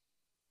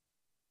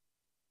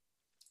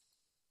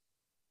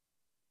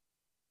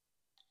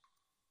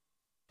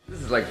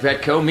like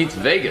Petco meets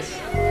Vegas.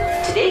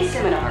 Today's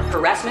seminar,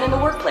 harassment in the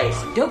workplace.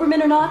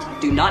 Doberman or not,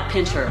 do not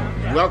pinch her.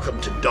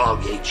 Welcome to Dog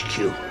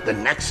HQ, the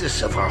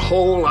nexus of our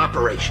whole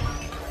operation.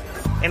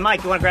 Hey,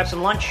 Mike, you want to grab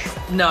some lunch?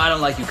 No, I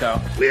don't like you,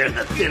 Carl. We're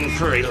the thin,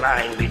 furry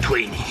line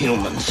between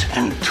humans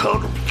and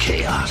total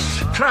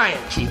chaos. Try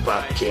and keep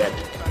up, kid.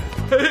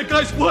 Hey,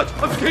 guys, what?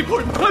 I'm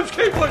skateboarding!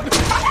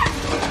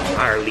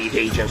 Our elite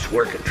agents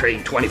work and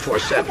train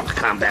 24/7 to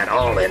combat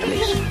all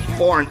enemies,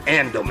 foreign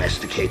and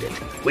domesticated.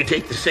 We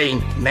take the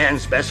saying,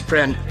 man's best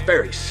friend,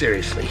 very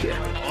seriously here.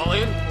 All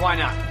in? Why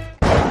not?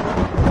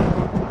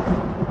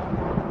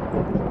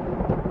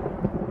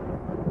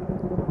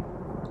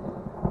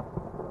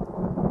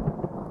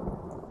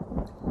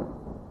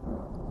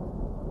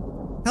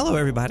 Hello,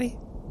 everybody.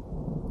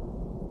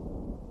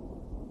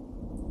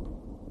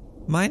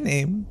 My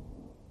name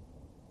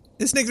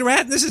is Nick the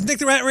Rat, and this is Nick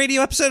the Rat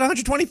Radio, episode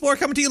 124,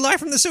 coming to you live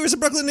from the sewers of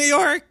Brooklyn, New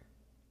York.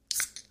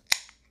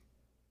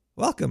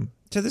 Welcome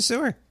to the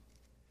sewer.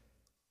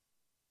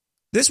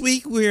 This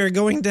week, we are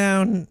going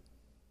down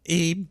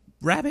a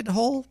rabbit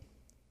hole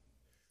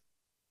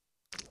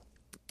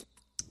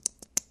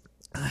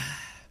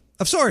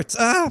of sorts.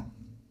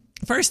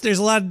 First, there's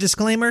a lot of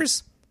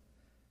disclaimers.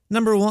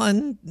 Number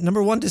one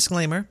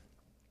disclaimer.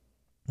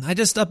 I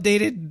just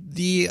updated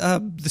the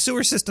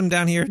sewer system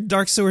down here.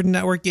 Dark Sewer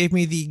Network gave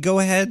me the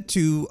go-ahead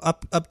to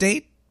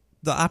update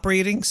the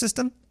operating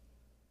system.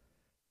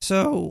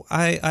 So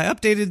I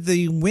updated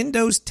the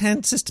Windows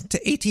 10 system to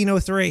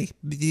 1803,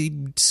 the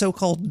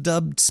so-called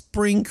dubbed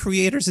Spring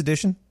Creators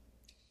Edition.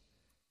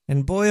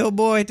 And boy, oh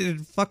boy, did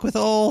it fuck with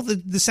all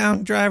the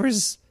sound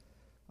drivers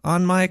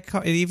on my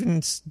car. It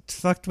even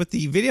fucked with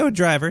the video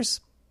drivers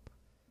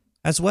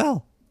as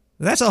well.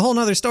 That's a whole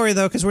nother story,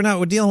 though, because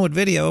we're dealing with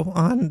video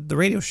on the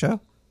radio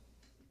show.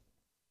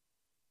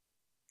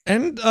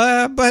 And,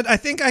 but I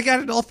think I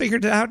got it all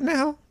figured out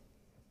now.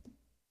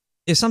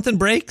 If something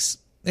breaks,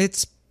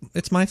 it's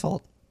my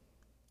fault.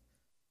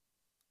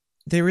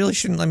 They really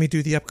shouldn't let me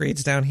do the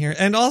upgrades down here.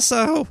 And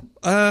also,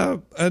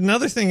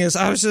 another thing is,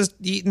 I was just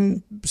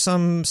eating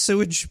some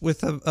sewage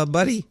with a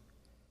buddy.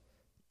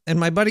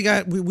 And my buddy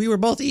we were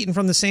both eating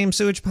from the same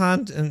sewage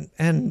pond,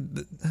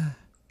 and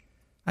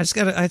I just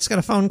got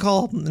a phone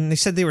call, and they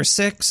said they were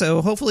sick,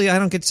 so hopefully I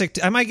don't get sick.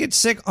 I might get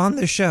sick on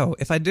the show.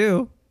 If I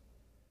do,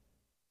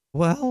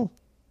 well,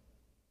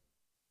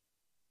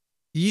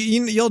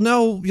 you'll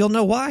know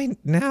why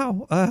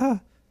now.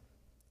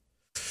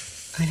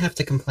 I have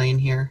to complain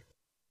here.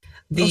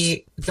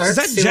 The Dark is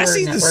that Sewer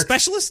Jesse, Network, the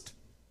specialist?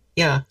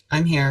 Yeah,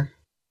 I'm here.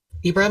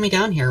 You brought me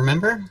down here,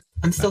 remember?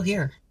 I'm still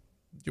here.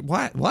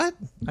 What?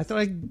 I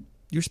thought you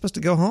were supposed to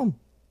go home.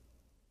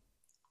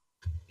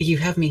 You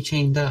have me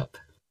chained up.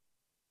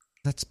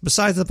 That's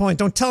besides the point.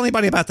 Don't tell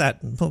anybody about that.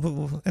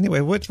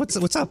 Anyway, what's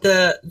up?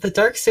 The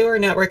Dark Sewer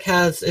Network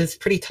is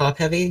pretty top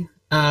heavy.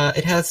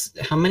 It has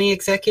how many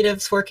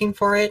executives working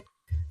for it?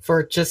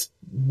 For just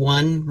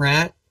one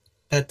rat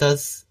that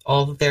does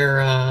all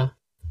their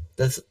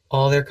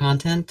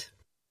content?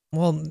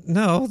 Well,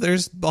 no,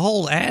 there's the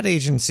whole ad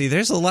agency.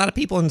 There's a lot of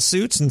people in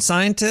suits and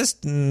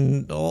scientists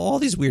and all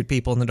these weird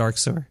people in the Dark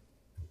Sewer.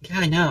 Yeah,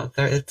 I know.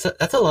 That's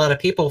a lot of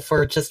people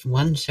for just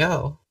one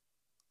show.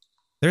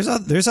 There's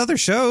other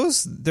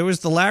shows. There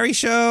was the Larry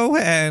Show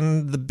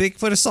and the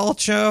Bigfoot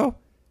Assault Show.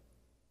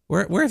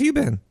 Where have you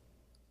been?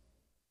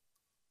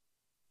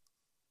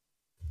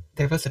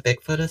 There was a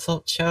Bigfoot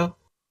Assault Show?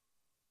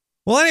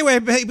 Well, anyway,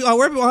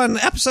 we're on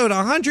episode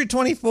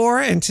 124,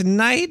 and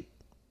tonight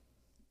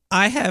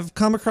I have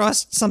come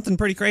across something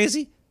pretty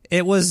crazy.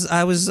 I was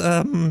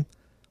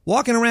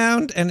walking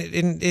around, and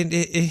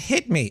it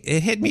hit me.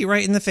 It hit me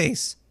right in the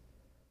face.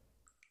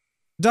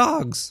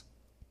 Dogs.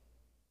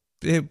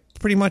 It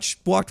pretty much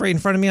walked right in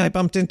front of me. I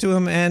bumped into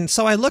him, and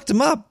so I looked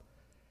him up,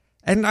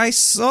 and I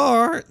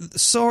saw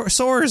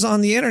sores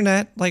on the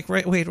internet, like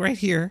right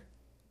here.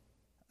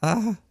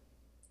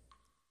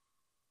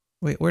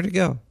 Wait, where'd it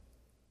go?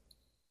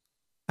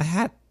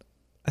 I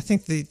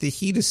think the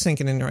heat is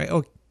sinking in, right?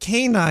 Oh,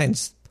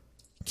 canines.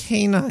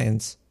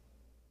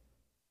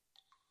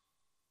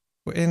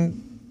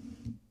 And,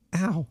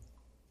 ow.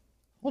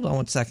 Hold on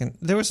one second.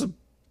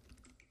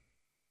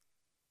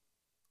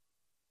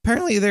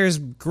 Apparently there's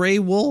gray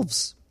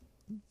wolves.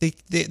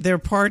 They're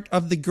part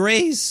of the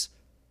Greys.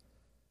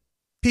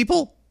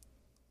 People,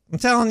 I'm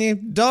telling you,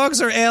 dogs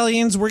are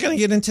aliens. We're going to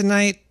get into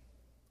tonight.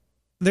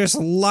 There's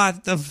a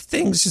lot of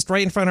things just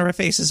right in front of our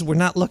faces we're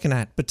not looking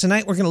at. But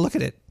tonight we're going to look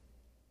at it.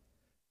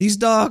 These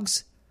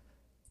dogs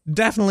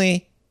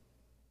definitely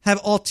have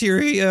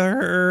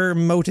ulterior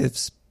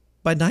motives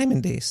by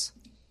Diamond Days.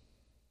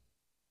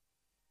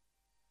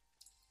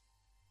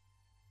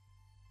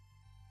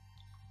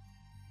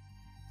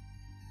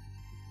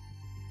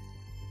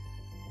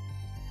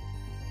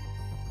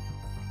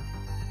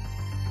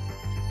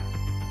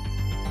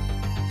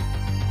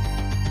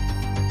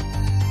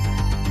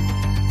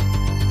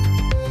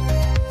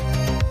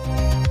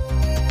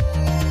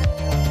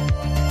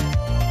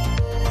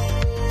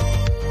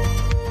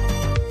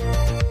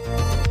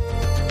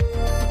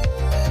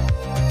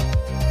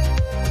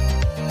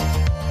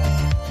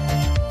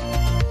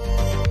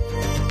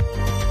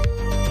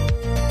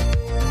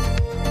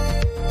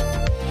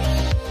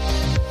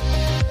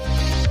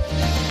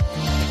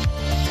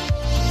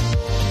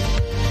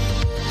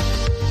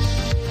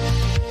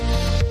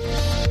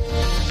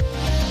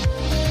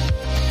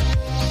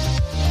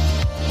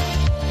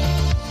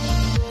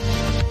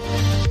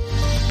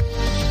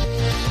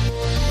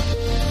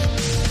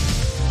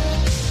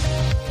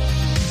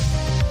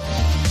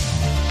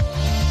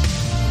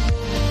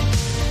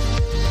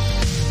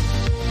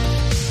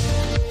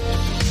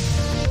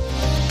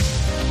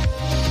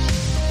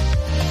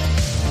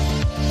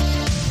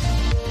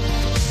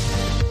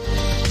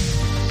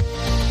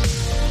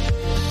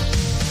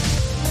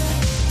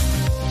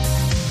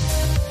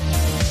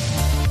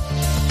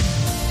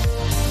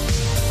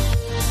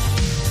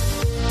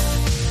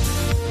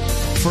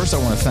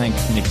 First, I want to thank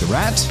Nick the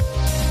Rat.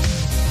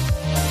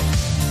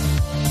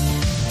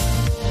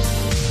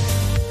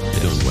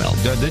 Doing well.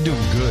 They're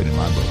doing good in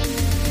my book.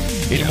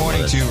 Good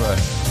morning to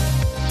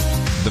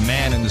the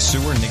man in the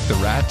sewer, Nick the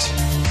Rat.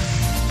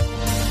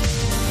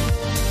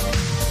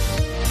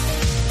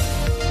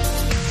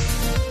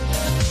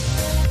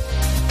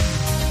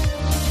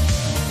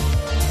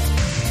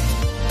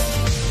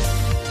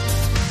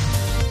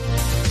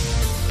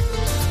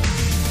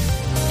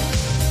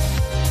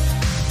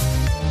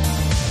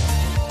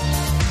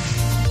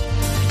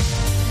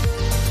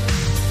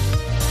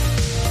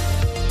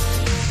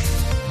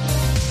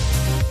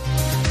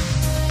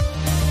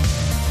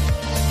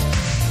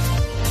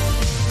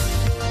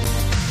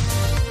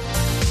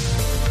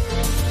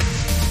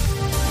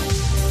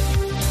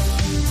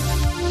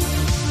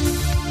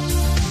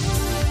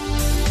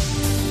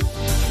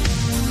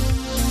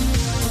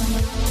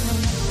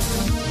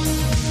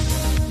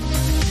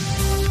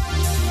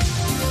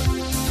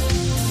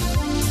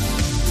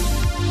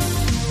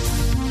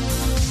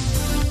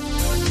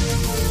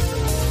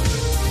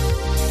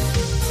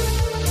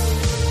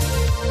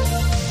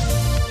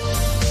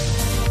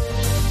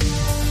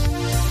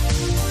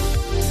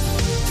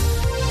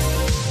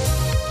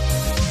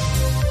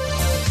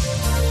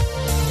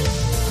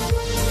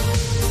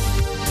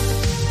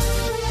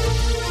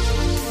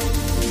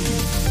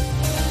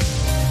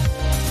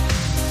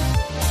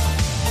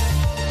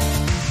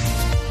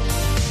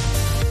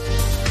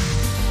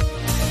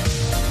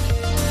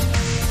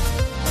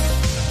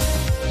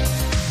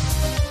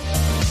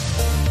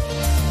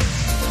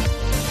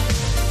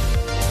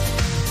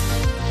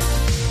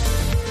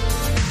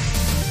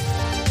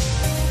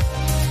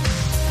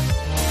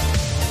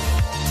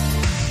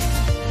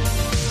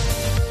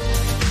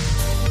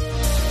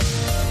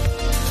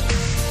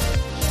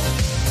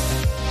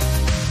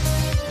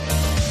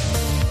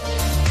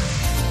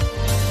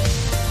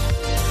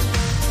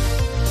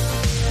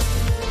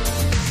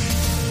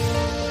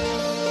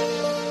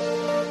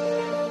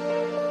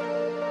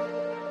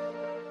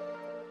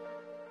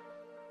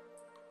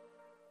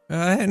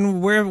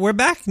 And we're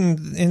back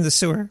in the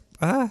sewer.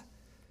 I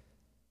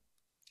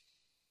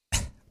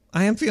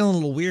am feeling a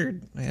little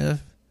weird.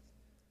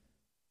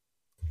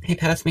 Hey,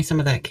 pass me some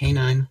of that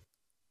canine.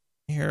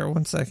 Here,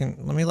 1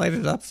 second. Let me light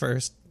it up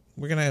first.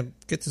 We're gonna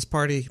get this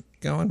party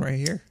going right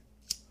here.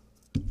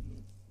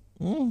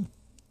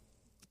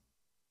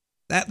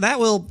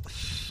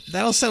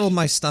 That'll settle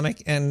my stomach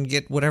and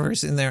get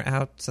whatever's in there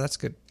out. So that's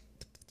good.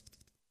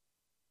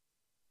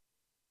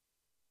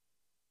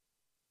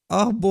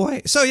 Oh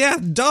boy. So yeah,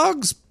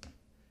 dogs,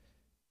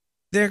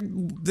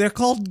 they're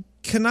called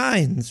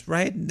canines,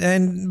 right?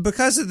 And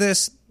because of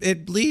this,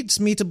 it leads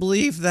me to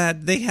believe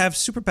that they have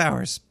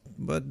superpowers.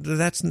 But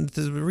that's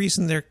the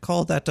reason they're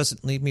called that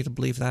doesn't lead me to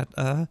believe that.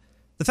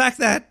 The fact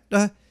that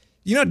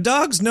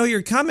dogs know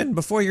you're coming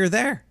before you're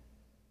there.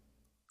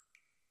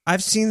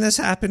 I've seen this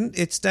happen.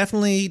 It's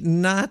definitely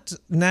not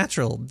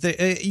natural.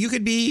 You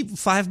could be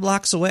 5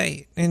 blocks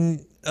away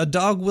and a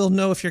dog will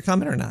know if you're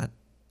coming or not.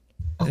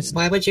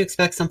 Why would you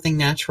expect something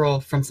natural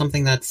from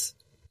something that's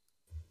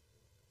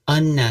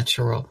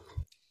unnatural?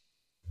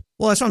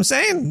 Well, that's what I'm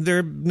saying.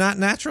 They're not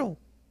natural.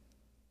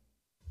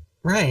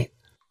 Right.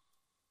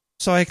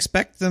 So I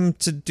expect them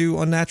to do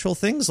unnatural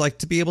things, like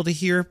to be able to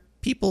hear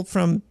people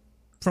from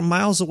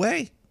miles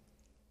away.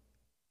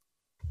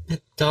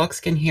 Dogs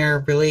can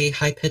hear really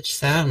high-pitched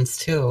sounds,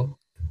 too.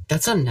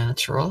 That's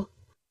unnatural.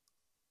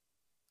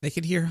 They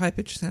could hear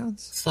high-pitched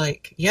sounds? It's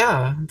like,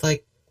 yeah,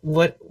 like,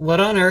 what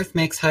on earth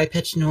makes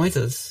high-pitched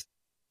noises?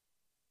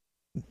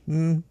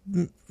 Rats.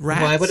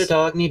 Why would a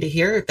dog need to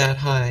hear that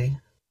high?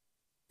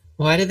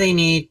 Why do they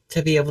need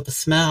to be able to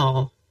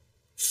smell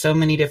so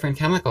many different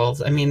chemicals?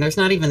 I mean, there's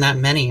not even that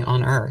many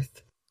on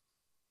Earth.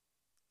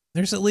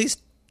 There's at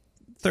least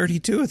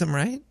 32 of them,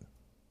 right?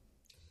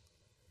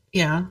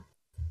 Yeah.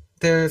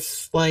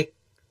 There's like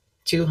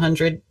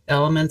 200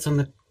 elements on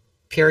the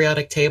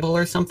periodic table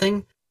or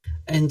something,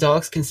 and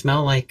dogs can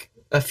smell like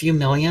a few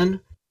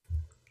million.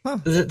 Huh.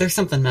 There's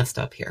something messed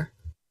up here.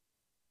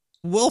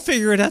 We'll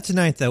figure it out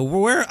tonight,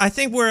 though. I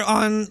think we're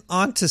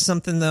on to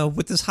something, though,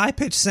 with this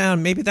high-pitched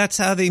sound. Maybe that's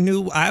how they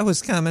knew I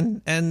was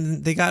coming,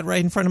 and they got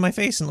right in front of my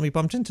face and we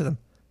bumped into them.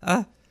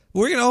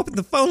 We're going to open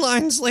the phone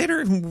lines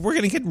later, and we're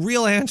going to get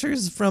real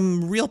answers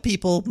from real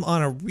people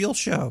on a real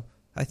show,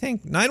 I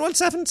think.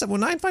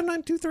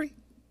 917-719-5923.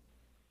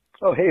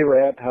 Oh, hey,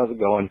 Rat. How's it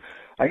going?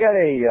 I got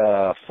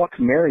a fuck,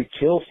 marry,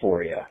 kill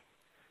for you.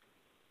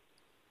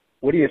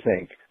 What do you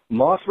think?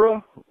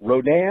 Mothra,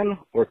 Rodan,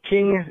 or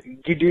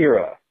King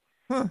Ghidorah?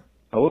 Huh.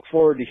 I look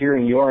forward to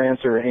hearing your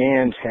answer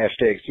and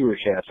hashtag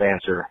SewerChat's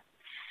answer.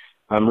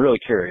 I'm really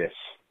curious.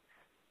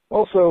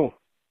 Also,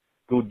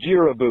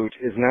 Gojira Boot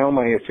is now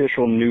my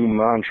official new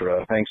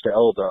mantra, thanks to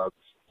L-Dubs.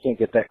 Can't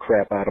get that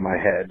crap out of my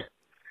head.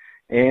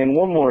 And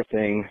one more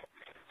thing.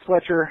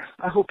 Fletcher,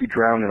 I hope you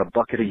drown in a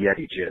bucket of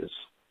Yeti jizz.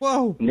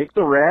 Whoa. Nick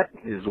the Rat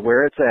is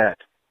where it's at.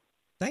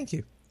 Thank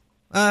you.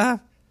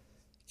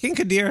 King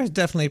Ghidorah is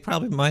definitely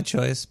probably my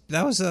choice.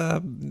 That was,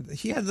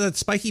 he had the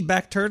spiky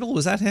back turtle.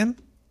 Was that him?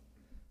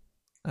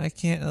 I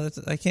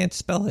can't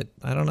spell it.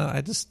 I don't know.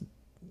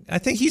 I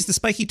think he's the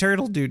spiky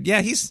turtle dude.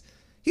 Yeah, he's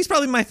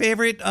probably my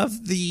favorite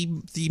of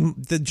the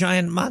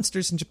giant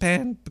monsters in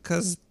Japan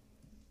because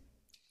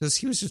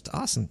he was just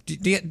awesome.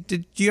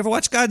 Did you ever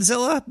watch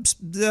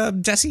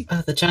Godzilla, Jesse?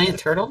 The giant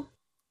turtle?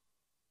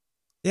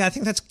 Yeah, I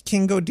think that's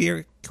King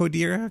Ghidorah.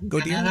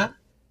 Gamera?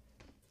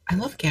 I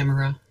love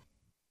Gamera.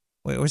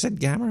 Wait, was that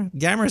Gamera?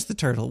 Gamera's the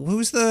turtle.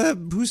 Who's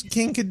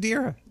King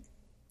Ghidorah?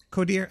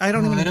 I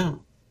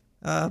don't.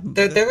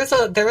 There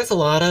was a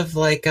lot of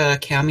like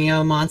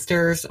cameo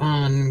monsters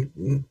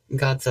on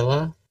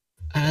Godzilla.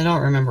 I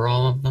don't remember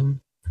all of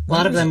them. A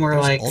lot of them were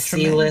like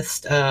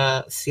C-list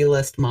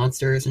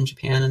monsters in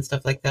Japan and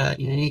stuff like that.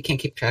 You can't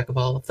keep track of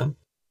all of them.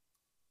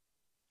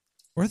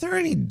 Were there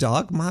any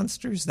dog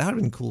monsters? That would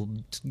have been cool.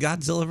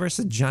 Godzilla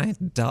versus a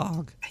giant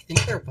dog. I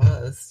think there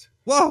was.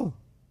 Whoa!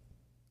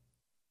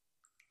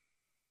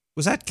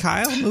 Was that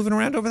Kyle moving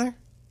around over there?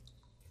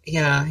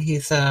 Yeah,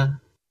 he's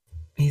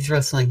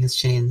wrestling his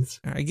chains.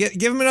 All right,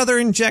 give him another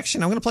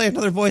injection. I'm going to play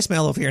another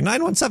voicemail over here.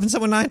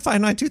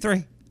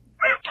 917-719-5923.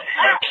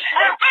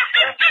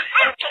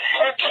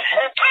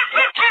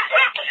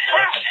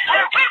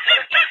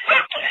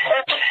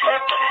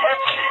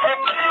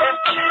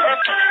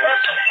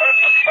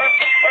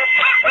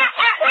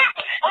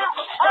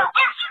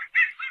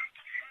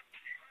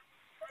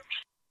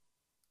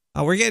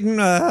 We're getting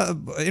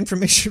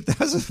information. That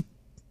was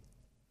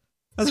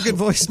a good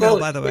voicemail,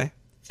 by the way.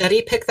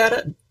 SETI pick that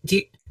up?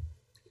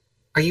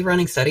 Are you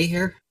running SETI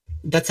here?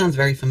 That sounds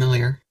very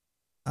familiar.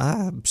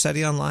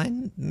 SETI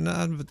Online?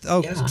 No,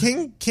 yeah.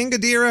 King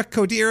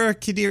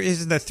Ghidorah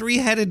is the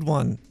three-headed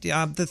one.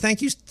 Yeah,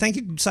 thank you,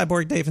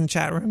 Cyborg Dave in the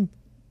chat room.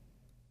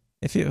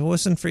 If it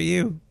wasn't for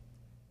you,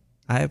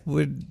 I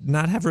would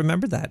not have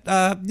remembered that.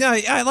 Yeah,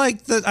 I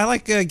like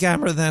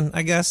Gamera then,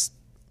 I guess.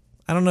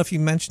 I don't know if you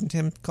mentioned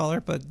him,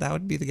 caller, but that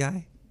would be the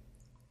guy.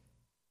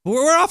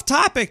 We're off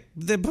topic.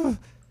 We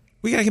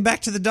gotta get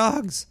back to the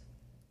dogs.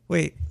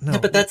 Wait, no. Yeah,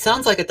 but that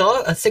sounds like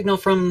a signal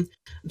from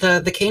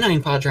the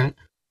canine quadrant.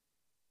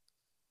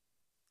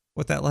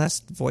 What, that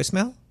last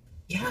voicemail?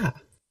 Yeah,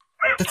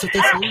 that's what they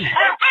sound like.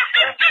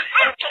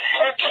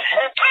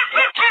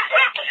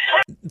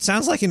 It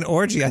sounds like an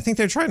orgy. I think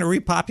they're trying to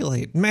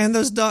repopulate. Man,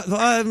 those dogs.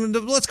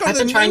 Let's go. I've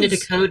been trying to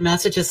decode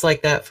messages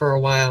like that for a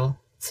while.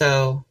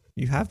 So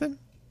you have been?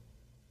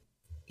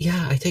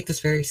 Yeah, I take this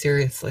very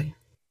seriously.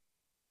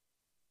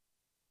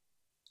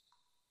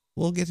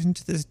 We'll get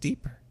into this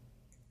deeper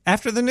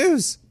after the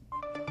news.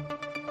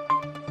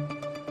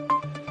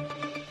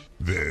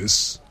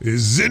 This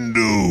is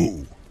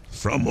Zindu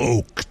from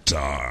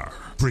Oktar,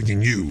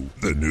 bringing you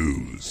the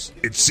news.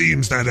 It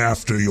seems that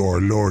after your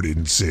Lord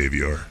and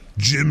Savior,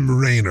 Jim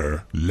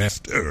Raynor,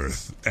 left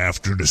Earth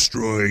after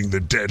destroying the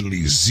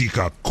deadly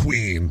Zika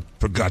Queen,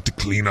 forgot to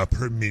clean up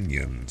her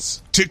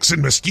minions. Ticks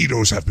and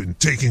mosquitoes have been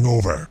taking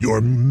over your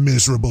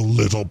miserable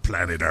little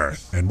planet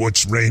Earth. And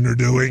what's Raynor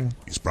doing?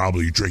 He's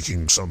probably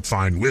drinking some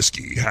fine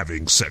whiskey,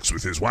 having sex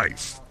with his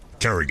wife,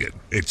 Kerrigan.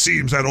 It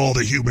seems that all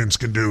the humans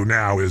can do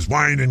now is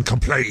whine and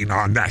complain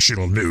on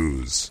national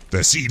news. The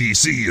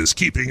CDC is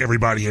keeping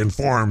everybody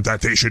informed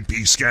that they should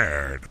be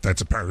scared.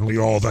 That's apparently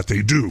all that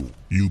they do.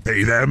 You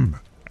pay them,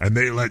 and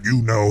they let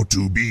you know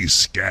to be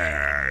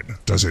scared.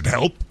 Does it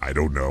help? I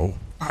don't know.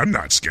 I'm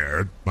not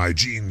scared. My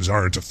genes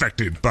aren't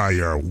affected by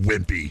your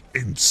wimpy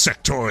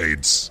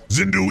insectoids.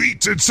 Zindu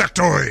eats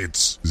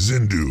insectoids.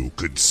 Zindu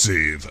could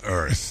save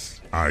Earth.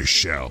 I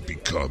shall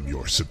become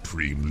your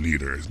supreme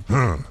leader.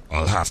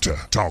 I'll have to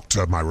talk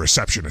to my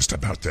receptionist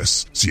about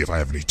this. See if I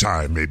have any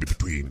time, maybe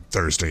between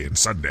Thursday and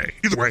Sunday.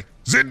 Either way,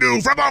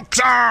 Zindu from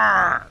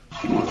Oktar!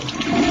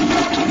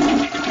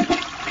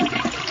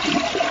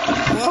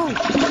 Whoa.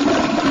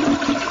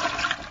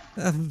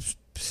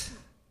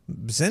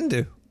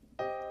 Zindu.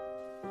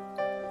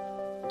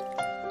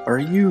 Are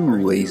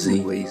you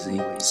lazy,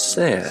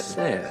 sad,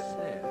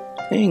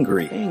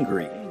 angry,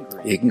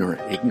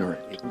 ignorant,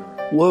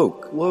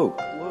 woke,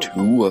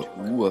 too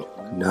woke,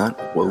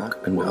 not woke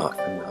enough?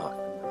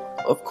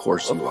 Of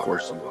course you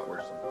are.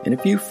 And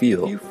if you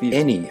feel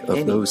any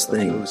of those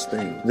things,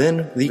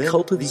 then the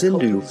Cult of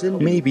Zindu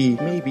may be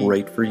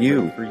right for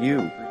you.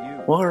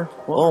 Our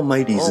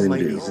almighty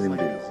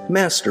Zindu,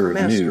 master of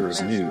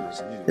news,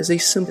 is a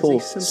simple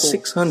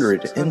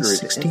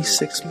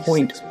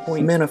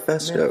 666-point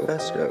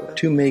manifesto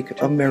to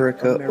make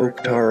America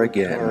Oktar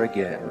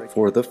again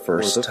for the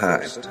first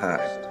time.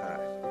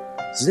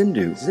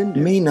 Zindu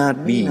may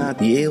not be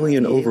the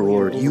alien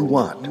overlord you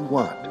want,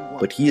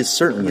 but he is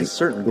certainly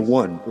the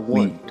one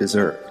we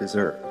deserve.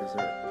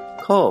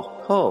 Call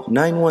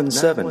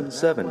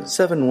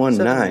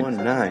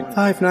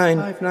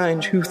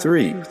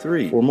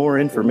 917-719-5923 for more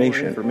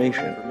information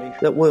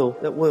that will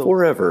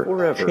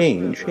forever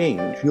change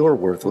your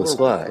worthless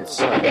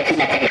lives.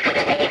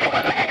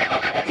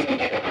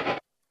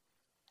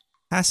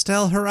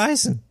 Pastel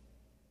Horizon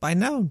by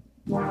Known.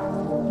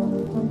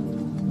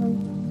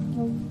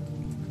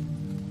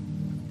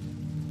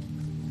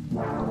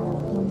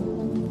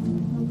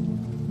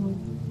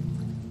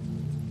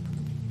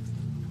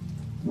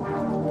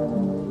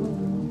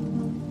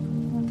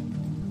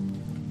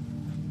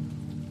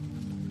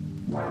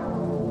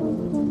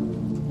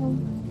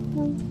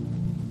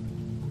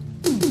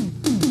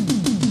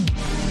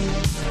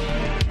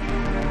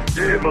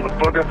 Yeah,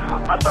 motherfucker.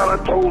 I thought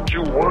I told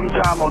you one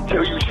time, I'll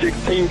tell you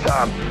 16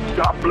 times.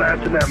 Stop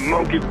blasting that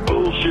monkey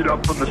bullshit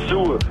up from the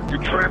sewer.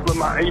 You're trampling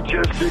my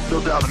HS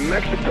signal down in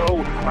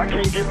Mexico. I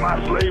can't get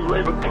my slave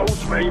labor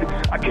coats made.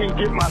 I can't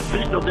get my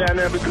signal down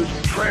there because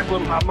you're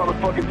trampling my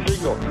motherfucking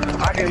signal.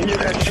 I can hear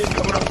that shit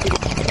coming up through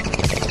the...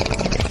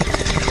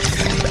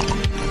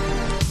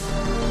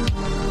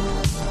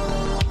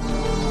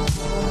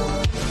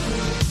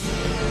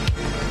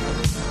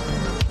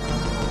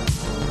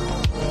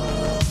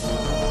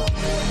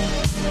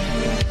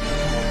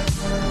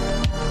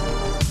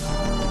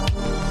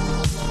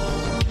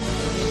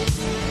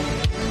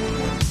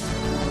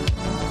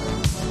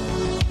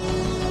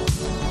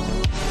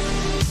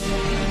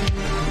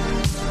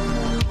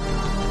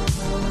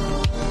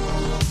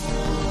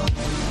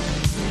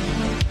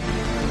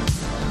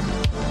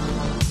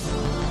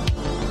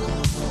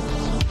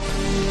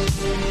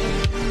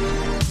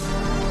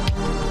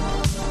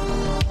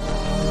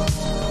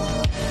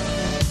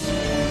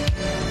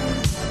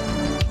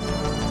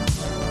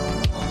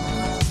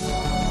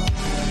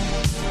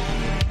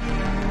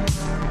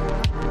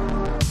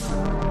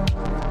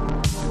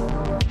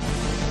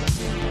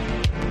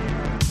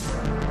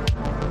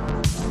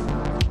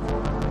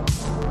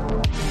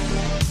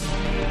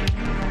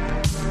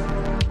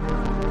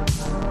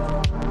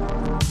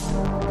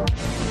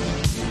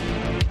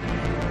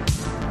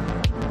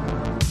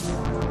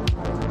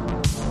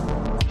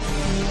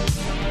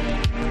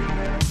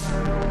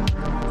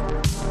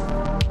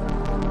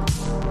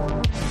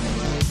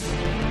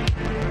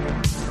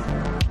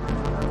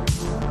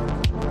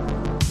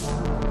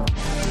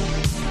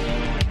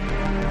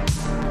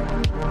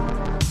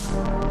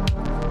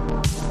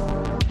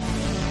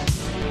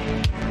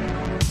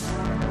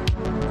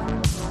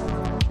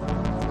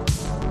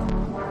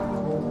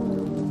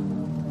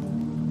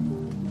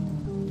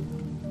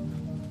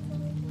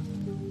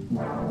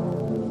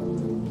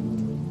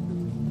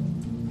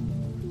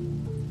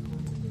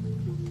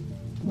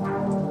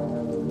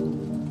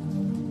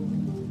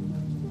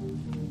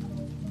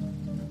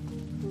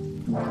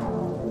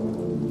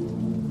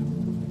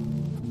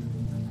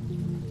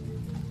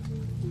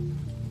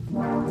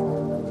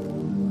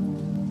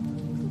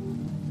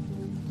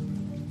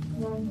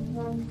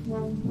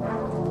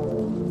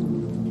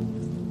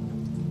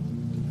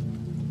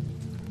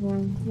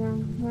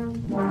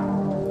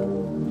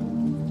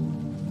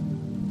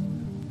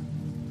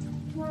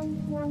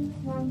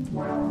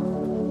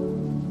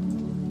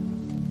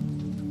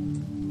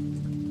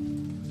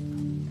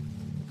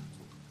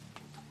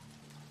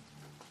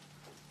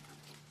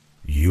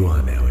 You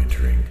are now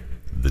entering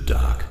the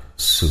Dark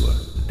Sewer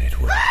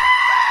Network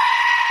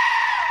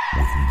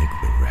with Nick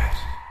the Rat.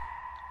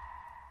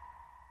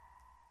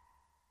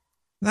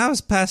 That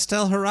was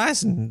Pastel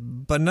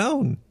Horizon, but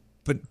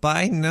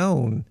by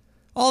known.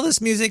 All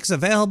this music's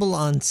available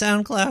on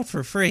SoundCloud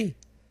for free.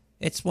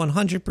 It's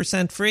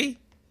 100% free,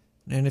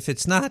 and if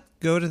it's not,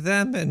 go to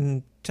them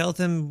and tell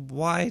them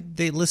why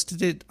they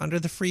listed it under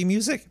the free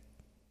music.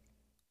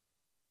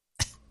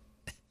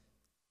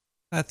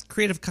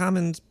 Creative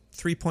Commons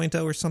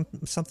 3.0 or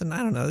something. I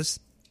don't know. This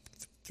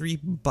three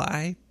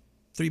buys.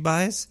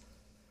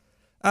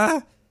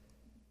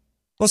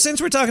 Well,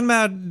 since we're talking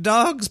about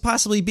dogs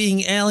possibly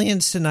being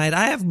aliens tonight,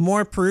 I have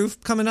more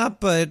proof coming up.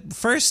 But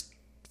first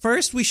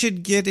we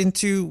should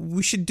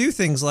do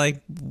things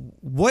like,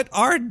 what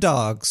are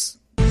dogs?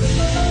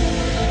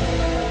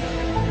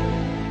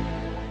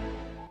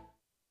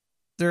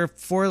 They're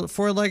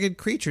four-legged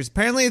creatures.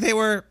 Apparently, they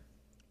were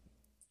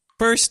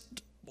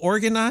first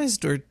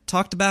organized or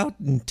talked about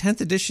in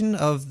 10th edition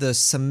of the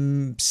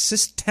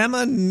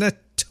Systema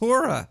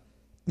Naturae.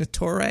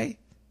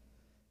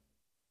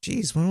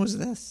 Jeez, when was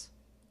this?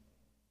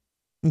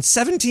 In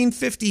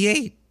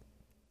 1758.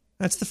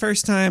 That's the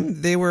first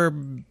time they were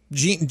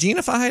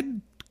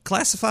genified,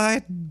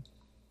 classified,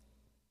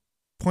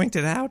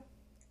 pointed out.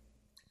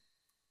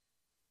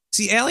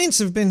 See, aliens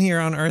have been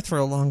here on Earth for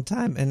a long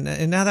time,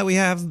 and now that we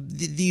have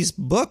these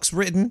books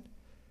written,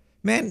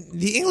 man,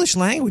 the English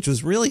language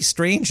was really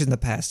strange in the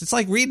past. It's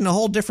like reading a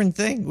whole different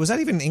thing. Was that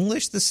even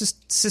English, the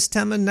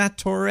Systema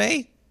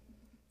Naturae?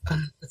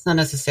 That's not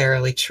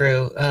necessarily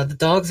true. The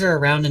dogs are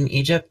around in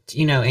Egypt,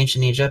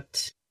 ancient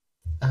Egypt.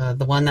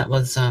 The one that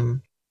was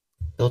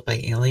built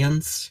by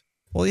aliens.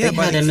 Well, yeah, they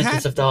had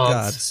images of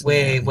dogs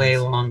way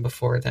long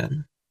before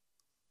then.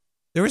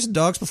 There was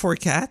dogs before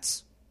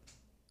cats?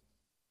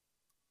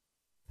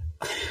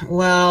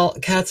 Well,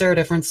 cats are a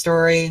different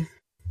story,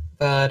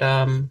 but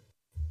I'll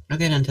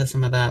get into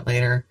some of that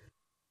later.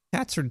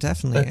 Cats are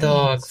definitely but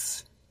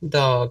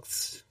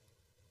dogs.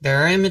 There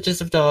are images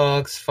of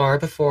dogs far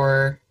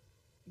before,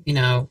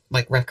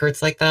 like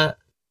records like that.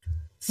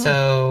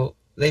 So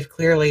they've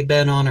clearly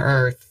been on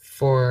Earth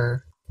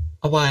for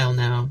a while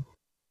now.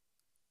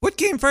 What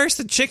came first,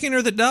 the chicken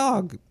or the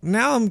dog?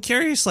 Now I'm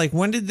curious, like,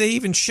 when did they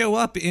even show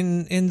up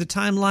in the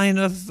timeline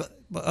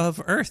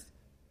of Earth?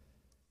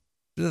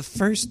 The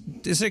first,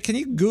 can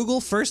you Google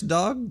first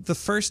dog? The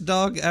first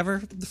dog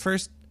ever? The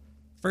first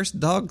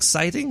dog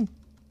sighting?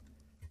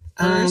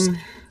 That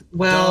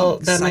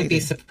might be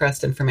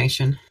suppressed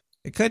information.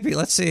 It could be.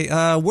 Let's see.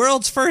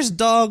 World's first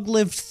dog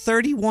lived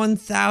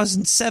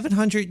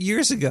 31,700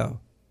 years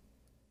ago.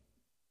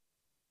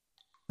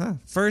 Huh.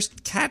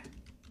 First cat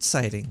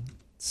sighting.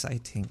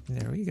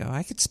 There we go.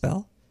 I could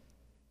spell.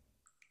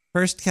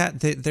 First cat.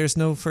 There's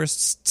no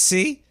first.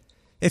 See?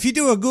 If you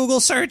do a Google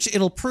search,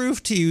 it'll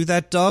prove to you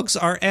that dogs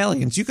are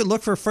aliens. You could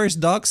look for first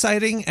dog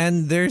sighting,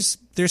 and there's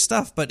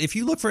stuff. But if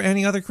you look for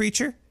any other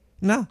creature,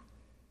 no.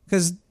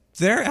 Because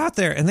they're out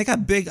there, and they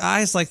got big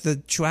eyes like the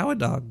Chihuahua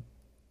dog.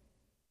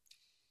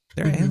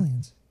 They're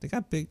aliens. They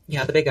got big...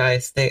 Yeah, the big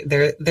eyes.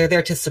 They're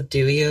there to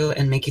subdue you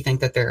and make you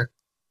think that they're,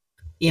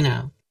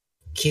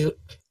 cute.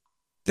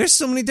 There's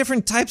so many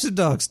different types of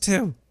dogs,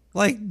 too.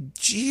 Like,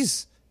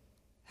 geez.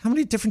 How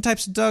many different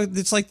types of dogs?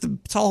 It's like the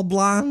tall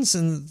blondes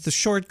and the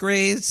short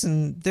grays,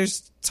 and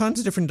there's tons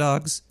of different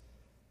dogs.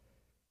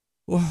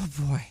 Oh,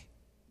 boy.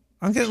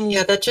 I'm getting...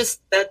 Yeah,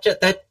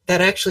 that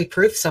actually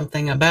proves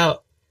something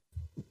about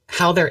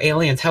how they're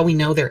aliens, how we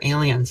know they're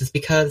aliens, is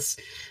because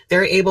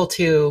they're able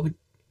to...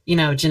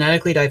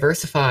 genetically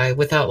diversify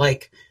without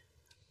like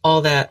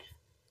all that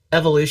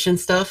evolution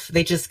stuff.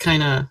 They just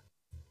kind of,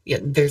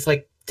 there's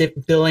like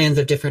billions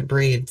of different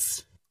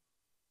breeds.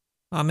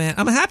 Oh man,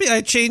 I'm happy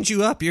I changed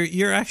you up.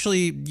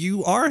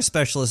 You are a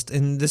specialist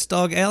in this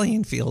dog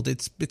alien field.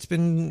 It's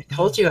been... I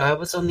told you, I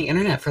was on the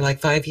internet for like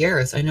 5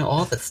 years. I know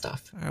all this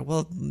stuff. All right,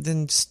 well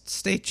then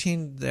stay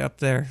chained up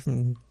there.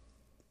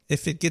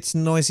 If it gets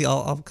noisy,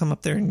 I'll come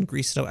up there and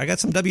grease it up. I got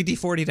some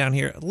WD-40 down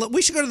here.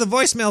 We should go to the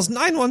voicemails,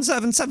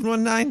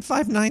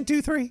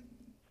 917-719-5923.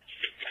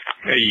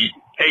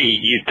 Hey,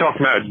 you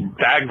talking about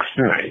dogs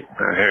tonight.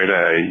 I heard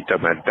you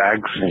talking about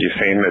dogs, and you're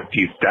saying that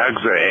these dogs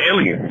are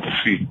aliens.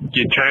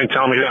 You're trying to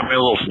tell me that my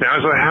little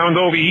Schnauzer hound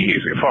over here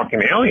is a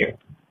fucking alien.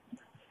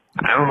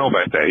 I don't know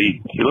about that.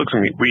 He looks at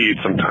me weird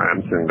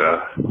sometimes, and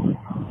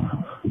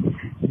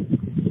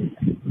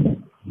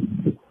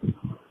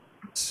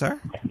Sir?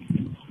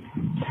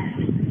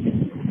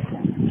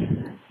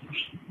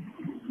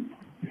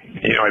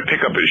 I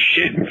pick up his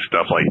shit and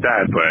stuff like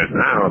that, but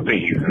I don't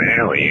think he's an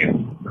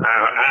alien.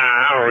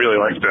 I don't really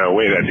like the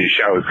way that this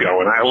show is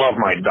going. I love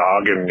my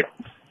dog, and...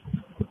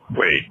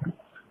 Wait.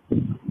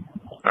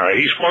 Alright,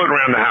 he's floating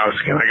around the house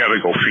again. I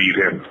gotta go feed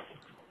him.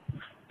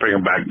 Bring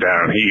him back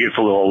down. He gets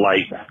a little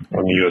light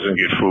when he doesn't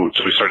get food,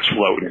 so he starts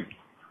floating.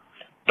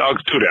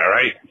 Dogs do that,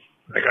 right?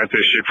 I got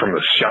this shit from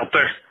the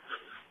shelter.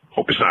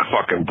 Hope it's not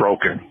fucking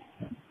broken.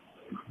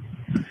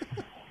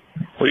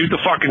 Leave the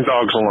fucking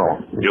dogs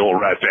alone, you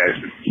old rat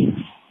bastard.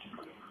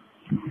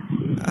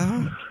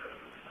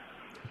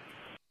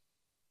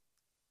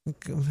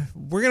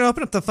 We're going to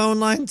open up the phone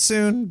line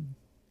soon,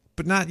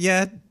 but not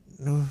yet.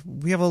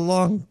 We have a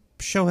long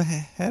show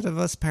ahead of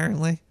us,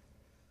 apparently.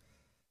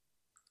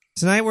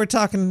 Tonight we're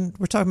talking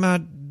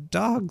about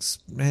dogs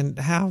and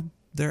how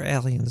they're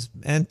aliens.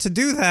 And to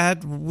do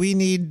that, we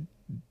need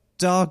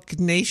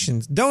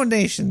donations.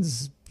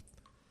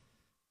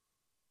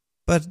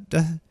 But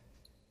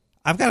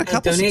I've got a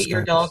couple. Donate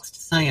your dogs to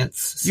science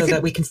so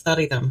that we can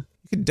study them.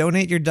 You can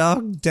donate your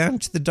dog down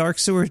to the Dark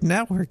Sewer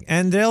Network,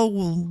 and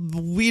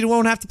we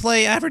won't have to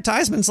play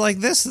advertisements like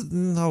this.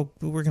 No,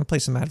 we're going to play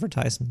some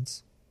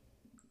advertisements.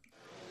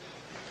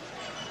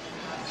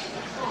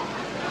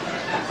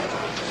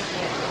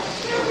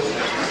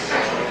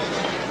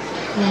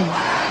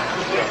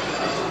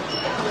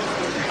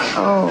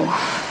 Oh.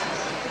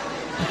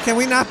 Can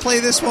we not play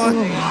this one?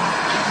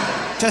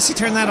 Jesse,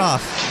 turn that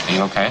off. Are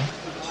you okay?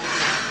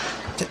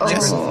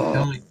 Jesse,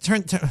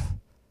 turn.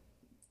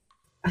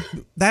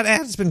 That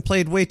ad's been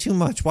played way too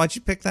much. Why'd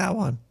you pick that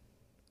one?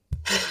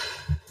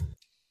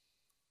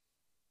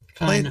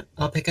 Fine,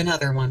 I'll pick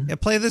another one. Yeah,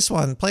 play this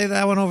one. Play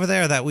that one over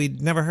there that we'd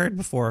never heard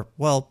before.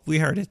 Well, we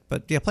heard it,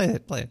 but yeah, play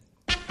it.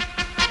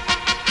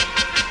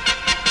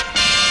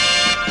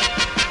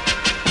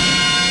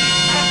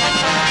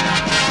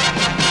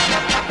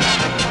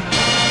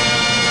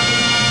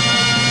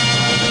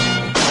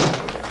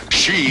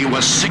 She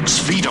was 6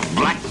 feet of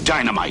black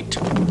dynamite.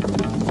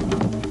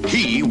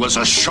 He was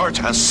a short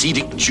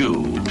Hasidic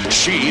Jew.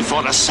 She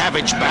fought a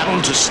savage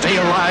battle to stay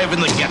alive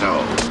in the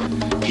ghetto.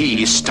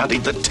 He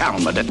studied the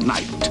Talmud at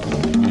night.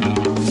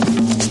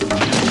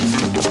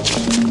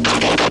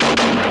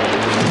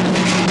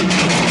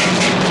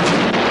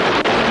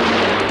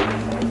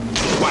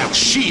 While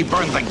she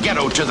burned the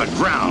ghetto to the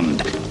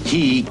ground,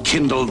 he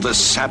kindled the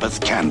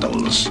Sabbath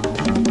candles.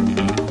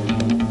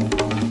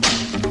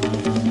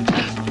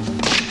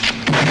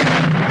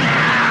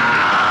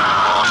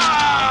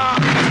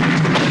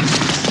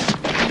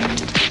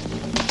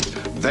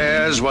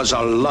 Theirs was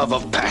a love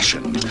of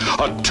passion,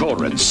 a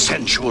torrid,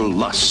 sensual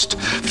lust,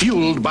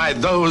 fueled by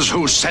those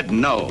who said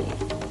no.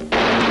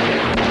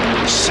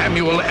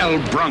 Samuel L.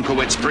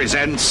 Bronkowitz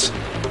presents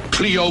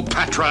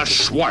Cleopatra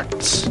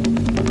Schwartz.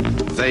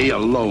 They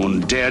alone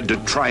dared to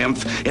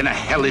triumph in a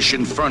hellish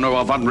inferno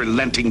of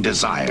unrelenting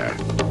desire.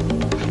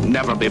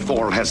 Never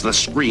before has the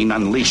screen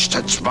unleashed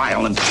such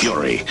violent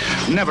fury.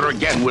 Never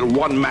again will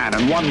one man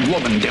and one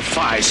woman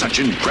defy such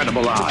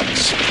incredible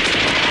odds.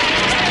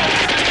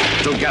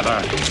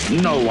 Together,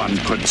 no one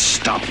could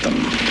stop them.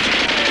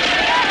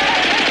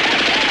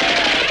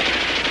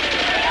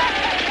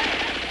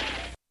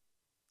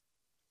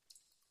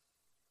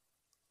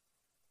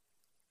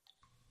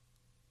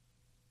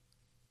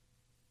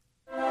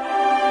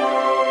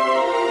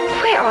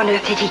 Where on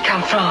earth did he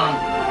come from?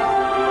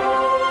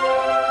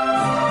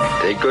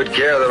 Take good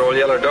care of that old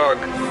yeller dog.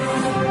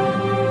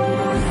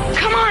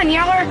 Come on,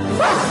 Yeller!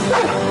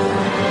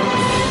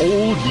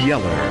 Old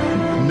Yeller,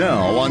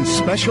 now on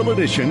special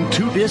edition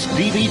 2-disc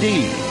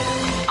DVD.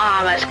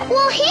 Thomas.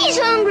 Well, he's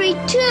hungry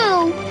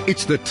too.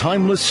 It's the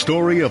timeless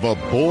story of a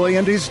boy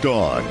and his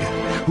dog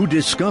who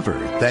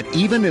discovered that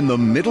even in the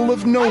middle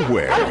of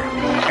nowhere,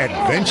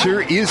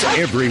 adventure is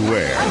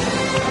everywhere.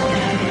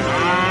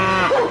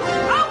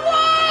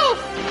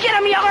 Get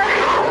him,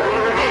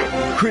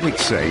 Yeller!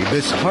 Critics say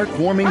this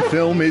heartwarming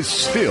film is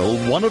still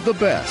one of the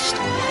best.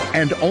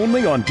 And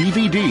only on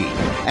DVD,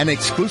 an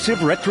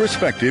exclusive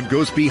retrospective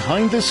goes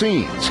behind the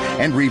scenes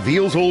and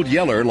reveals Old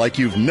Yeller like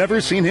you've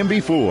never seen him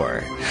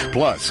before.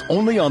 Plus,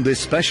 only on this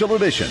special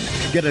edition,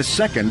 get a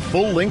second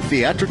full-length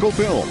theatrical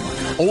film.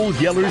 Old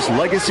Yeller's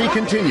legacy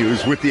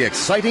continues with the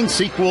exciting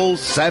sequel,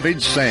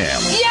 Savage Sam.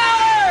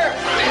 Yeller!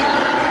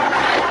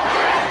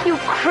 You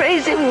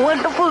crazy,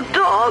 wonderful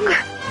dog.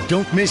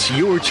 Don't miss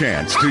your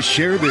chance to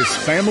share this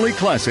family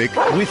classic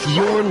with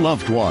your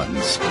loved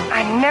ones.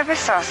 I never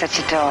saw such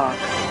a dog.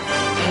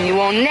 You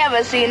won't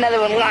never see another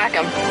one like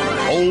him.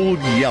 Old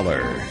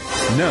Yeller.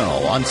 Now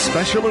on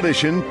special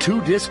edition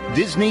 2-disc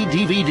Disney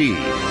DVD.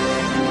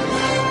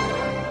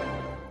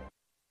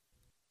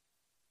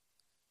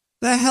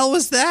 The hell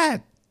was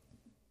that?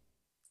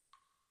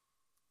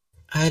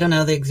 I don't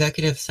know. The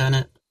executive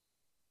senate.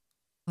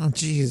 Oh,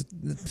 geez.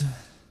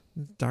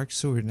 Dark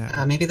Sewer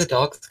now. Maybe the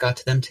dogs got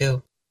to them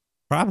too.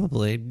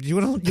 Probably. Do you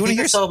want to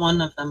hear? I saw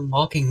one of them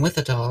walking with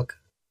a dog.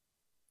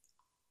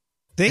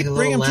 They like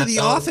bring them to the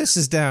dog.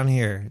 offices down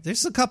here.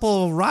 There's a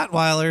couple of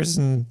Rottweilers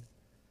and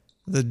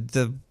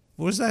the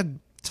what was that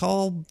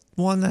tall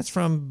one that's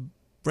from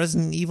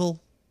Resident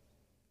Evil?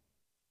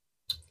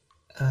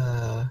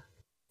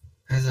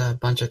 There's a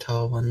bunch of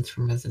tall ones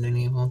from Resident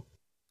Evil.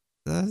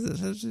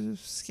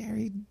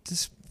 Scary.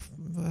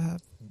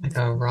 Like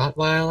a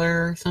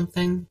Rottweiler or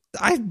something?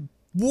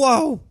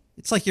 Whoa!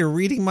 It's like you're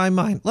reading my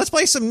mind. Let's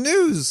play some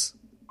news!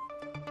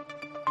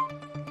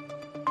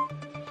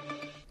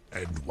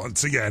 And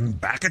once again,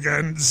 back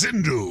again,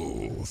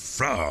 Zindu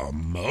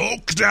from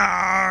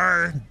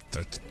Oktar.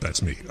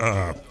 That's me.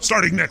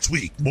 Starting next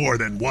week, more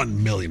than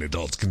 1 million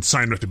adults can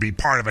sign up to be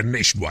part of a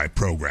nationwide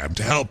program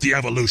to help the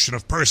evolution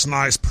of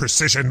personalized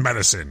precision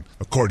medicine.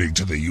 According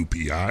to the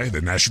UPI,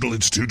 the National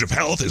Institute of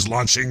Health is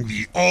launching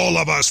the All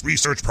of Us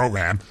research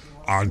program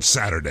on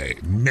Saturday,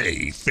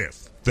 May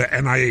 5th. The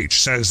NIH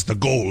says the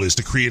goal is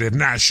to create a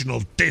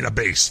national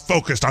database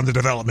focused on the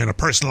development of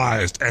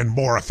personalized and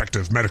more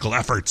effective medical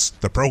efforts.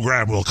 The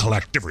program will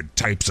collect different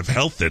types of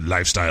health and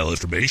lifestyle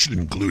information,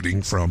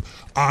 including from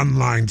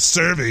online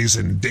surveys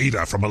and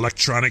data from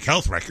electronic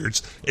health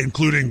records,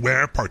 including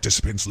where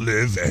participants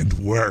live and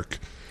work.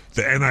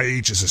 The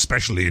NIH is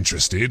especially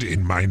interested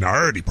in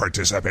minority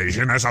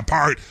participation as a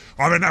part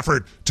of an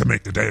effort to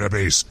make the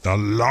database the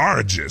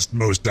largest,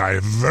 most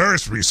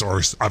diverse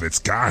resource of its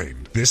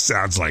kind. This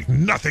sounds like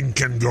nothing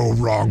can go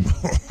wrong.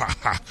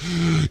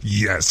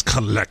 Yes,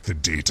 collect the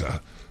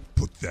data.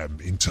 Put them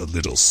into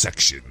little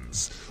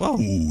sections. Whoa.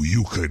 Ooh,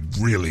 you could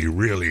really,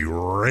 really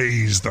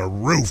raise the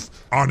roof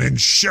on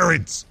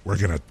insurance. We're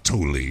gonna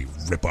totally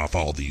rip off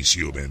all these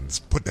humans.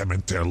 Put them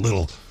into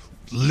little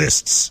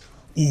lists.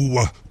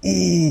 Ooh,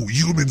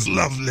 humans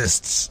love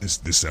lists.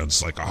 This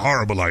sounds like a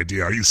horrible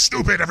idea. Are you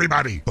stupid,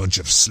 everybody? Bunch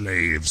of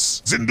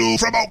slaves. Zindu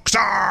from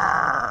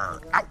Oktar!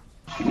 Ow!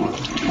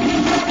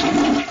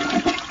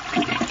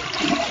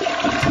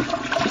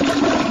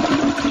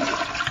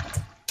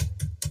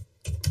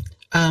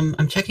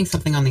 I'm checking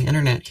something on the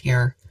internet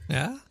here.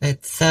 Yeah?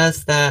 It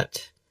says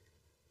that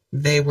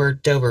they were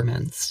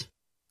Dobermans.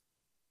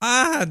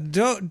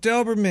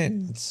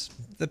 Dobermans.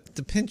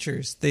 The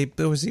pinchers.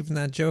 There was even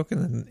that joke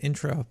in the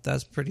intro.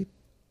 That's pretty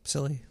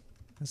silly.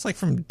 It's like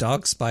from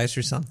Dog Spice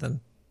or something.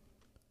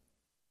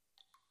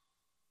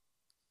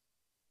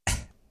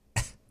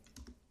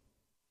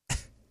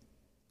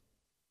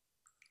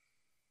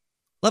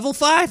 Level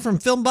 5 from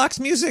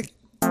Filmbox Music.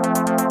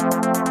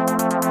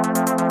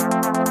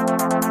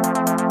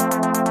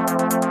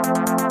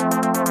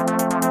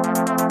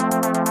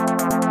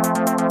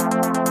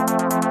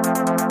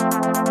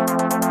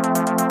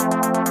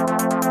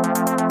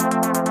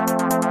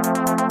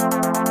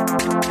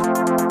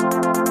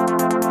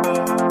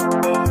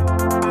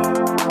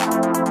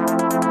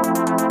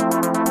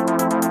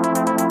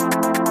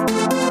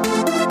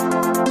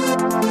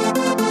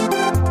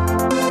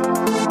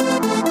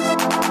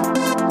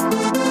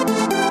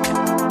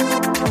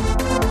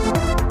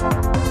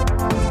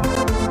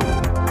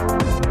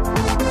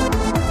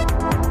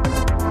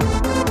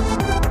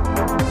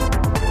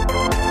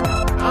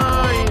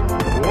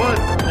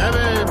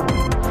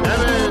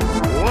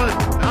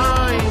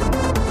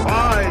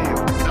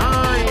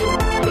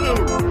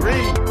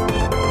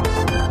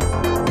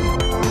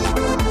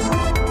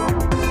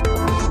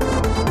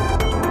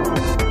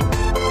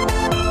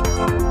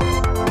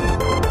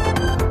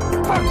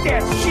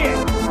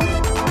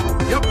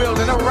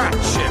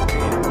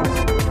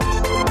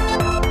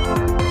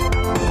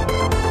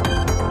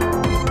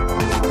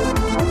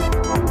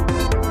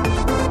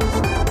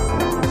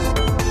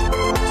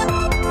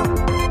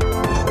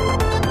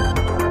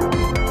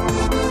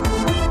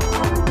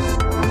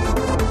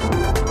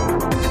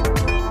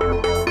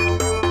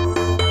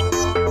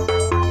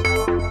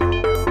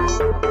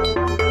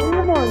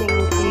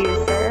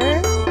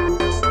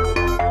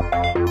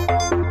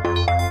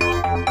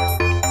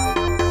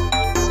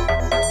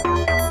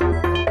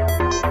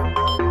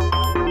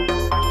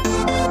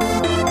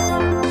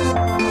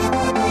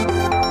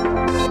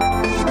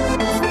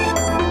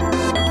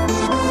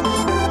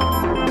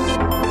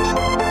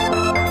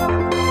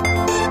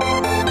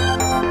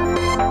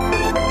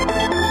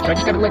 I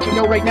just gotta let you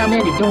know right now,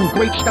 man, you're doing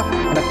great stuff,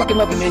 and I fucking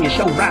love you, man. Your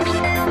show rocks.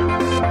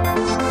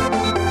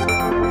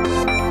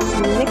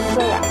 Nick the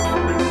Rat.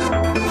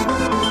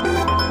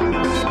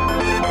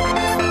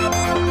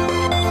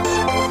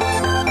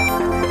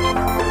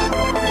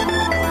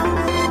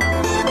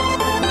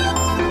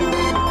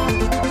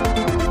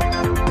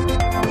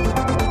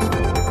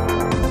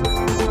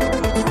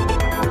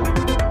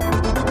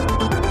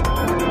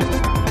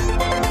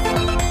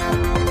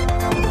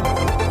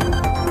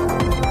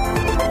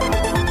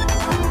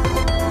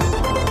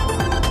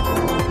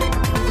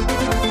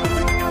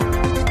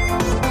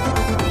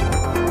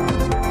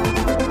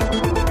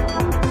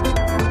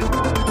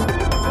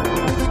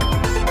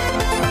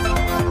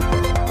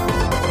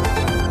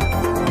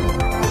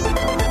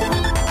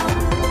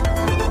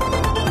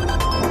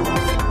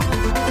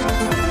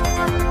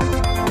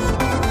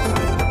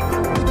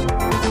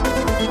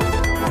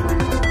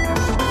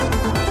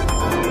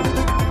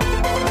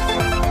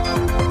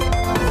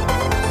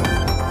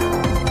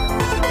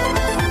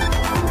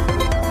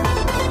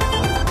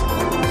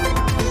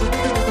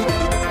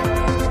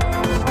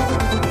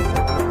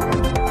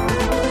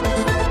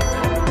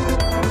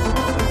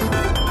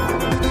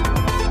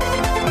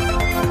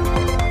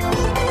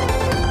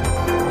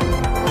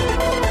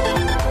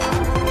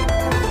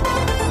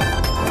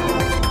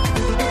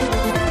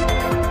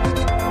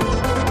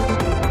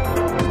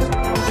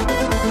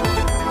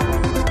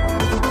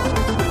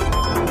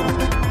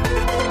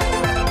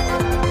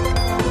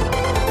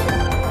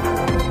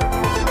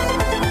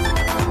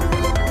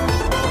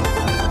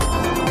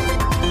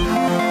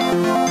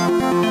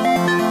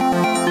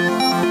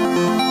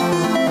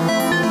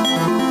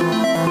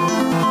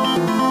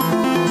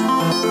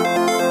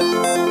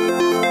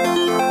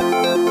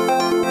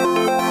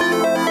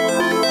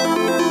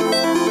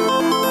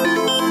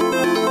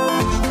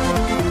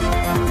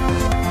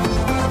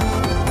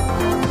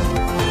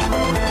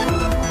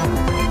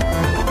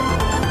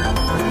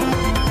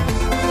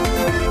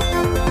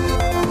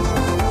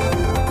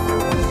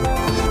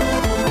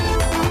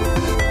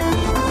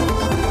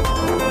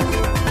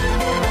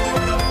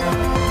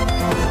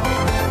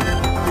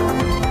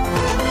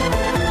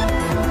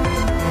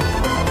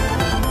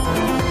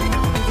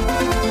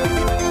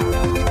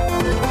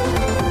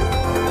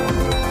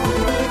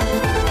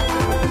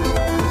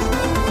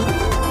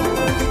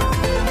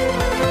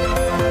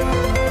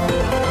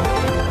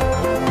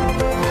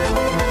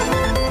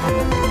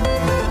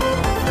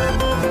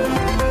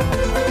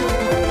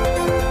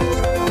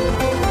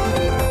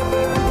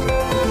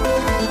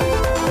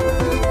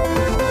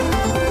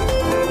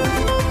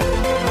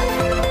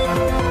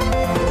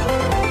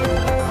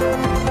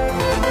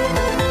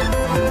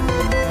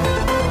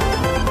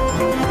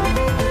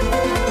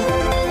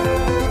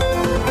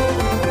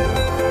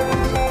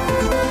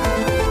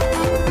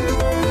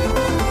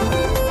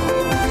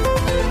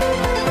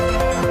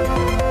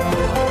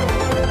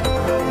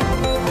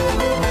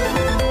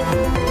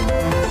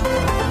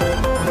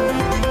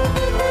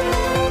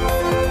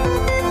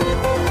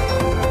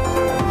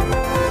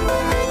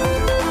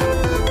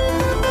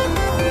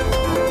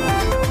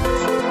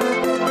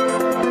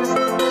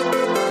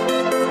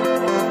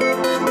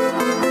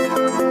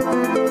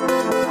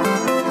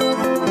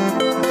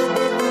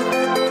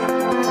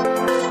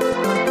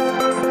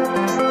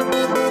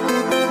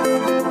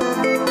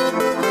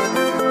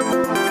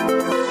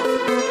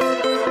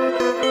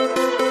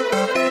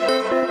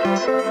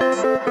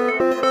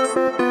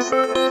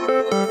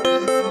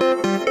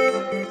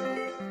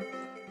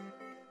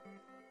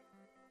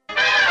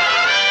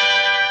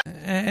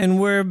 And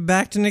we're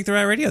back to Nick the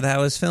Rat Radio. That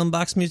was Film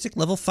Box Music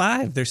Level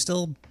 5. There's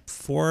still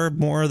 4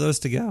 more of those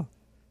to go.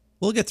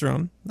 We'll get through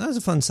them. That was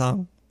a fun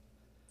song.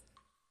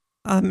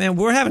 And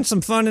we're having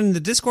some fun in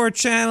the Discord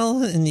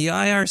channel, in the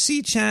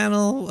IRC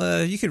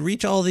channel. You can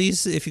reach all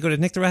these if you go to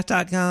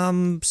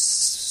nicktherat.com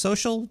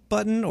social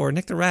button or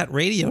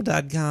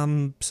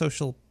nicktheratradio.com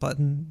social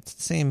button. It's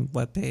the same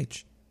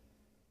webpage.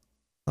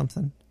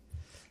 Something.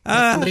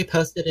 Somebody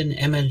posted an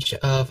image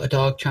of a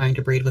dog trying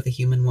to breed with a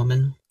human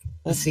woman.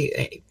 Let's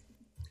see.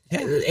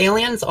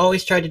 Aliens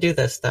always try to do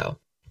this, though.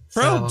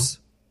 Probes. So,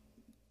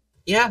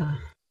 yeah.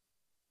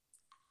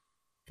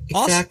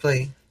 Exactly.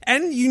 Also,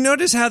 and you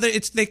notice how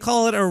they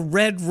call it a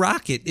red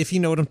rocket, if you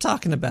know what I'm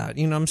talking about.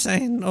 You know what I'm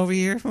saying over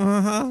here?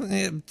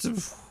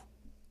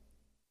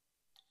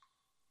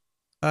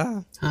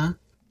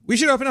 We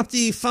should open up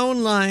the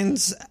phone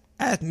lines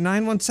at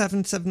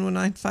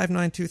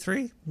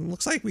 917-719-5923.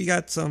 Looks like we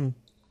got some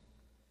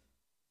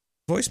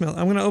voicemail.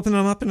 I'm going to open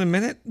them up in a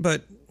minute,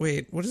 but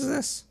wait, what is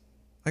this?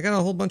 I got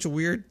a whole bunch of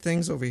weird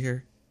things over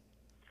here.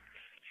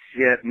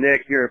 Shit,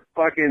 Nick, your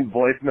fucking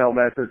voicemail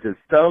message is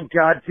so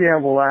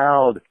goddamn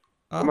loud.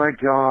 Oh my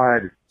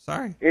god.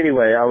 Sorry.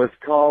 Anyway, I was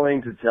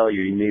calling to tell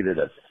you needed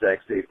a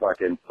sexy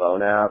fucking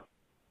phone app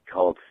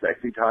called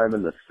Sexy Time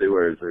in the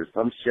Sewers or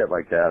some shit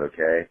like that,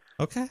 okay?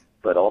 Okay.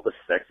 But all the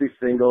sexy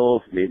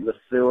singles meet in the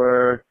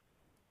sewer.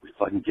 We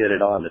fucking get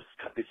it on. It's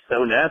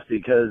so nasty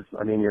because,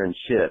 I mean, you're in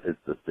shit. It's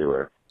the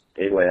sewer.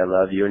 Anyway, I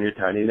love you and your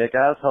tiny Nick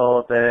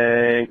asshole.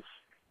 Thanks.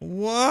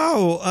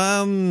 Whoa,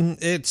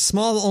 it's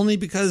small only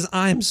because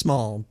I'm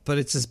small, but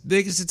it's as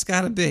big as it's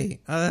gotta be.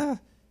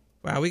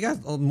 Wow, we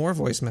got more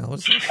voicemail.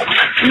 What's this?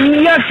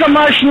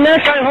 Yes,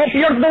 Nick, I hope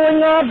you're doing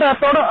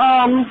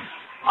better.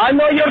 I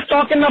know you're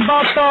talking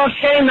about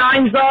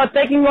canines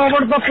taking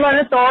over the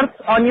planet Earth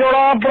on your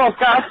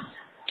broadcast.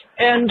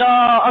 And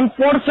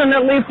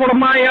unfortunately for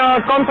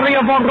my country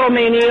of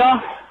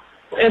Romania,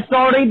 it's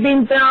already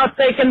been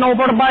taken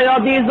over by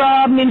these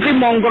minty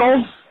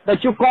mongrels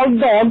that you call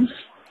dogs.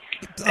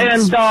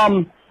 And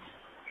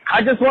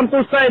I just want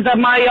to say that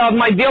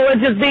my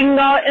village is being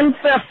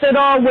infested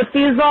with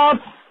these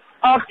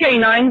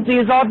canines,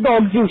 these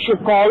dogs you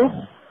should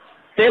call.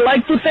 They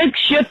like to take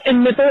shit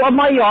in the middle of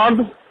my yard.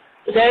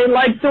 They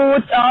like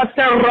to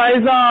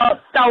terrorize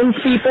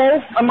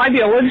townspeople in my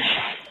village.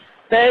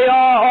 They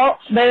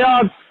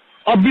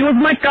abuse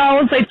my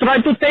cows. They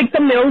try to take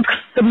the milk.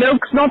 The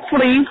milk's not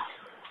free.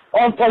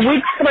 A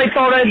week straight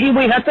already,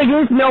 we had to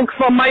use milk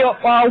from my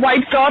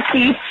white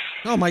teeth.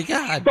 Oh my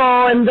God!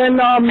 So, and then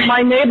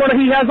my neighbor,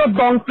 he has a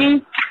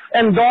donkey,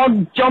 and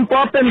dogs jump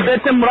up and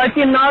bit him right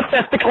in the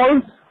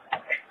testicles.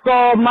 So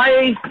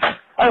I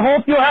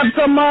hope you have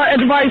some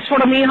advice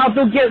for me how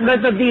to get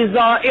rid of these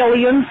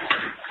aliens.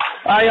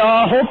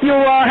 I hope you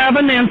have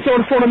an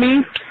answer for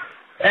me.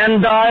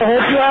 And I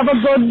hope you have a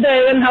good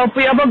day and hope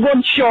we have a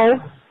good show.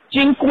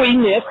 Dziękuję,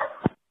 Nick.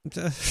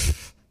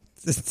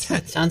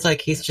 It sounds like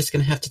he's just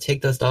going to have to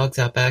take those dogs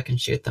out back and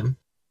shoot them.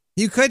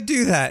 You could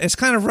do that. It's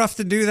kind of rough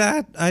to do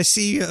that. I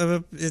see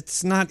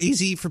it's not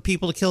easy for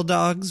people to kill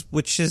dogs,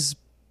 which is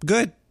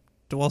good.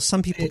 Well,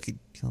 some people could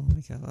kill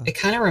them. It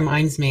kind of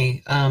reminds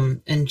me,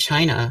 in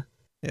China,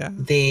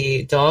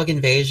 the dog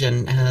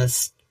invasion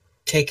has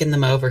taken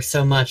them over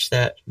so much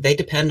that they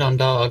depend on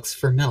dogs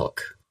for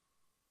milk.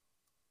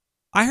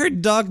 I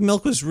heard dog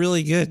milk was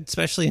really good,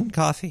 especially in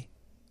coffee.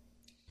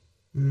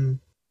 Mm.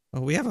 Oh,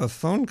 we have a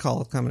phone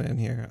call coming in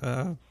here.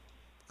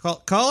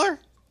 Caller?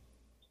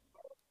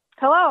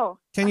 Hello.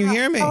 Can you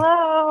hear me?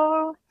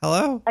 Hello.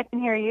 Hello? I can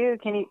hear you.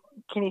 Can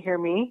you hear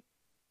me?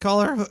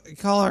 Caller,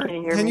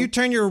 can you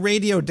turn your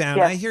radio down?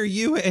 Yes. I hear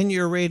you and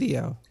your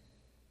radio.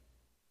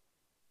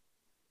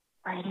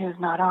 Radio's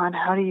not on.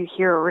 How do you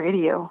hear a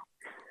radio?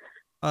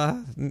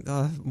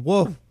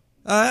 Whoa.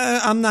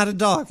 I'm not a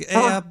dog.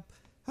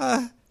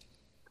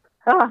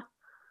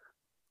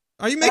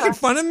 Are you making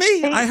fun of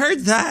me? I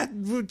heard that.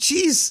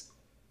 Jeez.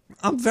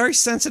 I'm very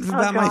sensitive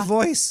about my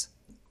voice.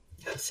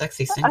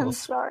 Sexy singles. I'm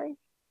sorry.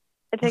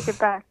 I take it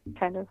back,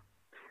 kind of.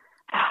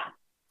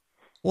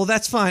 Well,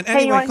 that's fine.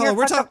 Hey, Anyway, caller,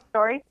 we're talking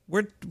story.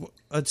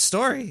 A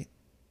story.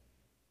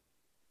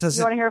 You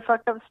want to hear a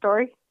fucked up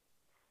story?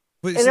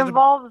 Wait, it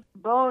involves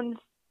bones.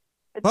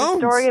 It's Bones? a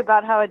story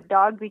about how a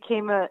dog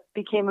became a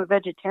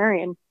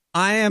vegetarian.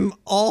 I am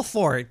all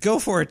for it. Go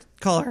for it,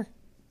 caller.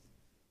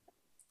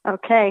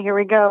 Okay, here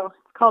we go.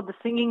 It's called The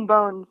Singing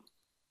Bones.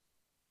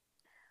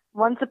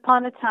 Once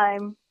upon a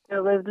time,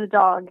 there lived a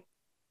dog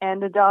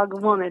and a dog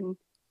woman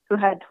who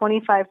had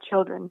 25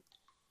 children.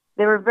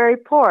 They were very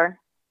poor.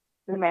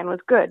 The man was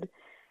good,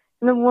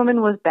 and the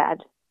woman was bad.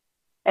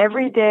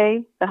 Every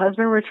day, the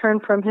husband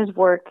returned from his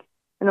work,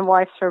 and the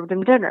wife served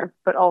him dinner,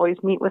 but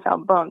always meat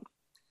without bones.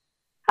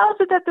 How is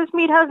it that this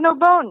meat has no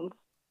bones?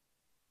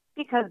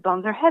 Because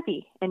bones are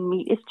heavy, and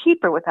meat is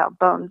cheaper without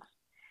bones.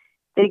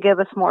 They give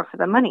us more for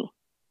the money.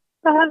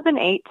 The husband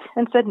ate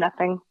and said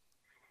nothing.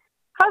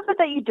 How is it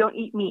that you don't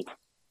eat meat?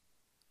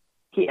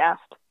 He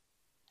asked.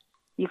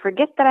 You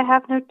forget that I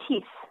have no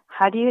teeth.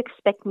 How do you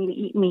expect me to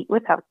eat meat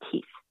without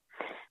teeth?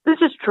 This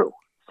is true,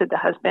 said the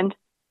husband.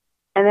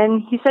 And then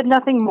he said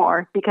nothing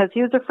more because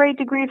he was afraid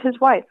to grieve his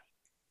wife,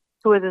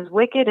 who was as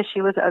wicked as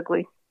she was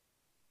ugly.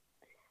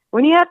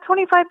 When you have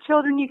 25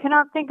 children, you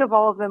cannot think of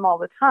all of them all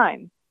the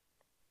time.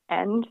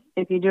 And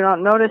if you do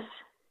not notice,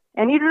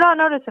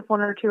 if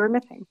one or two are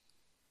missing.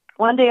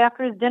 One day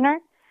after his dinner,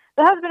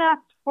 the husband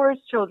asked for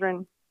his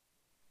children.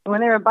 And when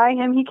they were by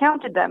him, he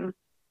counted them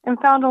and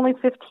found only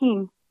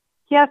 15.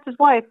 He asked his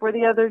wife where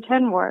the other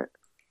 10 were.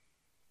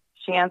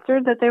 She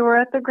answered that they were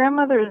at their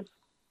grandmother's,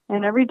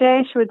 and every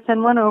day she would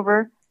send one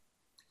over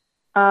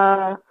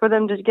for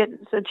them to get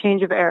a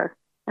change of air.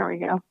 There we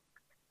go.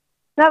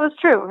 That was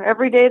true.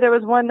 Every day there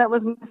was one that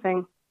was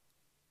missing.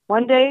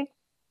 One day,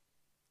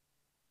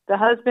 the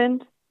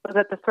husband was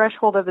at the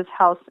threshold of his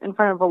house in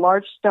front of a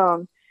large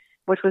stone,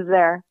 which was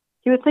there.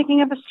 He was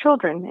thinking of his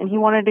children, and he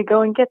wanted to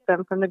go and get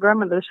them from the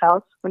grandmother's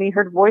house when he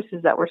heard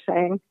voices that were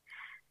saying,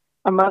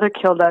 Our mother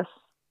killed us.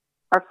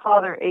 Our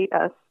father ate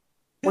us.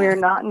 We are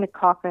not in the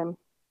coffin.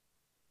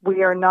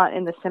 We are not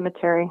in the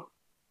cemetery.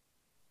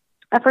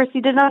 At first, he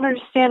did not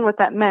understand what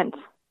that meant,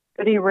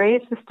 but he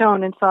raised the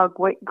stone and saw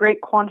a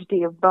great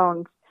quantity of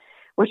bones,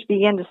 which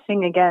began to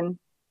sing again.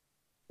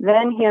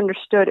 Then he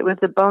understood it was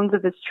the bones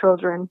of his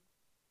children,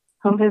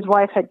 whom his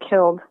wife had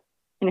killed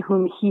and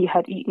whom he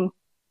had eaten.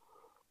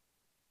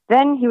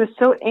 Then he was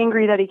so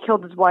angry that he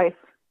killed his wife,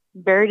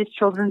 buried his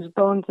children's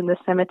bones in the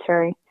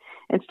cemetery,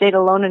 and stayed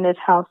alone in his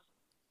house.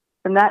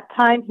 From that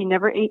time, he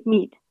never ate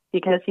meat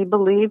because he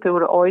believed it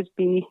would always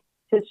be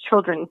his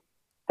children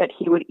that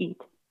he would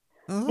eat.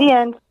 The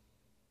end.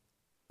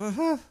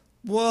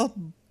 Well,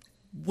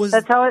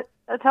 that's how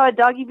a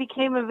doggy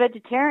became a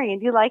vegetarian.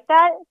 Do you like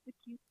that? It's a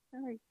cute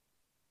story.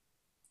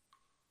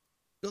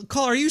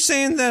 Cole, are you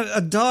saying that a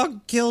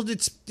dog killed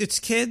its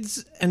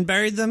kids and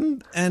buried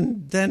them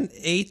and then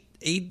ate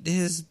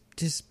his?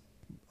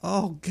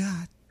 Oh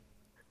God!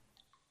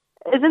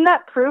 Isn't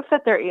that proof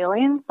that they're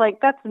aliens? Like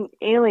that's an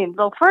alien.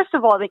 Well, first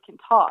of all, they can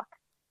talk.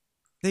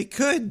 They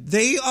could.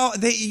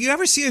 You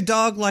ever see a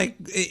dog like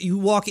you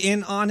walk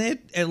in on it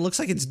and it looks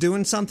like it's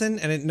doing something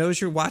and it knows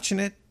you're watching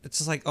it? It's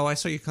just like, oh, I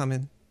saw you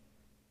coming.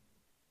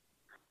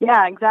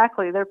 Yeah,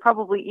 exactly. They're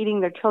probably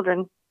eating their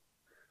children.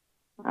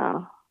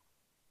 Oh.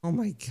 Oh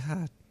my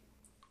God.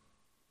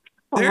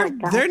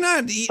 They're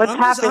not.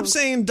 I'm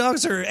saying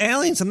dogs are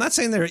aliens. I'm not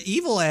saying they're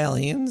evil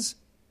aliens.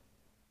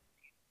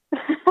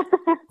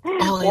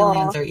 All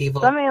aliens are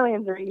evil. Some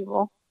aliens are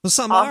evil. Well,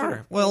 some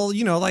are. Well,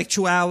 like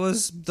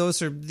Chihuahuas.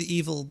 Those are the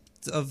evil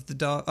of the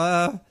dog.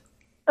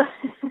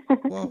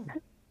 Whoa.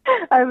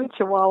 I have a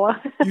Chihuahua.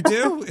 You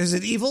do? Is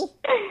it evil?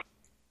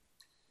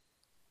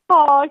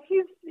 Oh,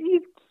 he's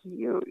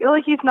cute.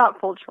 Like he's not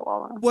full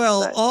Chihuahua.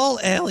 Well, all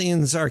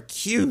aliens are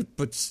cute,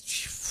 but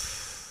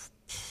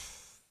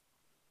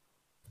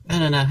I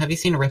don't know. Have you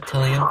seen a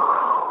reptilian?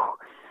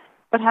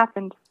 What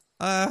happened?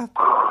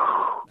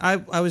 I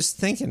was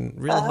thinking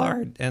real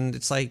hard, and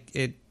it's like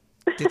it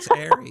gets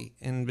airy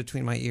in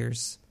between my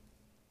ears.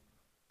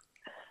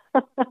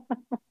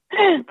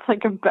 It's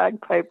like a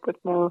bagpipe with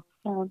no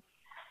sound.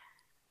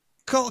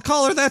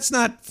 Caller, that's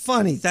not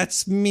funny.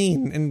 That's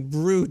mean and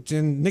rude.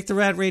 And Nick the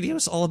Rat Radio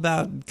is all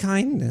about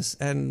kindness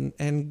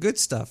and good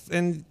stuff.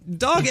 And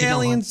dog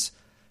aliens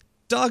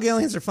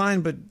are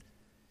fine, but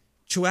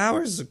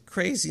Chihuahuas are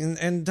crazy.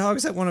 And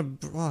dogs that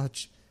want to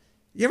watch.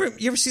 You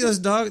ever see those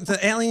dogs,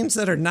 the aliens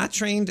that are not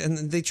trained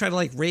and they try to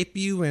like rape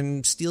you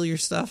and steal your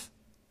stuff?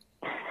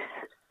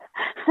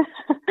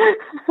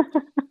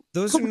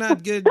 Those are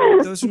not good.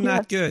 Those are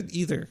not good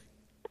either.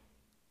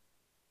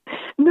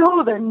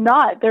 No, they're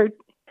not. They're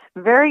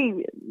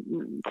very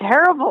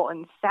terrible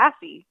and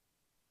sassy.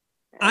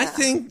 I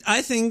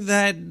think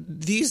that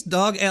these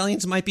dog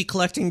aliens might be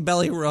collecting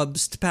belly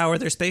rubs to power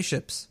their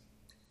spaceships.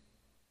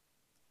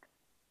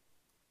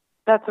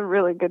 That's a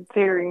really good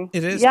theory.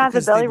 It is. Yeah,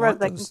 the belly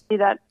rubs, I can see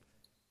that.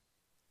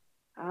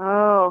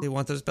 Oh. They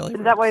want those belly rubs.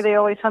 Is that why they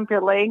always hump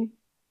your leg?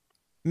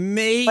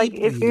 Maybe. Like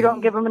if you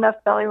don't give them enough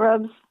belly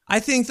rubs? I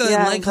think the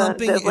leg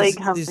humping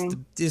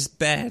is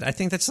bad. I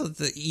think that's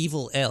the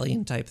evil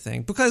alien type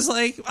thing. Because,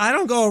 like, I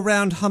don't go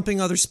around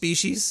humping other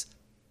species.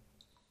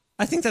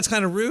 I think that's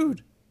kind of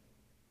rude.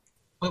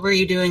 What were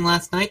you doing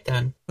last night,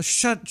 then? Well,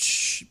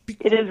 shh.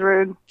 It is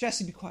rude.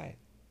 Jesse, be quiet.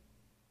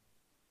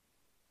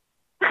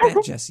 Bad,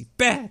 Jesse.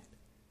 Bad.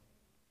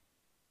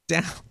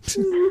 Down.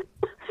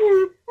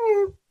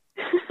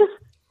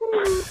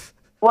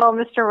 Well,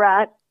 Mr.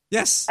 Rat.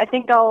 Yes? I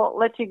think I'll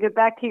let you get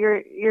back to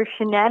your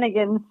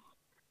shenanigans.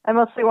 I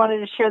mostly wanted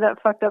to share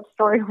that fucked up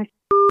story with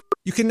you.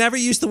 You can never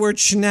use the word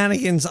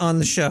shenanigans on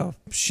the show.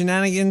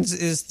 Shenanigans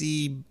is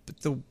the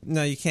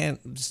no, you can't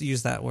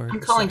use that word. I'm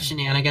calling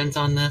shenanigans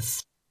on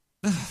this.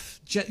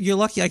 You're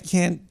lucky I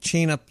can't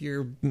chain up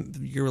your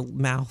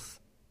mouth.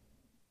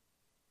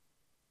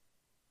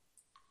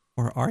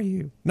 Or are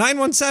you?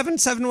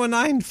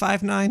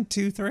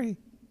 917-719-5923.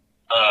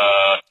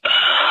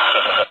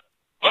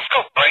 Let's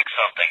go break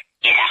something.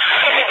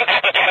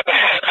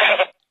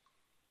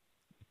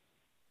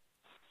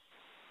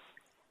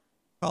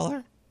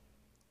 Caller?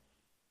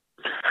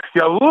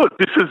 Yeah, look,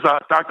 this is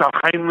Dr.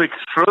 Heinrich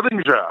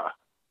Schrödinger.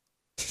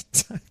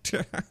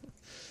 Doctor.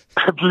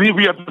 I believe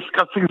we are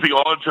discussing the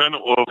origin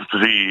of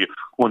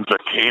unser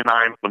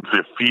canine and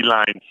the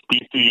feline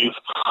species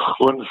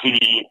and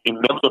the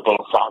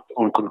inevitable fact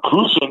and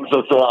conclusion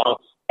that they are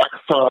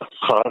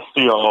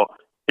extraterrestrial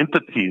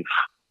entities.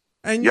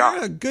 And you're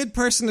a good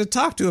person to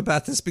talk to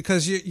about this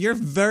because you're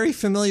very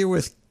familiar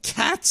with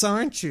cats,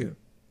 aren't you?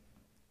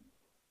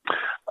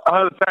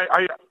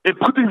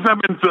 Putting them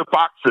into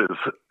boxes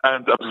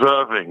and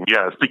observing,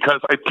 yes,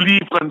 because I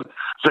believe when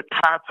the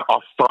cats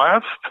are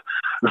stressed,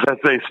 that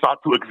they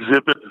start to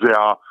exhibit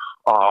their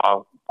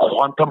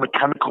quantum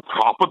mechanical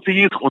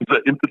properties and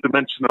the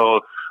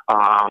interdimensional,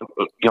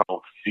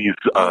 these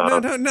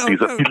abilities.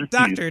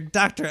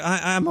 Doctor,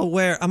 I'm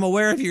aware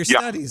of your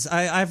studies.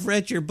 I've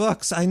read your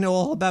books. I know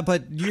all about.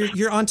 But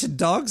you're onto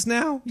dogs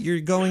now.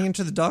 You're going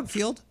into the dog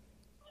field.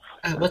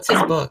 What's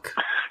his book?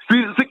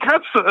 The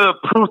cats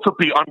prove to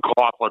be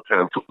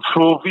uncooperative,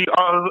 so we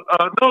are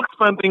now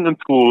expanding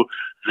into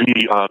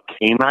the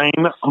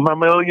canine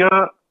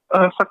mammalia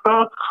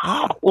sector.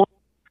 Oh.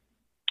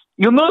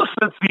 You notice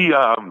that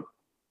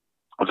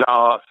there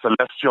are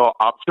celestial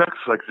objects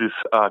like this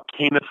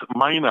Canis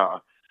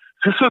Minor.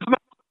 This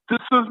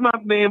is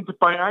not named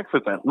by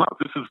accident. No,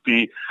 this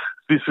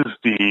is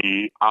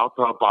the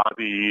outer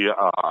body,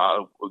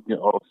 of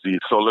the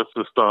solar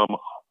system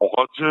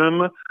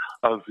origin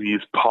of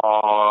these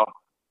paw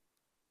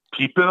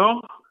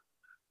people.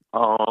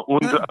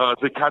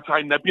 The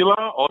Cat's-Eye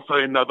Nebula, also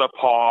another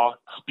paw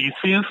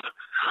species.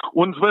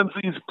 And when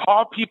these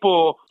paw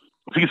people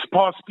these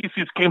poor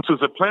species came to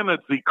the planet.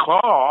 The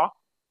claw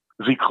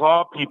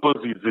people,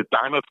 the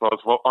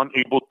dinosaurs, were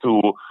unable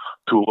to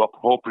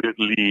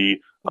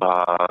appropriately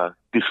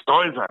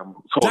destroy them,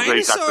 so they got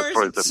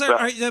destroyed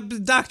themselves. Sir,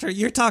 Doctor,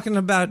 you're talking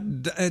about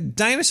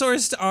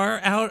dinosaurs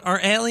are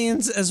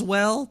aliens as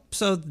well.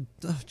 So,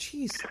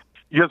 jeez.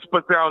 Yes,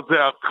 but they are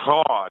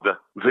clawed.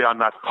 They are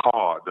not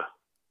hard.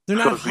 They're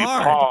not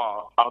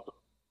hard.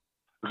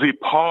 The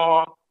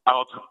paw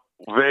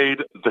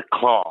outweighed the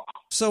claw.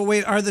 So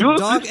wait, are the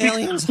dog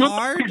aliens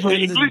hard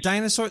and the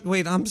dinosaur?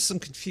 Wait, I'm so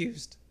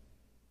confused.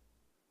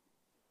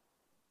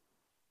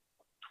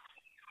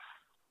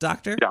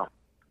 Doctor? Yeah.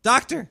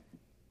 Doctor?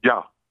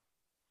 Yeah.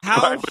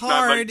 How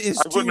hard is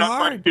too hard? I would not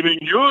mind getting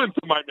you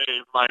into my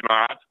name, why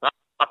not?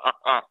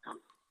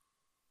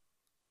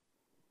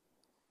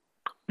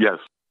 Yes.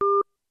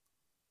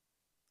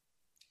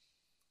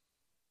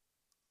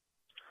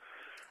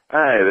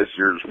 Hi, this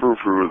here's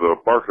Frou-Frou, the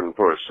barking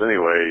puss.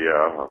 Anyway,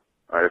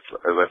 as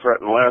I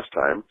threatened last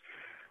time,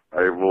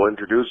 I will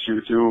introduce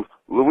you to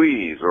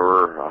Louise,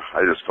 or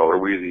I just call her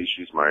Wheezy.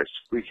 She's my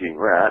squeaking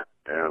rat,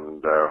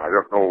 and I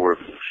don't know if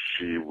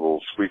she will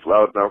squeak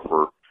loud enough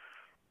or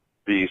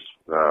be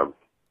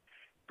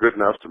good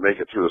enough to make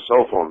it through the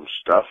cell phone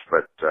stuff,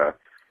 but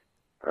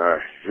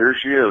here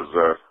she is.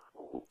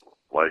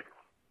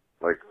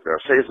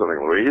 Say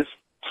something, Louise.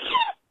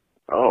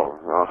 Oh,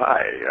 well,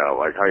 hi.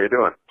 How you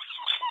doing?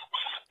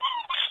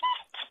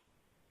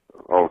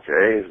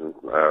 Okay.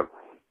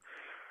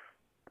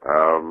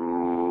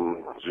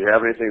 Do you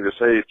have anything to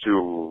say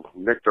to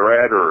Nick the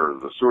Rat or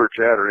the Sewer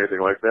Chat or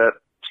anything like that?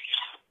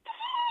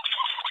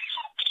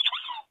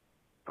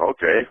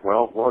 Okay.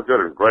 Well, good.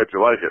 I'm glad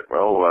you like it.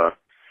 Well,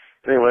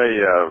 anyway,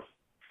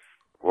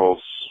 we'll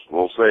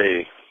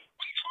say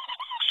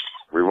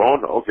we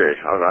won't. Okay.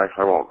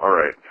 I won't. All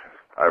right.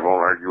 I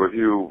won't argue with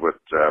you, but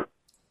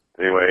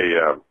anyway,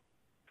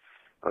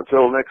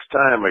 until next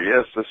time, I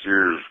guess this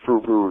year's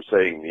Frou-Frou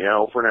saying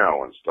meow for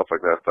now and stuff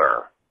like that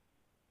there.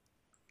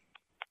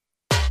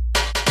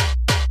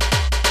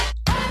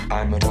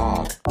 I'm a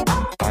dog.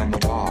 I'm a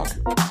dog.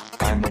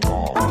 I'm a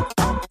dog.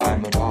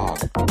 I'm a dog.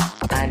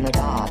 I'm a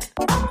dog.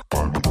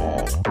 I'm a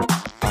dog.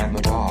 I'm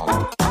a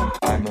dog.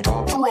 I'm a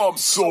dog. Rob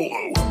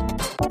Solo.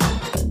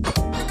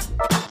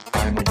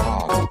 I'm a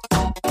dog.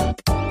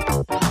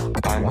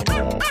 I'm a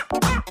dog.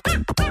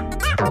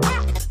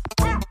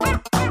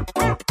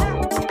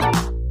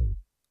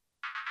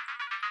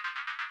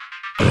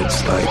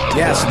 It's like,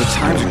 yeah, so the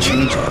times are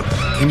changing.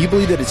 Can you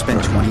believe that it's been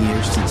 20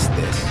 years since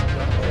this?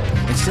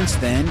 And since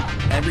then,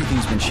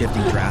 everything's been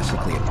shifting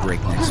drastically at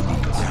breakneck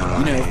speeds.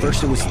 You know,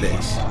 first it was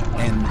this,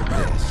 and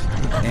this,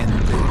 and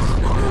this,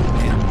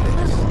 and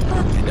this,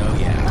 and oh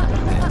yeah,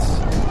 this,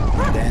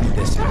 and then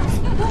this.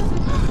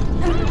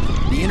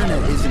 The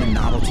internet isn't a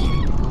novelty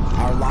anymore.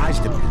 Our lives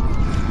depend on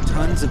it.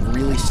 Tons of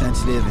really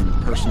sensitive and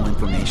personal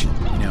information.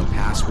 You know,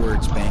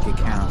 passwords, bank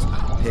accounts,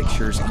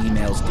 pictures,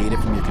 emails, data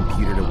from your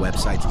computer to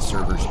websites and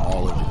servers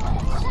all over the place.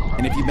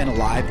 And if you've been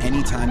alive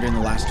any time during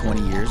the last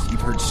 20 years,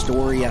 you've heard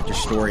story after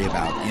story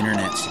about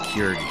internet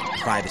security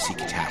and privacy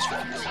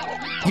catastrophes.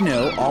 You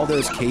know, all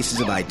those cases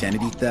of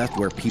identity theft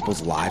where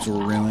people's lives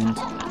were ruined,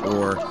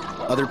 or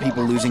other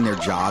people losing their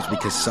jobs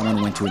because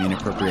someone went to an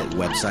inappropriate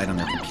website on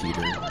their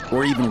computer,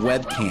 or even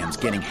webcams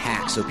getting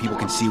hacked so people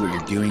can see what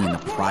you're doing in the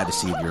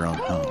privacy of your own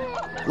home.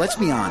 Let's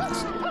be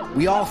honest,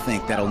 we all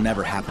think that'll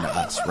never happen to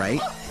us, right?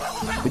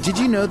 But did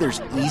you know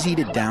there's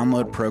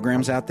easy-to-download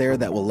programs out there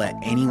that will let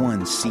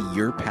anyone see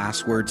your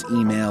passwords,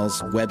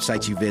 emails,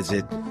 websites you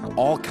visit,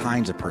 all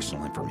kinds of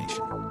personal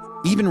information?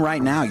 Even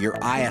right now, your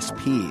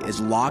ISP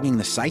is logging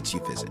the sites you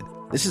visit.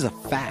 This is a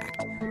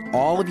fact.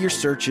 All of your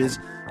searches,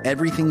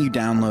 everything you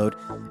download,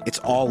 it's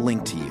all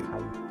linked to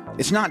you.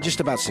 It's not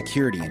just about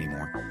security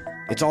anymore.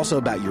 It's also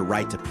about your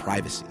right to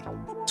privacy.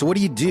 So what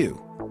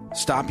do?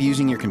 Stop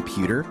using your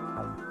computer?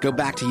 Go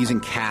back to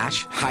using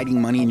cash,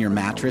 hiding money in your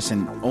mattress,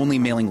 and only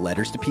mailing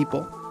letters to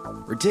people?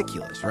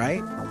 Ridiculous,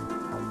 right?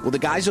 Well, the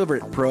guys over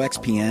at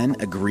ProXPN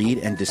agreed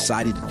and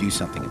decided to do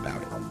something about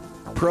it.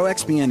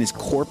 ProXPN is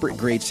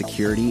corporate-grade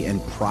security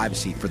and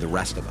privacy for the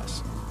rest of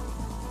us.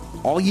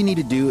 All you need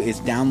to do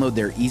is download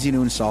their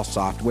easy-to-install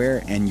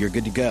software, and you're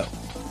good to go.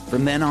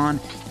 From then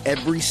on,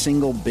 every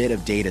single bit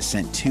of data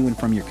sent to and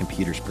from your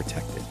computer is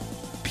protected.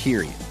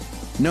 Period.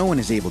 No one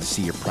is able to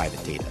see your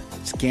private data.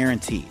 It's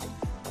guaranteed.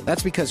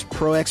 That's because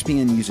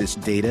ProXPN uses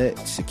data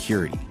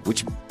security,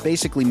 which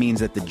basically means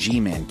that the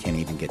G-Man can't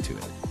even get to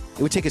it.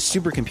 It would take a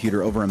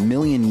supercomputer over 1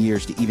 million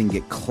years to even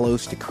get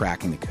close to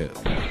cracking the code.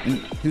 And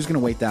who's going to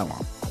wait that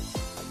long?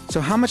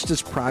 So how much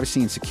does privacy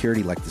and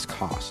security like this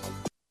cost?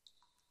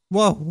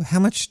 Whoa, how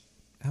much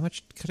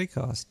could it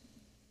cost?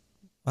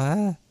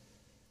 Whoa,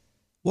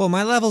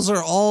 my levels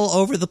are all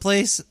over the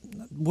place.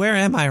 Where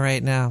am I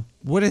right now?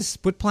 What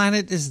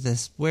planet is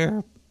this?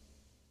 Where?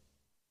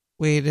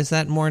 Wait, is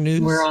that more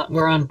news?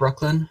 We're on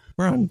Brooklyn.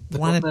 We're on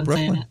planet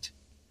Brooklyn. Planet.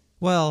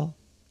 Well,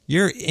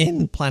 you're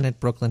in planet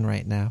Brooklyn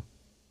right now.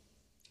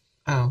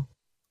 Oh.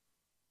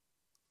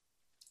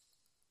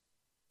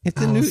 Hit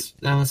the news.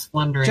 I was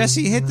wondering.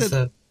 Jesse, hit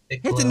it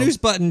big Hit the globe. news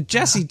button.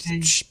 Jesse,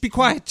 shh, be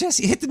quiet.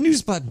 Jesse, hit the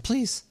news button,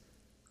 please.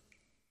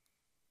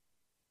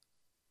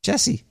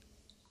 Jesse.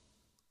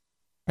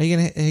 Are you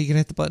gonna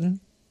hit the button?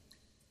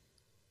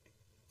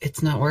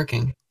 It's not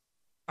working.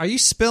 Are you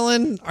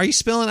spilling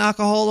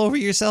alcohol over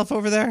yourself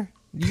over there?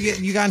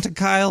 You got into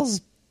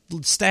Kyle's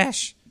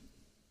stash?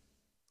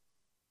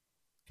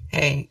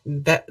 Hey,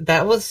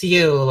 that was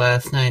you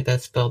last night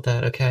that spilled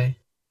that, okay?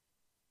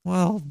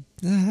 Well,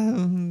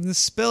 the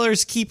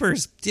spillers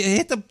keepers.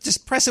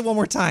 Just press it one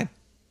more time.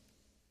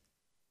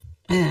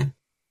 Yeah.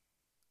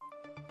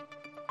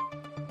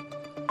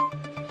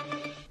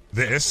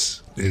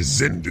 This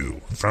is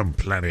Zindu from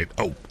planet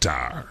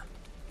Oktar.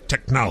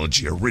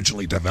 Technology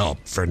originally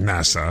developed for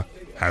NASA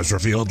has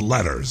revealed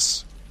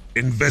letters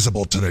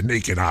invisible to the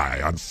naked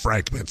eye on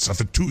fragments of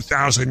the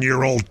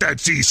 2,000-year-old Dead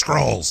Sea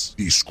Scrolls.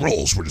 These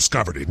scrolls were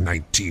discovered in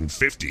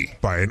 1950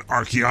 by an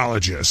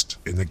archaeologist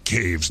in the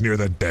caves near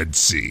the Dead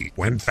Sea.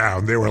 When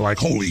found, they were like,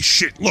 holy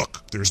shit,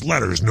 look, there's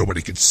letters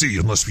nobody could see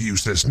unless we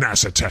use this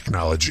NASA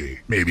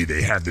technology. Maybe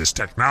they had this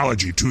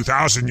technology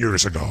 2,000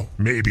 years ago.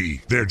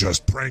 Maybe they're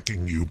just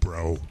pranking you,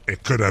 bro.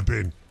 It could have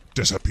been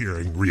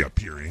disappearing,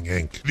 reappearing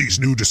ink. These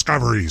new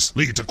discoveries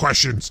lead to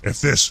questions if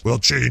this will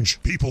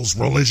change people's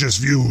religious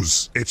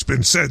views. It's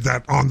been said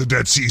that on the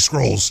Dead Sea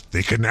Scrolls,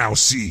 they can now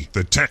see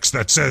the text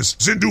that says,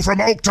 Zindu from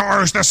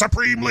Oktar is the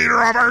supreme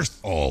leader of Earth.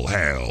 All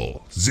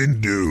hail,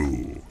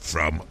 Zindu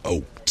from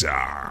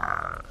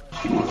Oktar.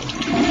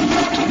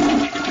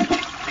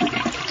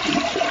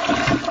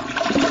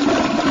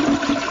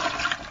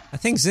 I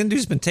think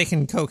Zindu's been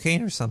taking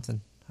cocaine or something.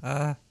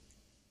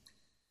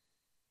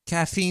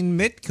 Caffeine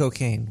Mint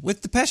Cocaine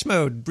with Depeche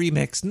Mode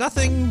remix.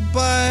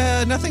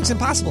 Nothing's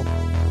impossible.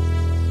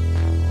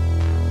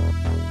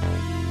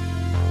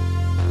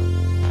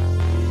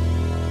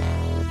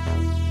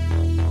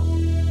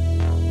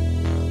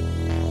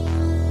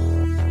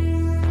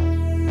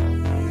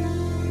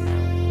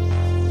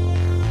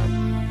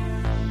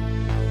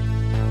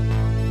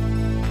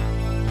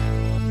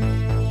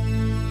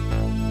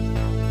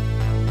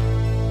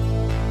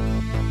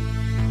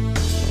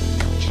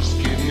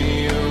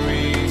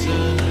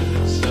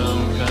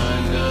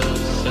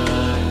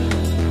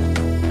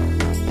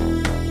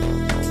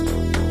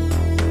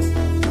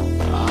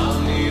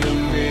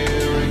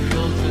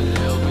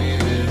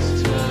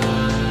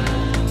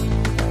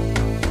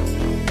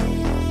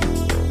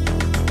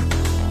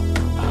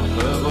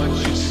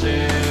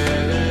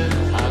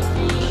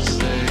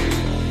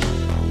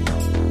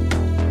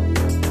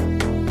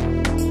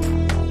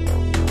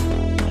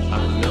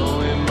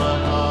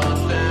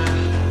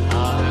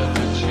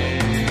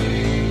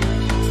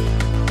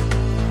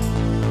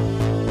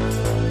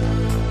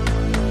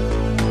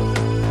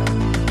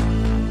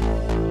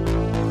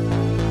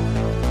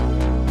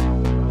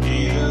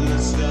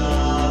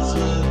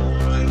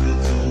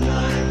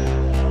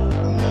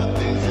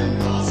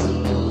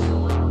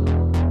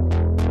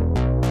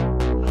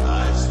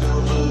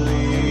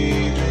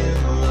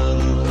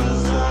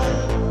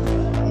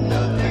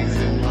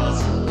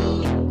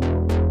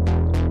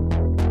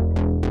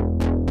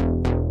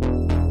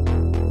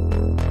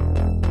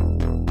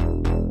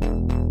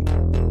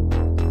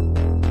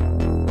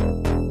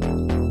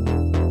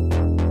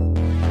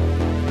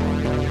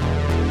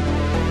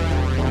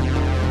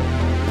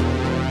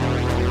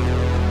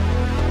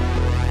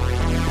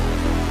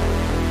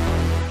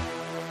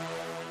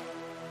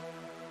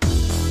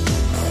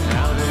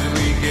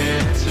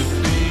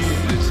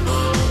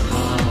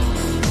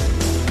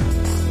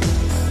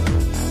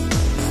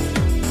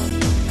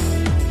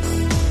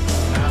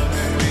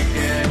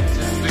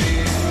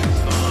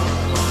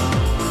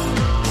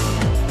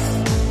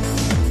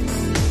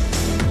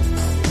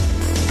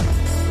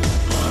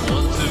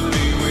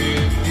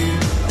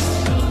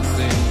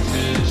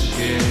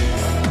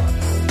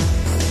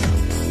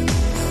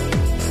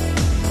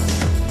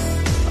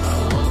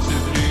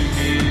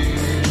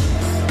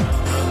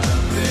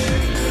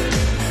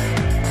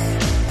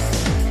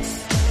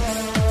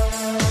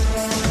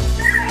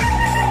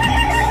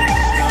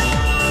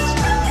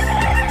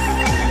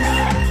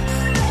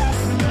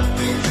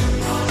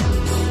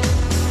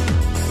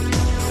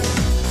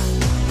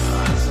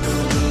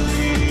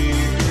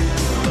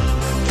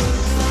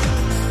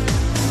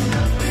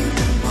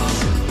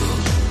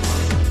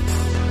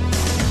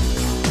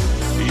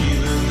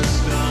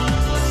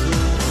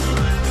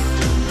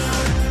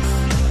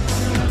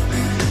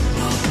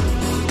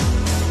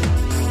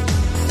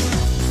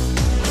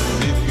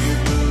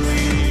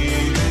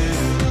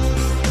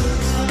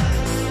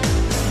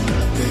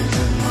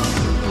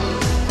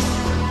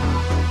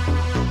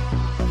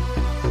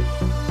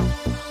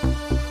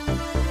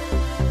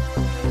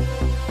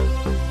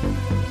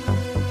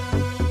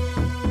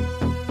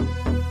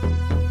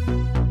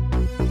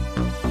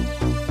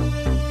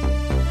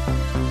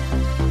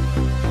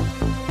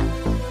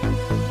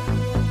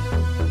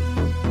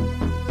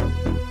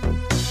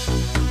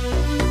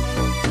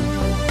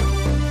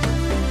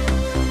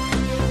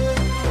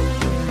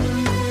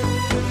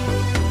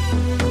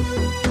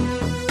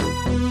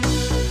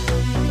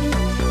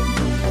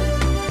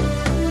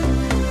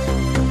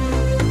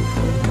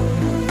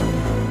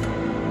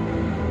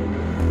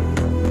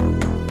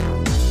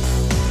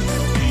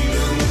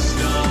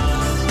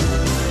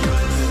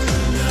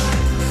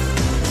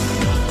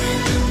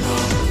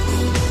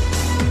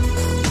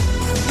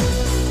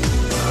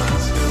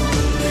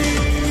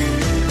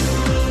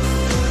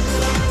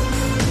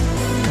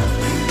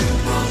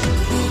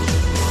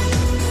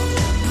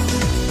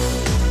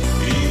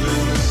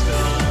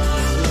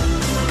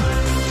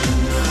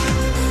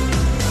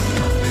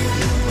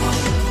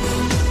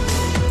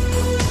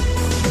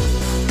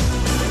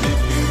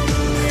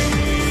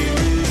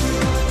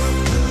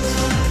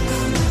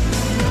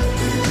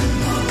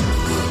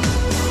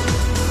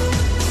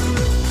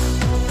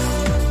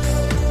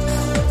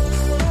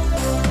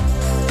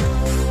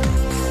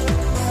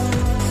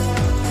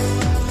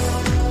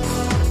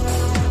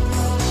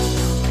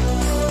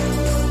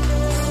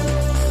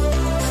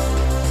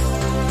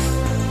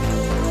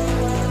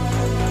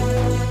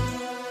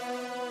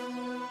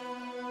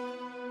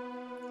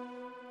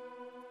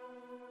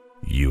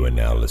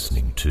 now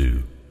listening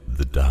to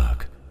The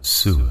Dark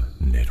Sewer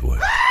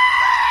Network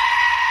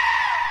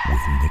with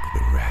Nick the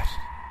Rat.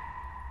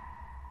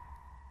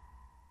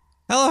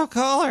 Hello,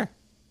 caller.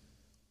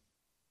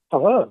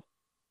 Hello.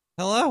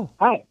 Hello.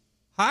 Hi.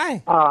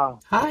 Hi.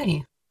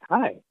 Hi.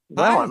 Hi.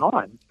 Well, Hi. I'm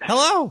on.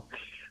 Hello.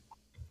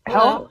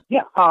 Hello.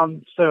 Yeah.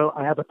 So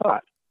I have a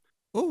thought.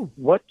 Ooh.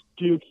 What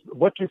do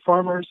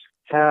farmers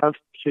have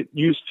to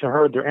use to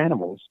herd their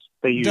animals?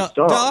 They use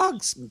dogs.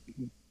 Dogs?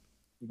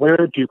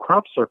 Where do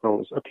crop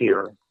circles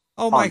appear?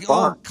 Oh my!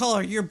 Oh,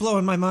 caller, you're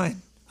blowing my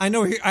mind. I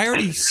know. I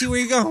already see where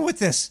you're going with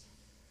this.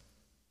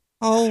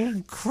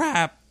 Oh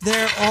crap!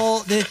 They're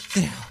all.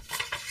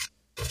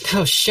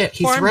 Oh shit!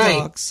 He's farm right.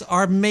 Dogs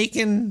are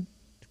making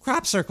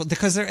crop circles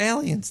because they're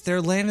aliens.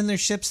 They're landing their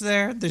ships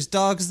there. There's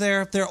dogs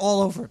there. They're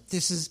all over.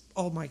 This is.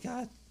 Oh my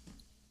god.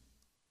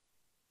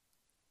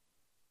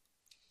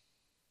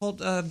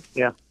 Hold.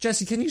 Yeah.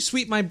 Jesse, can you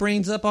sweep my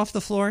brains up off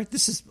the floor?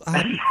 This is.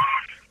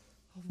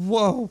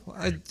 Whoa!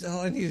 I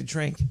need a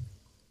drink.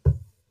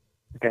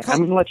 Okay, I'm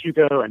going to let you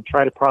go and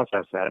try to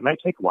process that. It might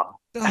take a while.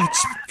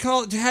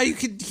 How you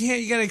could?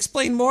 You got to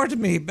explain more to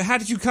me. But how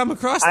did you come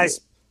across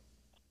this?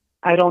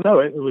 I don't know.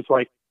 It was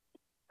like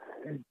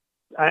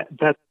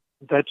that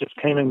just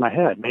came in my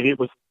head. Maybe it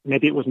was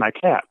my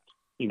cat.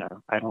 You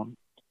know, I don't.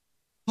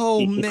 Oh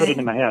he man! Put it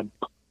in my head.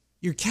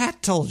 Your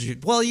cat told you.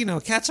 Well, you know,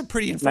 cats are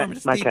pretty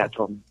informative. My people. cat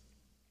told me.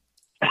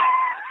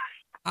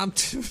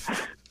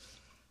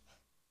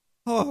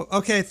 Oh,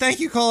 okay. Thank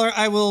you, caller.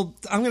 I'm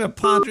going to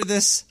ponder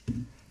this.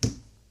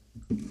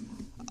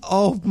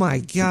 Oh my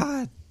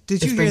god!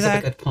 Did you hear that?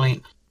 Up a good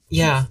point.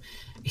 Yeah,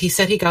 he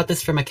said he got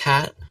this from a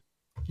cat.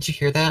 Did you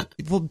hear that?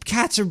 Well,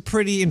 cats are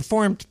pretty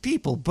informed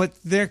people, but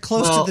they're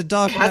close to the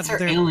dog. Cats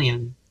are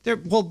alien.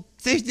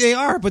 They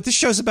are, but this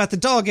show's about the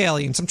dog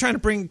aliens. I'm trying to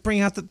bring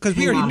out because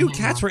we already knew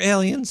cats were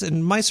aliens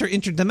and mice are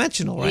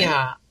interdimensional, right?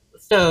 Yeah.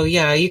 So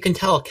yeah, you can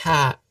tell a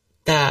cat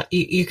that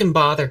you can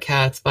bother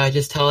cats by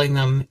just telling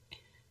them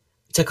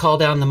to call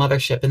down the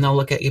mothership, and they'll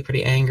look at you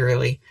pretty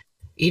angrily.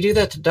 You do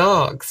that to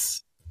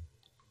dogs.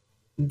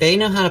 They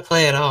know how to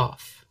play it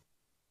off.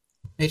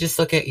 They just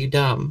look at you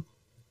dumb.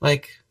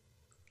 Like,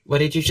 what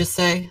did you just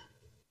say?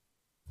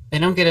 They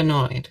don't get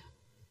annoyed.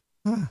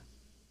 Huh.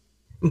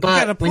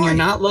 But when you're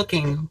not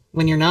looking,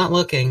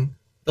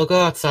 they'll go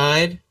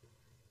outside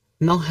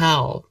and they'll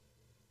howl.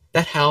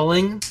 That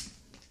howling,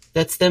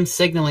 that's them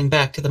signaling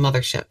back to the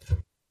mothership.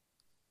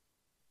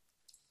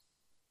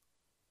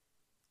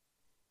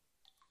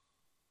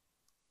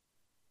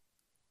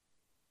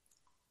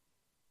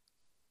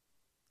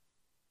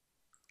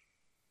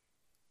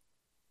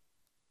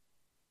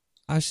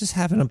 I was just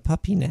having a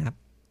puppy nap.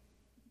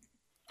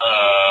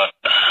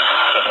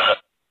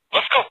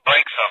 Let's go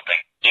break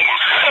something.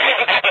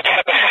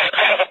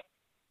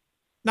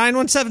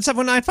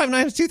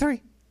 917-719-5923.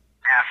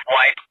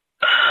 Half-white.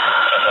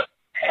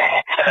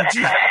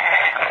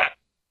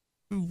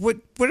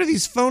 What are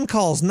these phone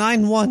calls?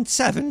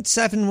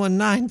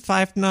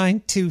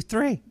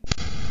 917-719-5923.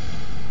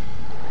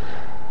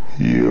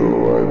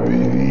 Yo, I've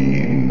been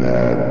eating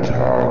that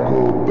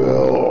Taco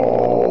Bell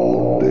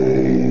all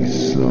day,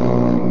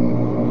 son.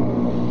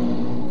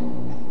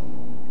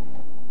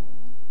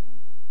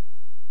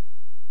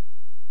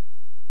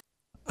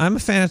 I'm a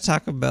fan of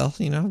Taco Bell,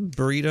 you know,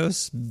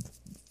 burritos.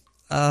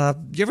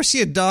 You ever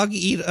see a dog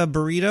eat a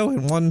burrito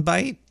in one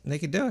bite? They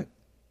can do it.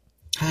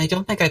 I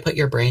don't think I put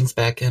your brains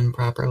back in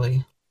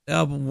properly.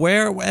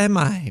 Where am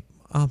I?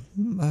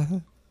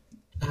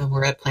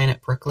 We're at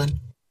Planet Brooklyn.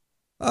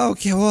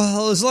 Okay,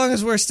 well, as long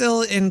as we're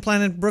still in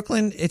Planet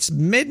Brooklyn, it's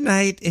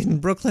midnight in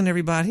Brooklyn,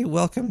 everybody.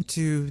 Welcome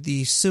to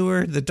the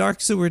Dark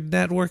Sewer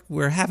Network.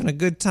 We're having a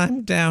good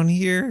time down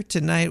here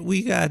tonight.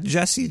 We got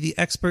Jesse, the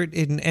expert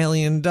in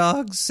alien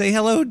dogs. Say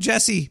hello,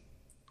 Jesse.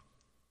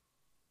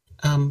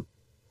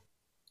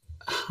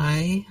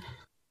 Hi.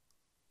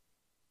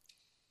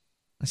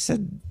 I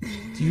said,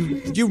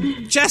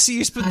 Jesse,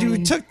 you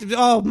took.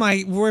 Oh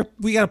my,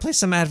 we got to play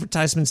some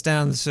advertisements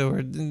down the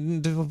sewer,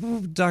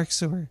 dark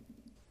sewer.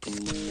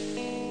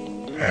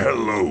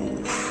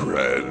 Hello,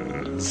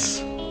 friends.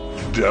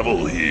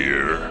 Devil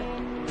here.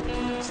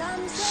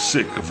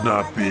 Sick of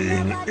not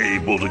being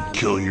able to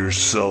kill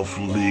yourself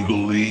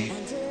legally?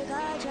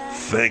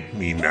 Thank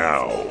me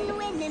now,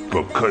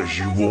 because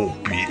you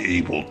won't be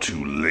able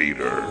to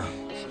later.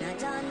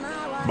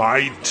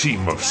 My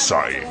team of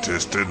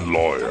scientists and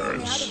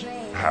lawyers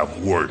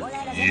have worked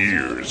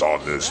years on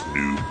this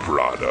new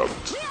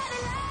product.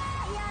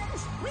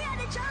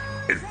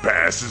 It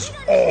passes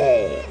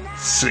all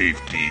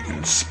safety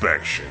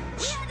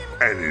inspections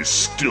and is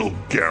still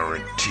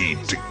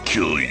guaranteed to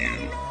kill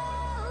you.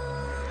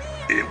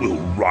 It will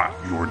rot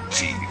your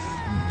teeth,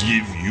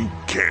 give you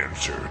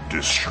cancer,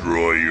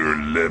 destroy your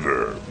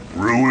liver,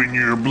 ruin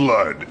your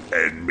blood,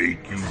 and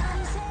make you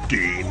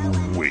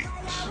gain weight.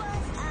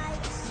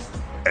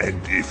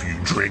 And if you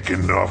drink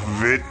enough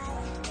of it,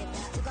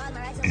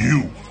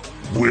 you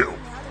will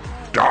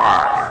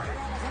die.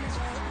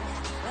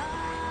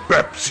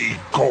 Pepsi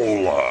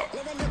Cola.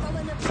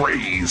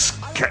 Praise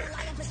Keck.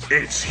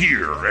 It's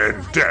here,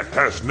 and death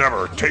has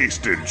never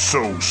tasted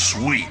so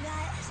sweet.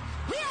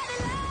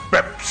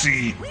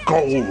 Pepsi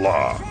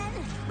Cola.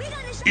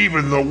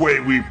 Even the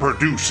way we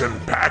produce and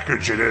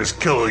package it is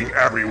killing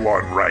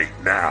everyone right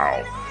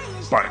now.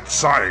 But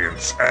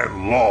science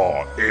and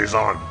law is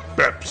on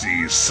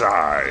Pepsi's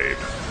side.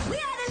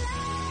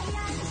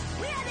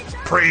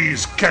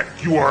 Praise Ket,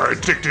 you are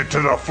addicted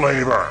to the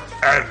flavor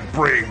and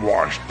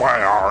brainwashed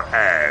by our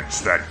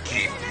ads that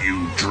keep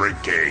you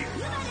drinking.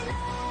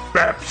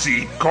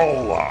 Pepsi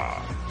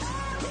Cola.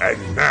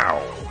 And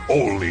now,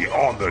 only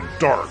on the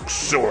Dark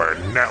Sewer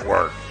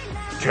Network,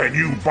 can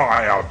you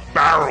buy a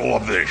barrel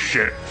of this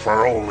shit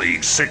for only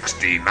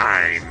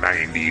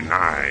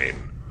 $69.99.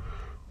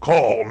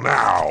 Call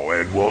now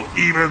and we'll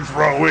even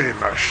throw in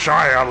a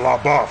Shia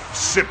LaBeouf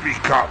sippy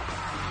cup.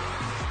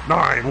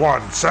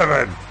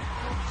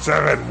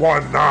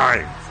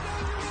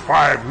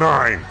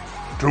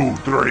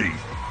 917-719-5923.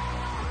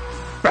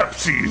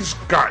 Pepsi's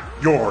got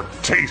your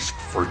taste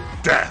for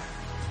death.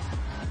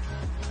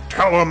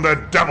 Tell them the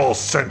devil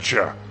sent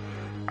you.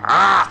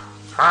 Ah,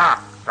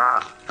 ah,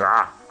 ah,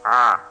 ah,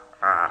 ah,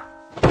 ah.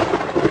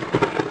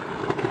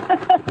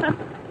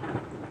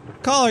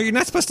 Caller, you're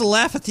not supposed to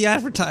laugh at the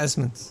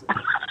advertisements.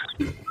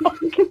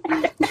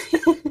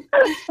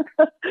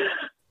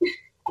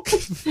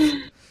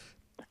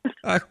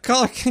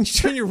 Caller, can you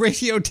turn your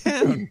radio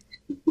down?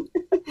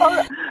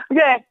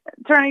 Okay,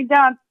 turning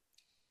down.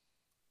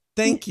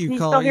 Thank you, Can you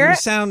caller. still hear You it?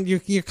 sound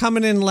you're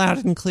coming in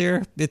loud and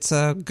clear. It's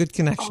a good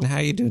connection. How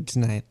you doing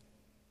tonight?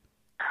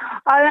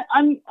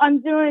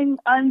 I'm doing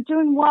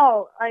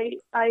well. I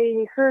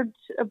heard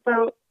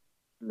about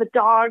the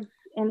dogs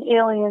and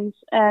aliens,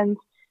 and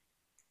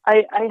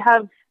I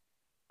have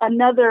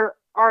another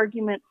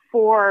argument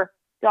for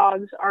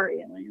dogs are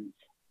aliens.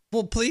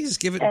 Well, please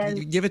give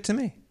it to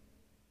me.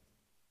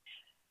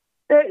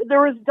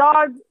 There was a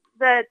dog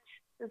that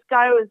this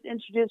guy was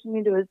introducing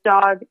me to his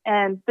dog,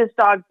 and this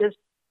dog just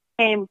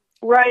came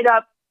right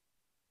up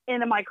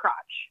into my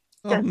crotch.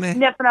 Oh, Just man.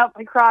 sniffing out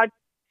my crotch,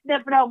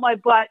 sniffing out my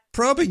butt.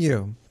 Probing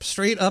you.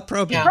 Straight up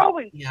probing. Yeah. you.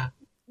 Probing.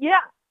 Yeah.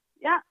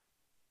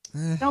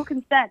 No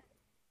consent.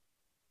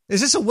 Is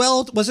this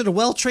was it a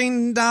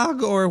well-trained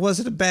dog, or was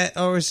it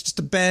just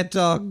a bad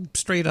dog,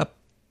 straight up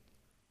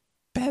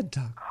bad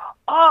dog?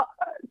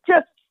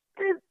 Just,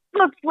 it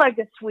looks like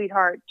a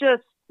sweetheart.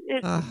 Just,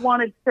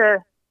 wanted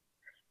to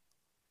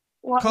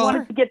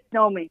get to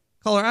know me.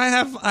 Caller, I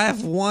have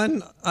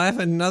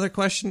another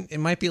question. It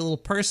might be a little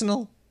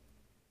personal.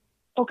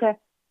 Okay.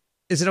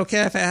 Is it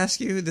okay if I ask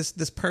you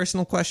this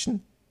personal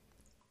question?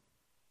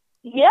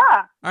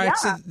 Yeah. All right,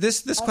 so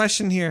this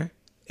question here,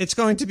 it's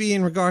going to be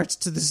in regards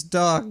to this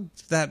dog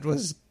that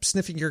was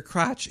sniffing your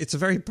crotch. It's a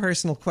very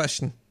personal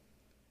question.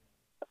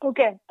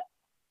 Okay.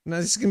 Now,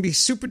 this is going to be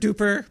super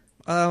duper.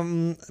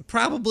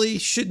 Probably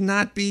should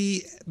not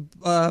be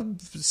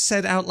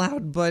said out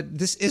loud, but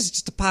this is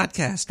just a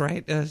podcast,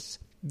 right?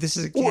 This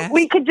is a cast.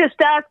 We could just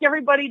ask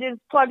everybody to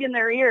plug in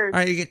their ears. All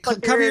right,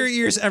 cover your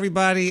ears,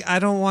 everybody. I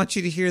don't want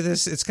you to hear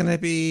this. It's going to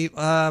be...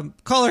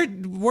 caller,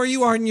 where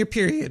you are in your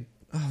period.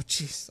 Oh,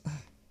 jeez.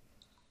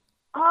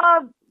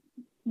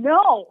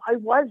 No, I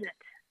wasn't.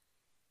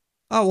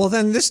 Oh, well,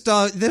 then this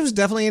was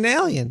definitely an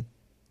alien.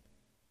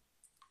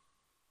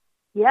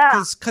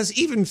 Yeah. Because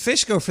even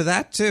fish go for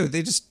that, too.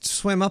 They just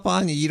swim up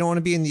on you. You don't want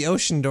to be in the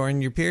ocean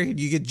during your period.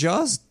 You get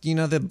jaws,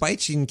 that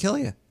bite you and kill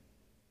you.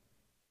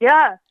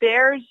 Yeah,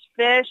 bears,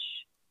 fish.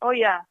 Oh,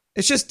 yeah.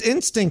 It's just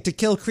instinct to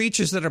kill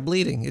creatures that are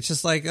bleeding. It's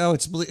just like, go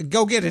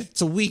get it.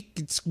 It's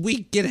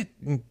weak, get it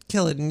and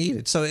kill it and eat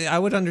it. So I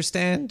would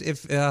understand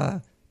if,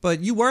 but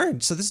you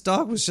weren't. So this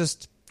dog was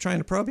just trying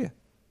to probe you.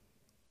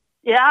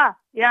 Yeah.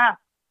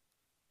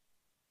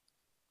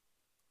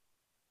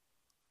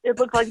 It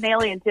looked like an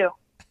alien, too.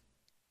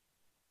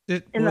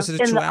 In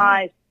the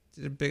eyes.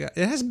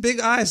 It has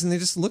big eyes, and they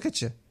just look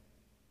at you.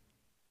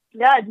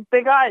 Yeah, just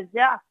big eyes,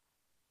 yeah.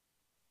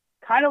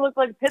 Kind of looked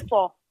like a pit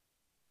bull.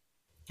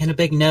 And a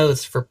big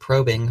nose for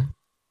probing.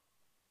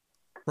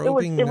 It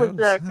was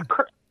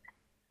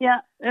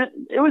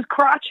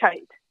crotch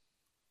height.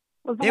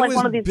 It wasn't like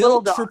one of these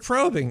little dogs. For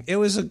probing. It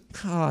was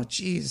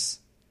jeez.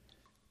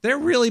 They're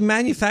really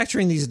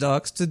manufacturing these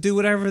dogs to do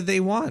whatever they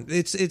want.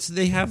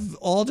 They have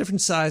all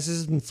different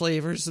sizes and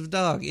flavors of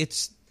dog.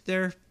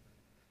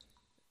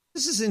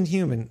 This is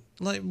inhuman.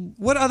 Like,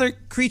 what other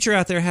creature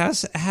out there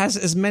has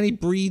as many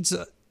breeds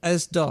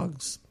as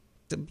dogs?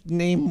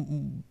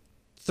 Name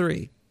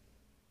 3.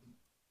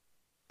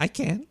 I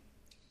can't.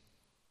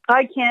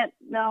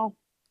 No.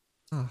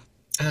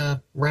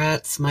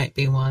 Rats might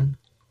be one.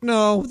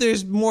 No,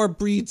 there's more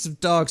breeds of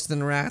dogs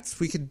than rats.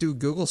 We could do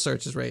Google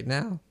searches right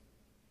now.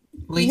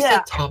 Well, you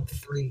said top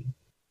 3.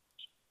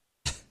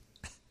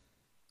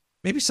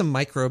 Maybe some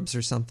microbes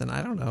or something.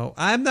 I don't know.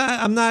 I'm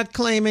not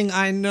claiming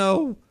I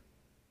know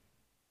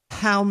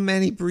how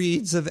many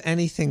breeds of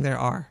anything there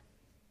are.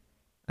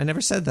 I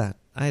never said that.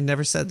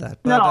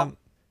 But,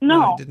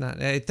 no, I did not.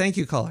 Thank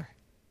you, caller.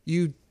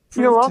 You're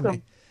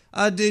welcome.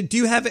 Do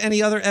you have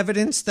any other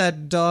evidence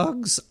that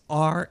dogs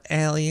are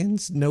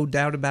aliens? No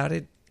doubt about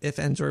it, if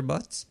ands or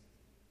buts?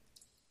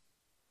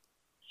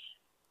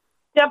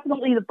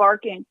 definitely the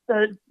barking.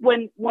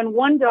 When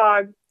one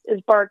dog is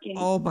barking,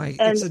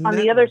 and on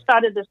the other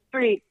side of the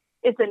street,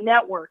 it's a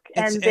network,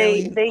 and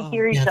they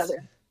hear each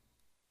other.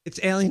 It's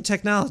alien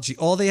technology.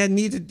 All they had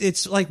needed,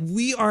 it's like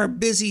we are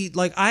busy.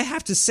 Like I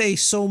have to say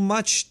so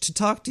much to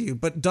talk to you,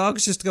 but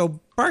dogs just go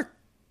bark.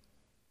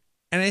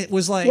 And it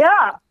was like,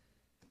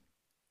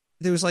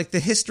 there was like the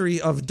history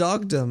of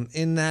dogdom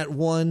in that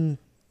one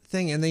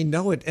thing, and they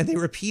know it and they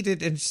repeat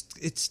it, and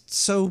it's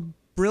so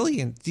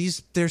brilliant.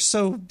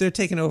 They're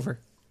taking over.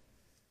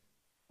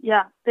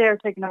 Yeah, they are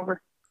taking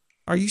over.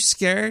 Are you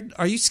scared?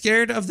 Are you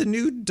scared of the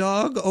new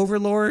dog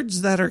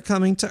overlords that are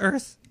coming to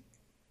Earth?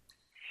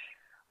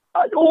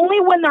 Only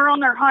when they're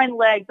on their hind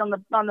legs, on the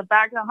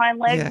back of the hind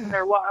legs, and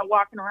they're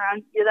walking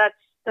around. Yeah,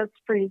 that's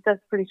pretty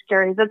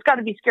scary. That's got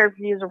to be scary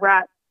for you as a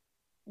rat.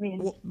 I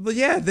mean, well,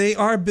 yeah, they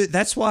are. But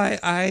that's why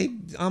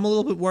I'm a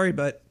little bit worried.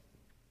 But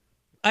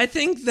I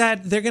think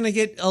that they're going to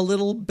get a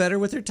little better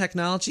with their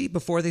technology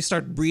before they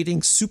start breeding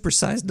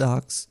supersized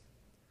dogs.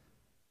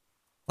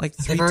 Like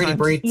they've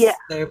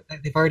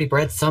already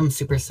bred some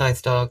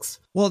supersized dogs.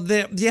 Well,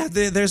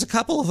 there's a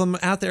couple of them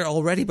out there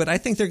already, but I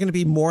think they're going to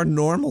be more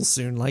normal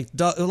soon. Like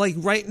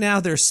right now,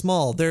 they're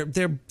small. They're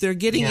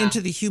getting into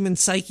the human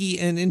psyche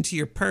and into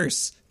your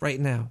purse right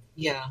now.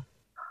 Yeah,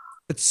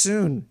 but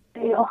soon,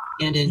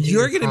 and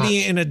you're going to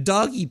be in a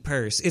doggy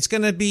purse. It's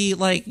going to be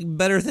like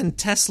better than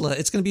Tesla.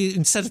 It's going to be,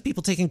 instead of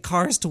people taking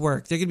cars to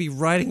work, they're going to be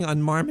riding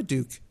on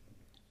Marmaduke.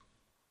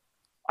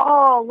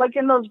 Oh, like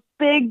in those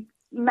big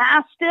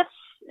Mastiffs.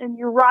 And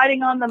you're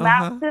riding on the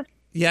Mastiff?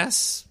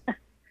 Yes.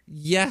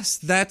 Yes,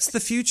 that's the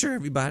future,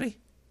 everybody.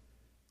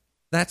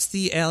 That's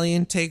the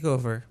alien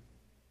takeover.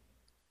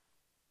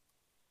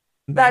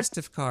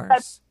 Mastiff cars.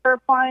 That's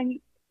terrifying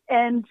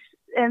and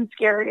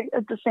scary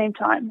at the same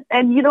time.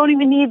 And you don't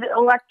even need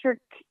electric.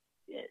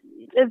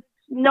 It's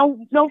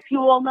no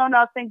fuel, no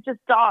nothing,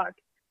 just dog.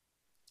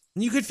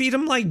 You could feed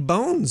them like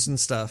bones and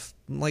stuff,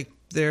 like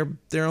their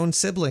own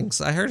siblings.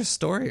 I heard a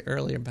story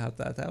earlier about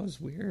that. That was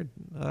weird.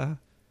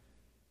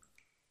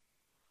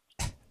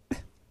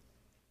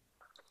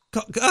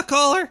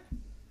 Caller?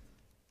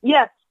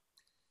 Yes.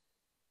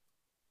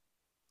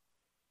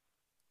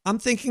 I'm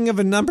thinking of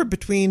a number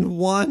between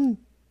 1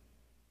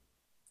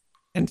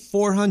 and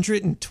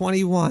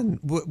 421.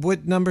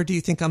 What number do you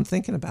think I'm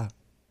thinking about?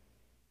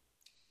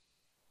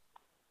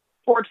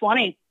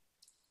 420.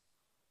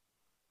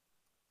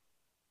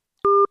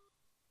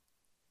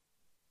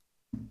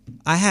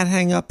 I had to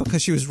hang up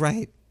because she was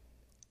right.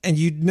 And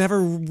you'd never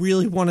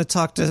really want to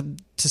talk to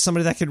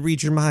somebody that could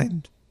read your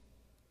mind.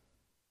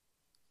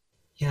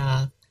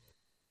 Yeah,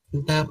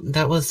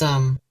 that was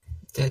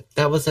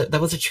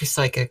a true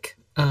psychic.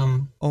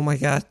 Oh my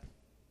god,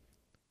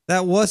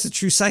 that was a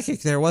true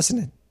psychic there,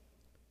 wasn't it?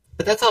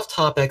 But that's off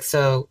topic,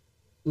 so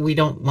we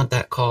don't want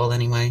that call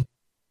anyway.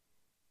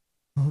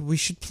 We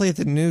should play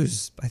the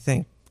news, I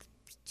think.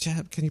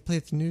 Can you play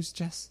the news,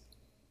 Jess?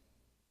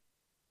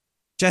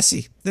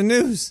 Jesse, the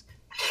news.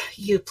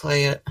 You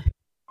play it.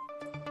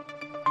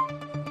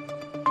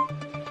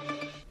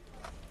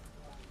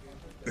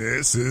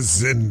 This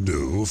is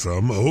Zindu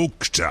from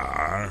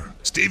Oktar.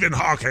 Stephen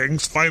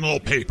Hawking's final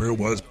paper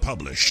was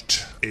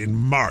published in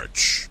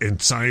March in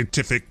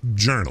Scientific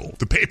Journal.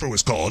 The paper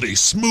was called A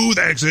Smooth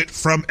Exit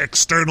from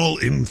External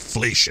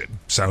Inflation.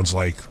 Sounds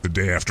like the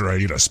day after I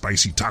eat a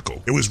spicy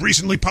taco. It was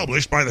recently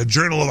published by the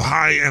Journal of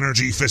High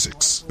Energy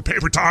Physics. The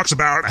paper talks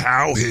about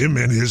how him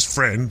and his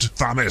friend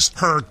Thomas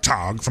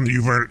Hertog from the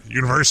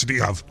University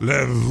of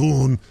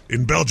Leuven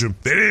in Belgium,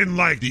 they didn't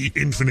like the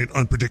infinite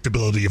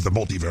unpredictability of the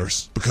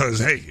multiverse. Because,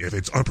 hey, if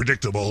it's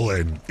unpredictable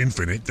and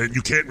infinite, then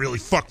you can't really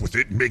fuck with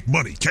it and make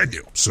money, can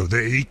you? So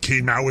they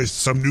came out with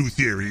some new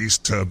theories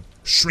to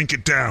shrink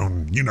it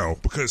down,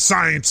 because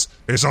science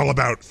is all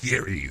about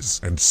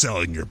theories and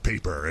selling your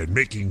paper and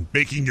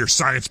making your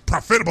science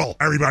profitable.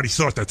 Everybody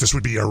thought that this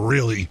would be a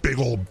really big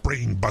old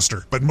brain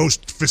buster, but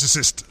most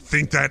physicists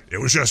think that it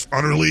was just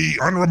utterly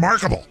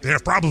unremarkable. They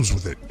have problems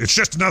with it. It's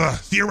just another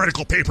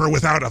theoretical paper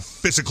without a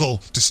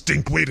physical,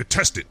 distinct way to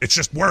test it. It's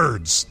just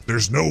words.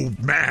 There's no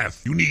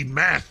math. You need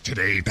math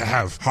today to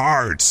have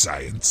hard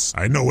science.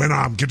 I know when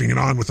I'm getting it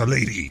on with a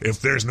lady, if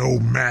there's no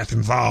math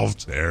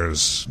involved,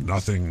 there's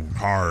nothing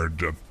hard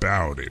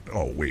about it.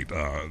 Oh, wait,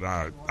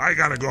 I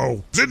gotta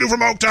go. Zindu from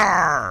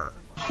Oktar!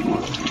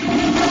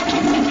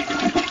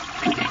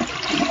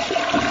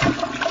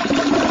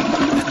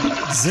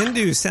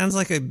 Zindu sounds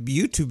like a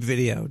YouTube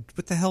video.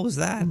 What the hell was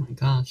that? Oh my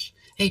gosh.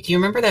 Hey, do you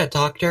remember that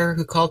doctor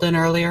who called in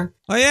earlier?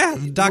 Oh yeah,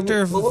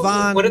 Dr.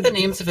 Von... What are the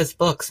names of his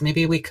books?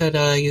 Maybe we could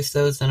use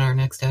those in our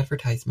next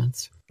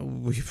advertisements.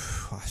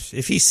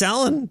 If he's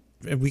selling,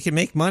 we can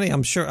make money.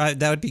 I'm sure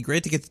that would be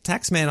great to get the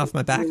tax man off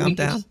my back. I'm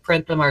down. Just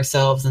print them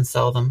ourselves and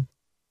sell them.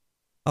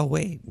 Oh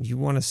wait, you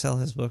want to sell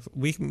his book?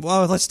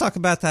 Well, let's talk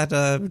about that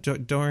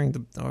during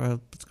the.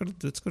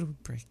 Let's go to a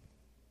break.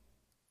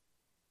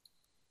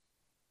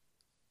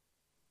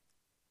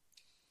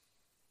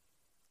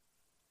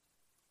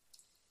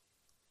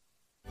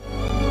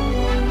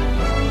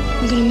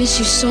 I'm gonna miss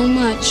you so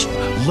much.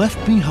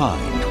 Left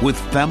Behind with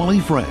family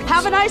friends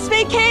Have a nice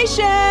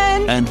vacation!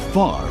 and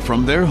far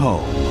from their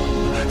home.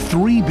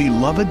 3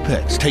 beloved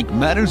pets take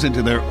matters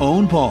into their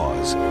own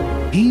paws.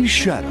 He's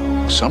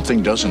Shadow.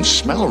 Something doesn't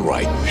smell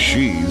right.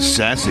 She's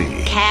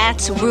Sassy.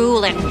 Cats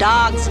rule and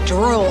dogs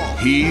drool.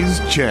 He's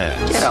Chad.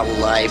 Get a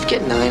life.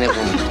 Get 9 of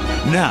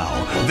them.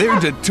 Now, they're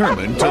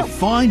determined to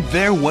find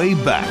their way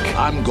back.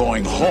 I'm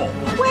going home.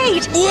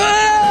 Wait!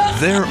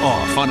 They're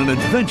off on an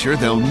adventure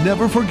they'll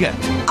never forget.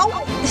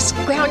 Oh, this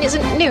ground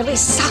isn't nearly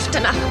soft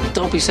enough.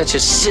 Don't be such a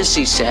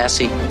sissy,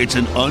 Sassy. It's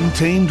an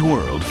untamed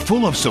world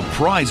full of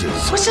surprises.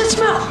 What's that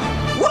smell?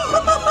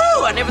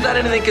 Woo-hoo-hoo-hoo! I never thought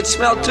anything could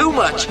smell too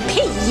much.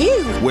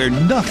 P.U. Where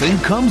nothing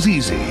comes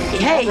easy.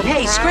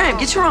 Hey, Scram,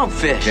 get your own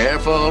fish.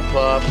 Careful,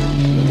 pup.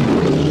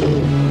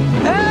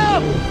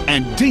 Help!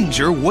 And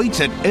danger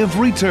waits at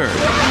every turn.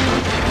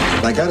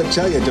 I gotta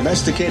tell you,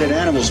 domesticated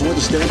animals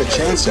wouldn't stand a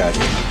chance at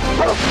it.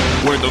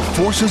 Where the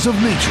forces of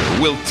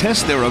nature will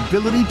test their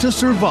ability to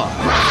survive.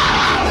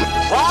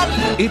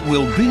 What? It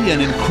will be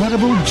an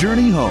incredible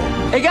journey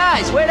home. Hey,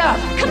 guys, wait up.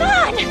 Come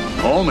on!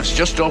 Home is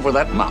just over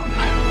that mountain.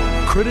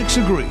 Critics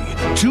agree.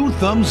 2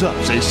 thumbs up,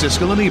 say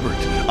Siskel and Ebert.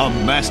 A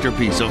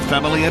masterpiece of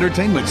family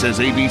entertainment, says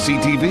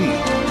ABC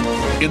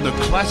TV. In the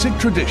classic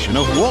tradition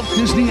of Walt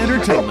Disney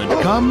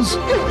Entertainment comes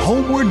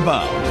Homeward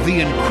Bound,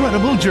 The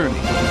Incredible Journey.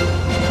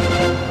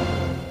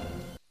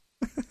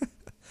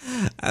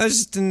 I was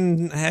just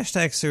in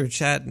hashtag sewer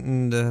chat,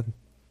 and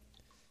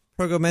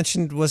Progo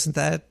mentioned, wasn't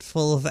that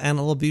full of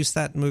animal abuse,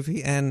 that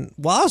movie? And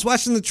while I was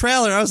watching the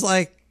trailer, I was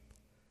like,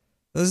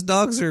 those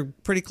dogs are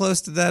pretty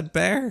close to that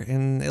bear,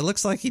 and it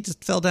looks like he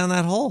just fell down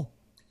that hole.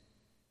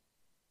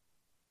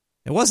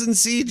 It wasn't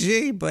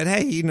CG, but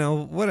hey, you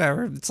know,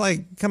 whatever. It's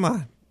like, come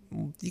on.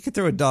 You could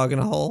throw a dog in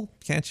a hole,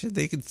 can't you?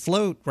 They could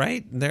float,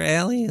 right? They're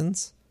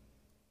aliens.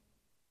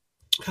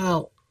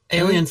 Well,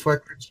 aliens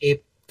work for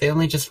cheap. They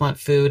only just want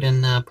food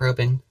and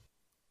probing.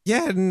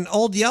 Yeah, and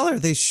Old Yeller,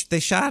 they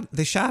shot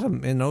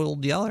him in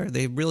Old Yeller.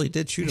 They really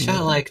did shoot him.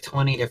 Shot like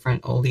 20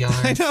 different Old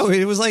Yellers. I know,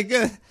 it was like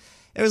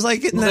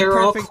getting that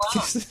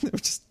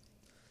perfect.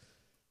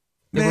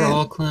 They were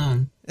all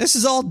clone. This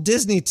is all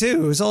Disney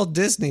too. It was all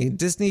Disney.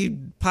 Disney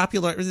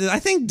popular. I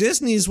think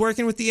Disney is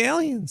working with the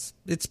aliens.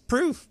 It's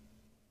proof.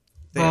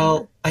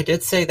 Well, I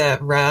did say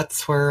that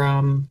rats were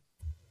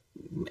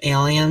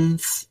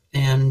aliens,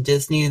 and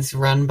Disney's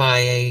run by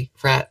a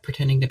rat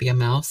pretending to be a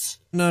mouse.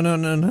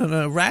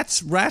 No.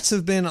 Rats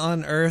have been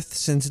on Earth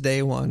since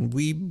day one.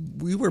 We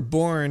were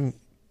born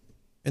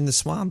in the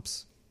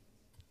swamps.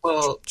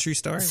 Well, true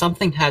story.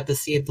 Something had to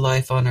seed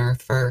life on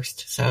Earth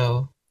first,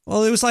 so.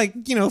 Well, it was like,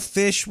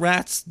 fish,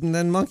 rats, and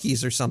then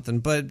monkeys or something.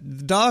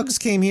 But dogs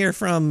came here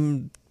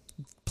from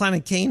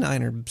Planet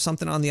Canine or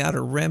something on the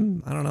outer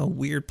rim. I don't know,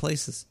 weird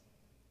places.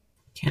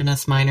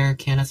 Canis Minor,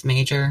 Canis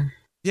Major.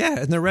 Yeah,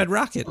 and the Red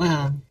Rocket.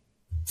 Well,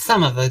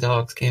 some of the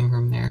dogs came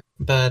from there,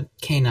 but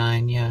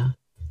Canine, yeah.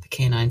 The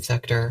Canine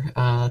sector.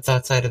 It's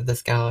outside of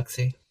this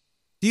galaxy.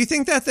 Do you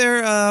think that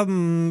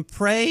they're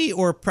prey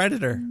or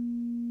predator?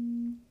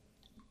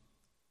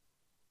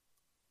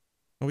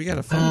 Oh, we got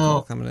a phone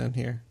call coming in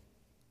here.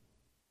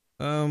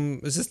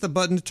 Is this the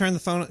button to turn the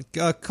phone?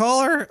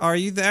 Caller, are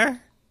you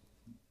there?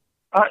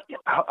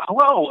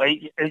 Hello,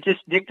 is this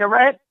Nick the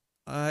Rat?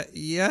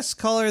 Yes,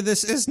 caller,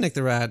 this is Nick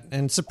the Rat,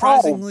 and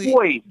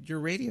surprisingly, your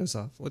radio's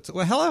off.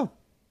 Well, hello.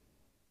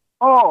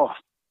 Oh,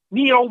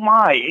 me oh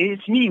my,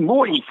 it's me,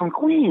 Morty from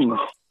Queens.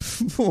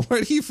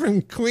 Morty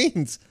from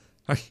Queens?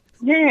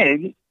 Yeah,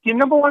 your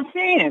number one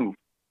fan.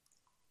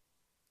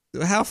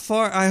 How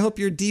far? I hope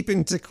you're deep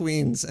into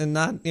Queens and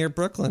not near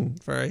Brooklyn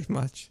very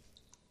much.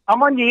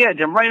 I'm on the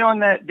edge. I'm right on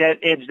that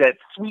edge, that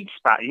sweet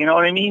spot. You know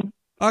what I mean?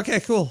 Okay,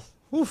 cool.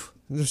 Oof.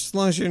 As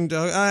long as you're in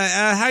dog.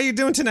 How you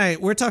doing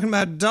tonight? We're talking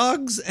about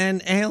dogs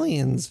and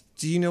aliens.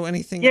 Do you know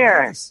anything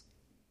about this?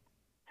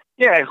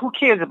 Yeah, who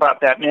cares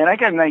about that, man? I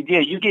got an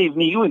idea.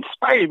 You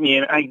inspired me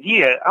an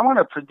idea. I want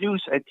to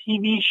produce a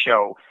TV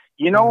show.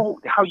 You know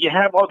how you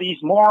have all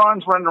these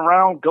morons running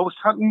around ghost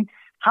hunting?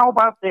 How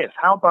about this?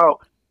 How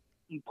about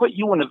we put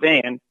you in a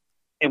van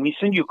and we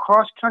send you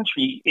cross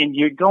country and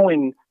you're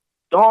going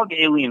dog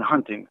alien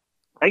hunting,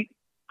 right?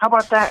 How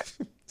about that?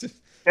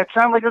 That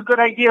sounds like a good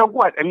idea.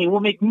 What? I mean, we'll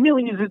make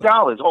millions of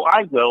dollars. Oh,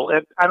 I will.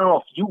 I don't know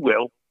if you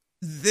will.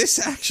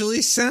 This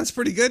actually sounds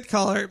pretty good,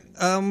 caller.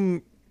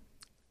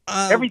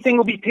 Everything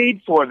will be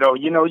paid for, though.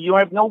 You know, you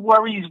have no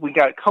worries. We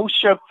got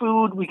kosher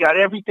food. We got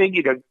everything.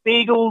 You got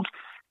bagels,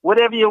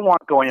 whatever you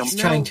want going on. He's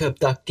trying to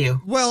abduct you.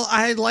 Well,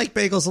 I like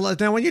bagels a lot.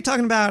 Now, when you're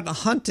talking about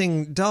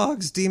hunting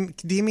dogs, do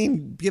you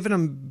mean giving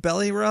them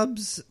belly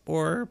rubs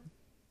or...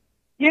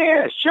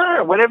 Yeah,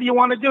 sure. Whatever you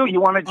want to do. You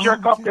want to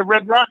jerk off the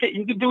Red Rocket,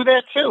 you can do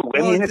that too.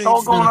 I mean, it's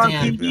all going on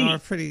TV. A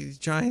pretty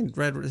giant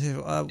red. It's a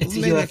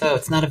UFO.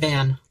 It's not a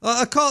van.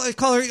 Caller,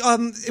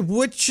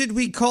 what should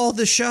we call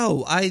the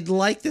show? I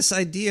like this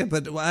idea,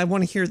 but I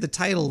want to hear the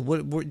title.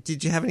 What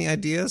did you have any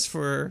ideas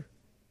for?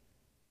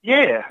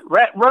 Yeah,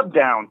 Rat Rub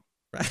Down.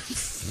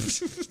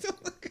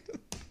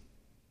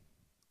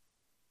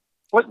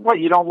 What?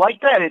 You don't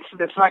like that?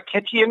 It's not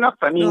catchy enough.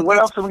 I mean, what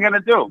else are we gonna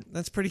do?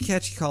 That's pretty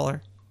catchy,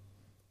 caller.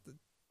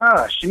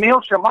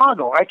 Shamil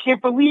Shamago, I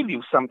can't believe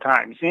you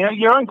sometimes. You know,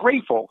 you're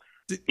ungrateful.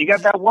 You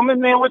got that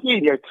woman there with you.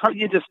 You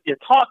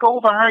talk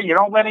over her. You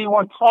don't let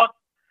anyone talk.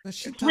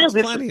 She It's talks real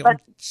plenty.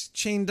 disrespect. She's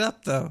chained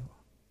up, though.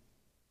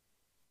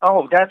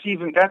 Oh, I'm going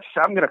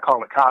to call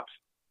the cops.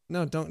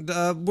 No, don't.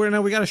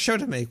 We got a show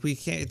to make. We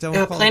can't. Don't.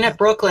 Yeah, call Planet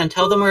Brooklyn.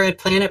 Tell them we're at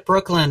Planet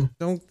Brooklyn.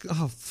 Don't.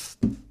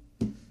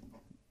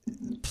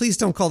 Please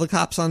don't call the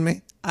cops on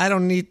me. I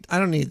don't need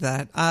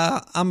that.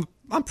 I'm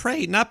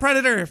prey, not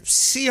predator.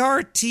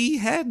 CRT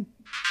head.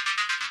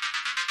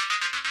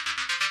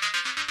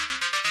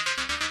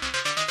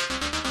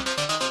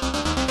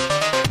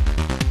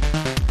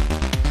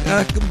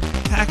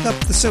 Pack up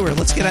the sewer.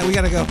 Let's get out. We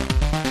gotta go.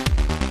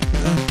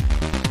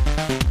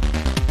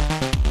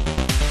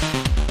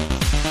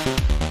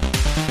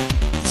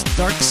 This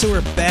dark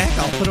sewer bag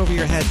I'll put over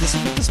your head. This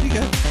will be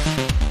good.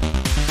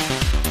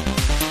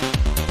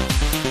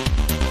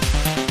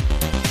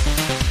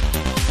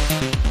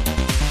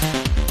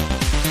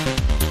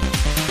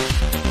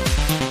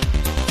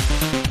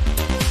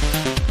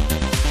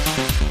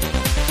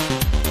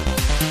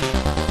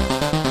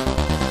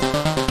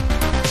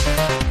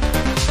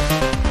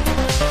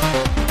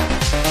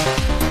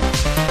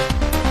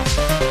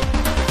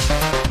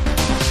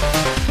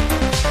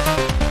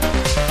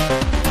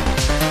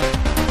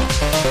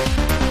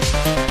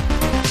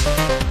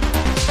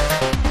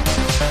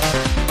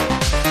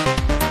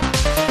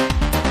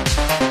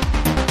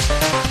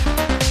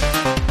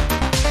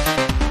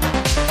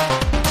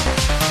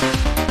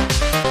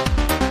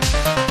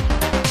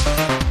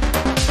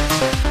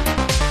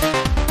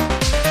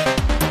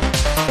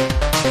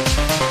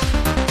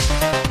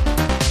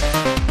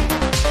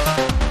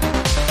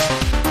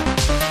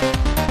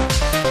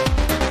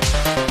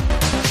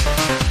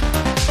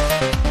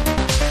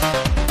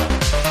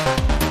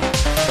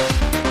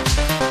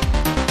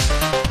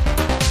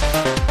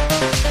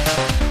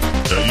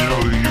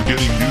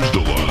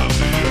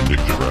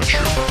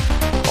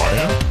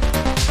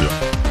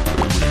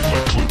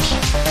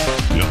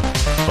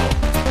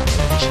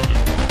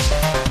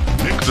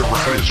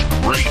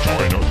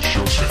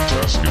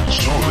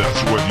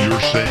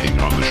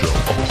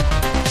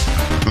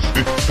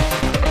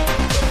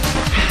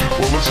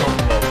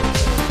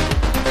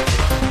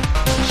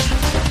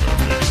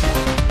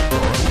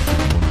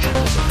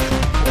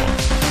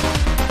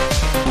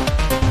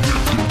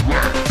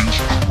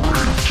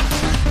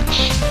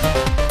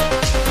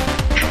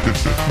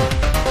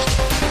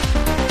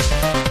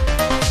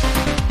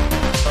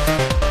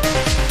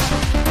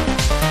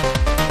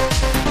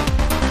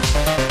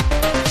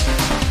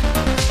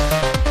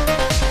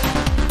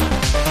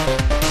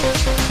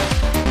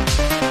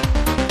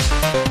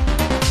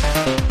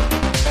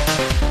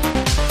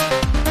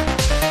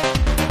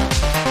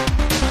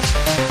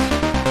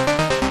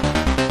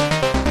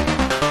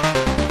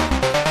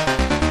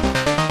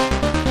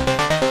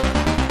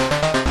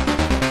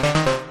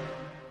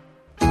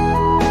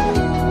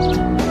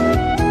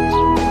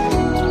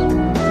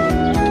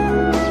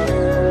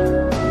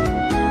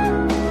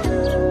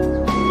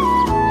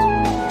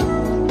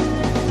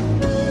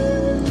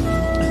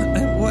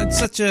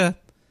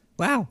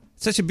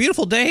 Such a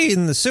beautiful day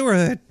in the sewer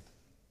hood.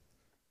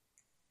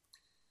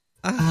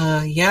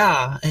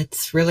 Yeah,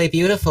 it's really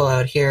beautiful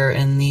out here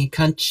in the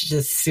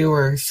country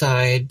sewer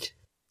side.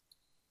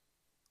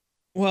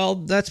 Well,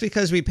 that's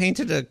because we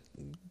painted a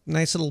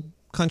nice little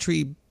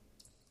country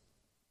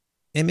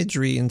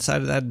imagery inside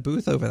of that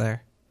booth over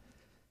there.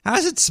 How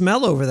does it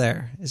smell over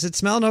there? Is it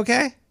smelling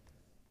okay?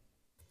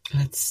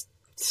 It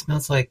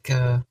smells like,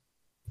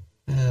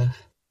 yeah?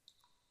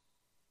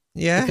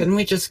 Couldn't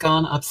we just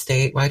gone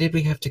upstate? Why did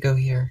we have to go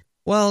here?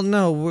 Well,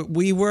 no,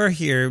 we were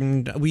here,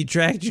 and we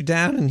dragged you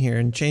down in here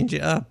and changed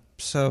it up.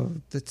 So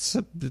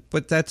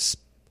but that's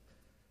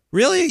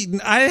really,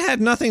 I had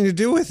nothing to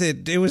do with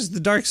it. It was the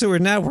Dark Sewer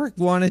Network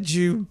wanted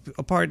you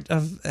a part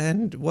of,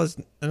 and was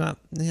not.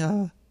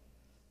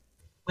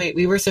 Wait,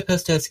 we were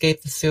supposed to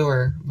escape the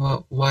sewer.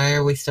 Well, why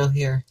are we still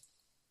here?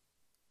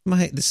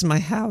 This is my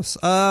house.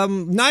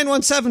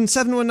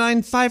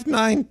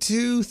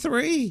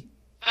 917-719-5923.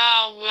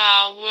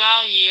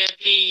 Wow,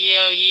 yippee,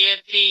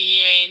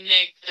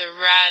 Nick the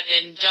Rat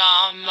and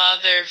Dom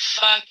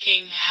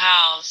motherfucking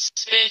house,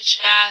 bitch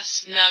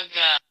ass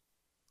nugga.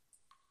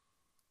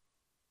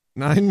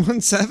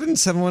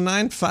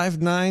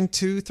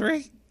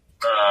 917-719-5923.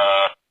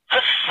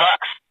 This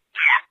sucks.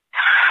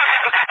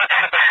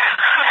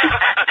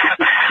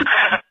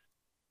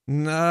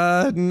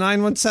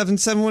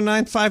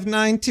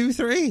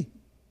 917-719-5923.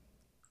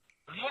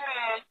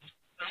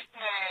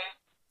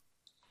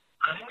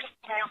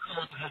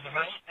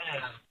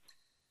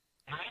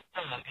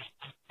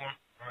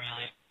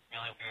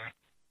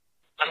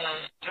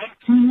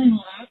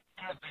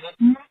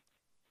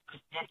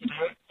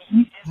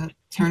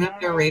 Turn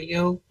up your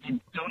radio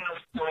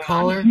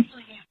caller.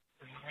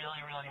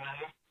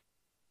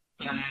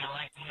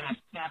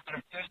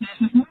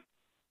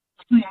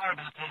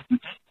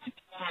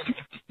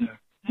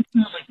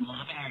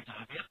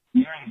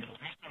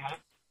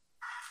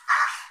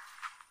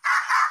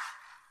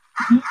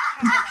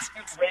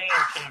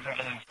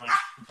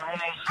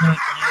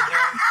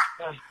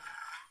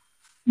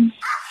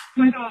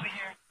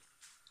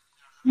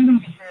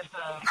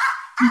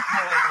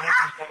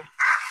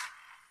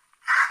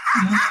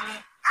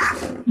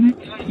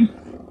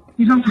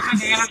 He's almost at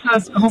the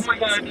answers. Oh my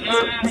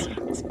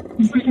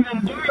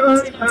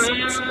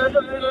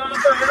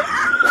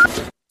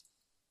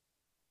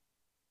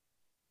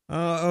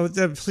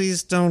god.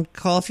 Please don't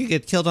call if you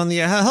get killed on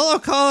the air. Hello,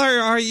 caller.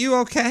 Are you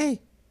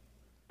okay?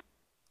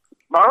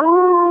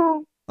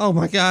 Oh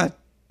my god.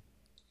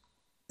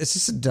 Is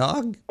this a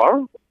dog?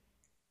 I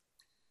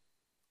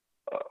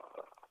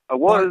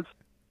was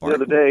the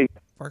other day.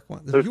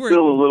 There's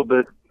still a little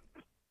bit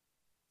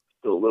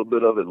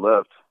of it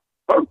left.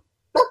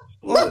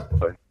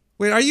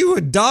 Wait, are you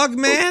a dog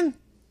man?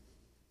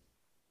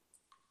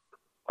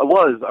 I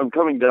was. I'm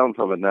coming down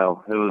from it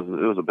now. It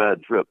was a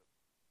bad trip.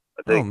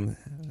 I think.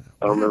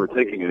 I don't remember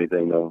taking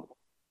anything though.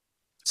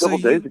 A couple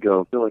days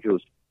ago, I feel like it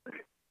was.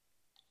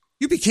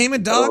 You became a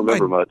dog I don't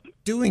remember much.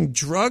 Doing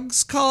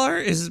drugs,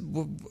 caller?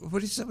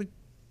 What is that?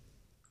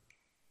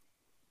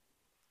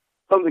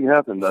 Something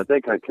happened. I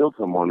think I killed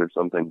someone or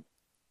something.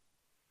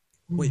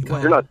 Wait,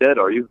 you're not dead,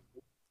 are you?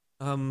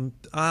 I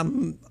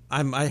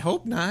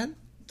hope not.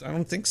 I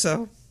don't think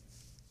so.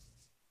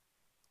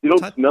 You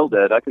don't smell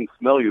dead. I can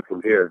smell you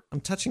from here.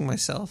 I'm touching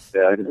myself.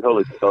 Yeah, I can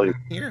totally smell you.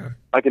 Here.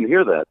 I can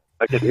hear that.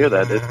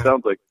 It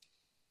sounds like,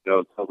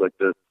 it sounds like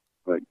this.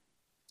 Like,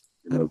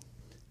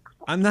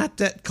 I'm not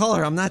dead.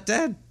 Caller, I'm not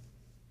dead.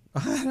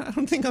 I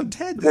don't think I'm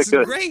dead. Okay, This is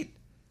good. great.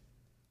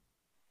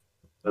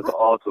 That's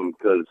awesome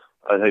because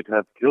I'd hate to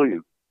have to kill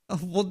you. Oh,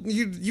 well,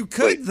 you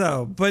could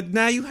though, but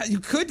now you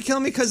could kill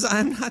me because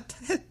I'm not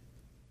dead.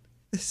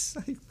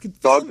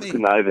 Dogs are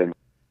conniving.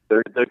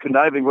 They're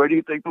conniving. Where do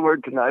you think the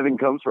word conniving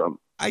comes from?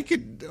 I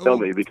could tell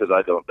me because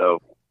I don't know.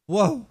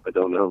 Whoa! I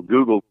don't know.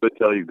 Google could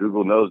tell you.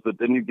 Google knows, but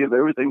then you give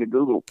everything to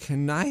Google.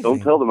 Conniving.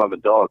 Don't tell them I'm a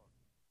dog.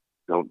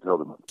 Don't tell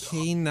them.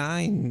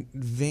 Canine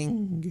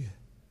Ving.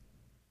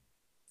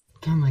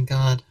 Oh my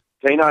god.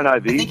 Canine IV. I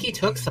think he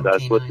took some That's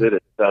canine. what did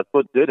it. That's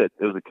what did it.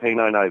 It was a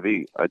canine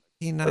IV.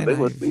 Canine they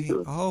listening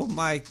to us. Oh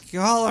my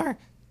caller.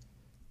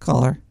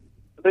 Caller.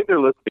 I think they're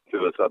listening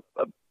to us.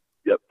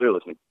 Yep, they're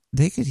listening.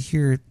 They could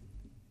hear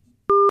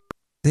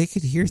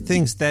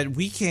things that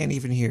we can't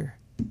even hear.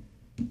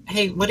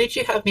 Hey, what did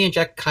you have me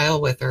inject Kyle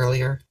with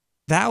earlier?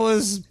 That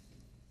was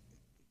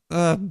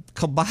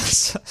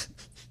kielbasa.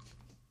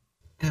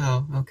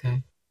 Oh,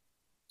 okay.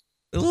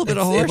 A little bit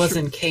of horse. It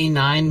wasn't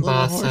K9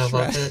 Basa,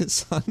 was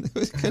it? It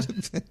was could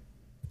have been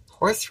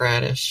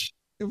horseradish.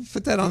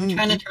 Put that on. Are you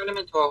trying to turn him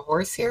into a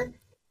horse here?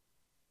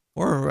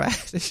 Or a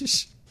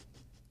radish.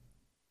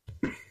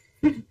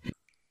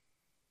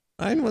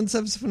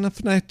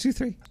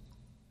 917-759-23.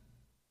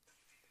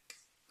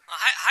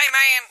 Hey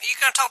man, you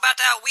gonna talk about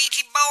that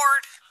Ouija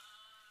board?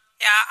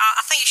 Yeah,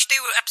 I think you should do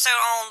an episode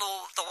on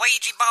the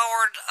Ouija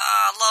board.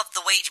 I love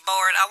the Ouija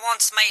board. I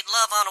once made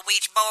love on a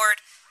Ouija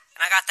board,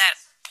 and I got that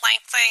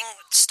plank thing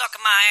stuck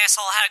in my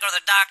asshole. I had to go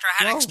to the doctor.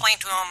 I had to explain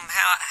to him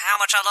how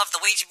much I love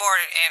the Ouija board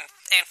and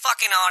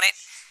fucking on it.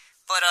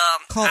 But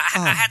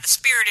I had the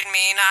spirit in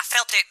me, and I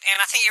felt it,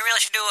 and I think you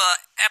really should do an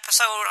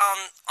episode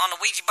on the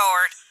Ouija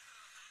board.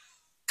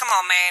 Come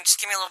on, man, just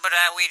give me a little bit of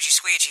that Ouija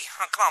squeegee.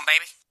 Come on,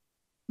 baby.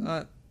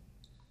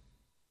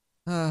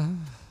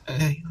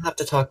 You'll have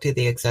to talk to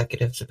the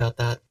executives about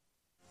that.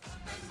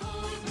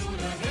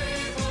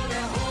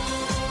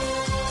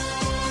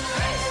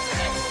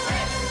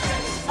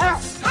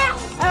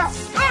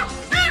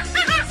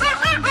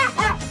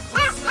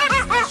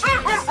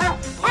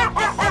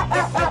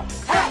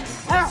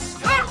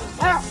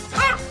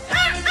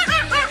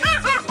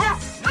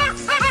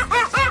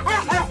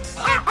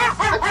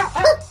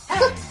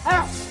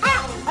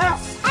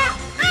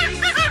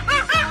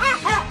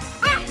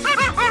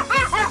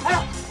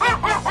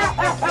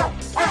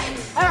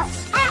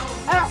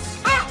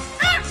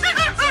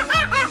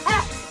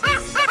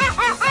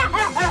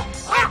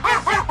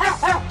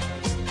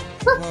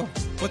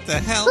 What the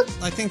hell?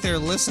 I think they're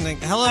listening.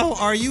 Hello,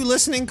 are you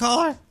listening,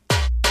 caller?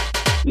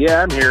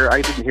 Yeah, I'm here.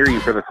 I didn't hear you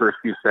for the first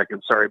few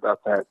seconds. Sorry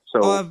about that.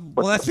 So,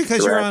 well, that's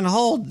because you're on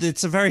hold.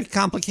 It's a very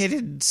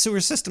complicated sewer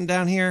system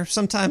down here.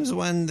 Sometimes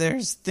when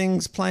there's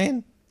things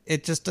playing,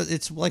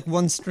 it's like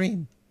one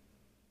stream.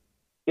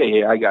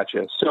 Yeah, I got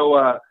you.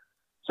 So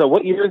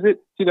what year is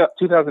it?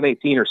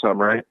 2018 or something,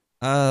 right?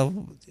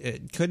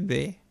 It could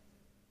be.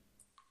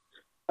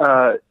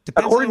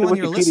 According to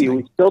Wikipedia,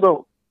 we still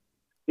don't.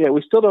 Yeah,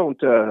 we still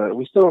don't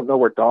know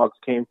where dogs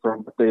came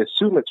from, but they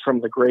assume it's from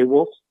the gray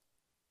wolf.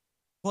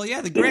 Well, yeah,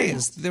 the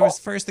Greys. There was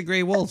first the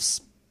Gray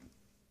Wolves.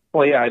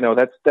 Well, yeah, I know.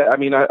 I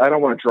mean, I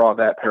don't want to draw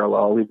that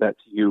parallel. I'll leave that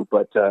to you.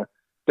 But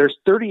there's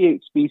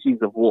 38 species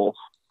of wolf,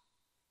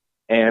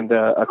 and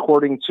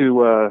according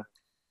to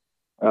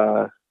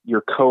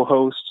your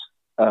co-host,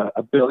 1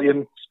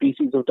 billion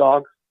species of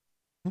dog.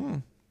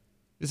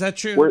 Is that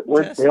true?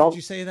 Jess? Did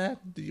you say that?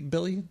 A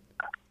billion?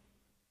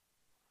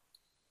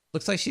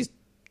 Looks like she's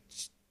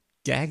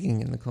gagging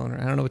in the corner.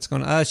 I don't know what's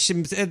going on.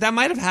 That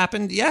might have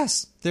happened.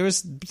 Yes,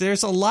 there's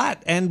a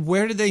lot. And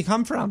where did they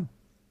come from?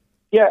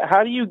 Yeah,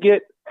 how do you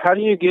get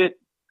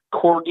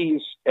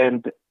corgis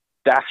and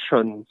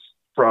dachshunds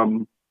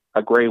from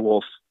a gray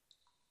wolf?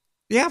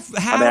 Yeah,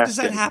 how does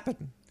that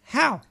happen?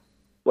 How?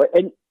 Well,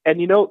 and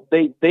you know,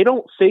 they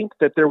don't think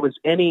that there was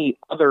any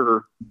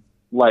other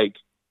like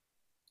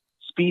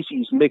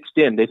species mixed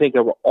in. They think they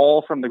were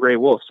all from the gray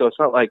wolf. So it's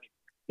not like,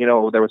 you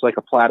know, there was like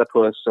a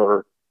platypus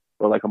or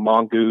like a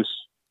mongoose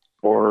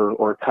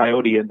or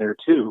coyote in there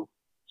too.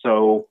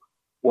 So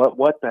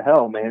what the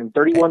hell, man?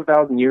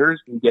 31,000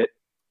 years and get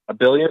a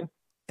billion.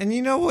 And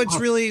you know what's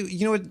really,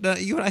 you know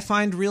what I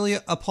find really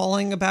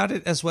appalling about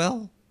it as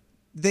well?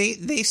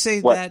 They say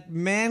that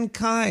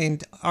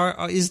mankind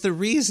is the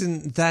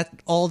reason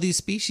that all these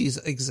species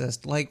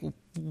exist. Like,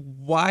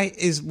 why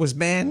was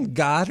man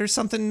God or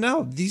something?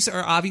 No, these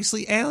are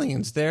obviously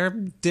aliens. They're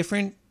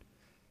different.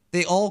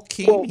 They all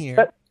came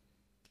here.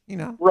 You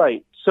know,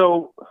 right?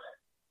 So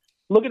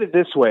look at it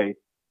this way: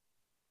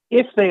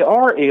 if they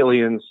are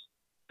aliens,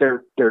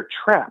 they're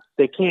trapped.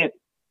 They can't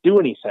do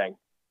anything.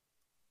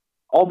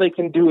 All they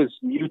can do is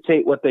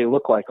mutate what they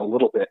look like a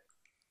little bit.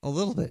 A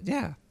little bit,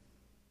 yeah.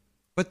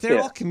 But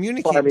they're all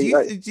communicating.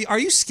 Well, I mean, are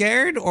you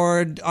scared,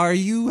 or do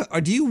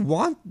you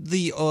want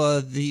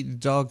the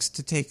dogs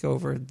to take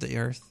over the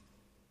earth?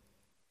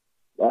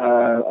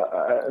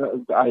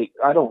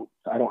 I don't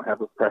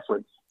have a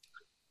preference.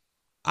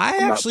 I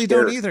actually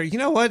don't either. You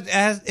know what?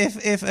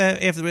 If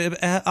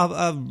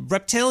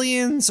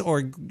reptilians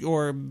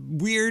or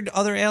weird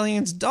other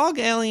aliens, dog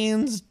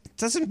aliens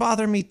doesn't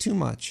bother me too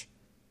much.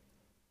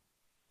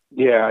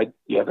 Yeah,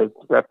 the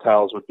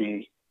reptiles would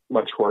be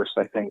much worse,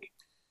 I think.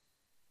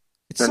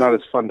 They're not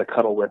as fun to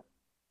cuddle with.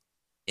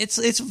 It's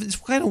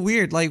kind of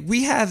weird. Like,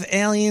 we have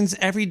aliens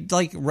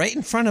right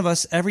in front of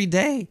us every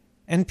day,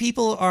 and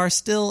people are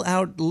still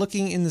out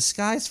looking in the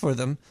skies for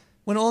them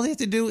when all they have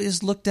to do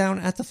is look down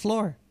at the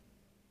floor.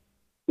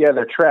 Yeah,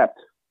 they're trapped.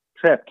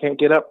 Can't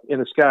get up in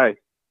the sky.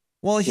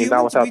 Well,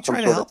 humans, we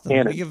try to help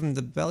them. We give them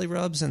the belly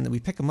rubs, and we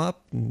pick them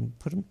up and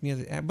put them near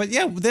the air. But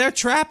yeah, they're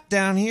trapped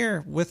down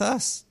here with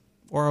us.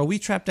 Or are we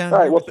trapped down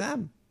here with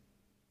them?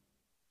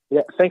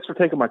 Yeah, thanks for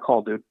taking my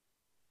call, dude.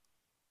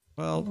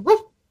 Well,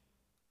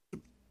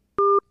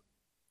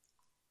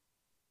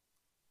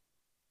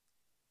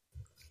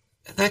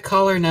 that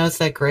caller knows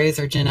that grays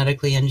are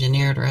genetically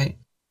engineered, right?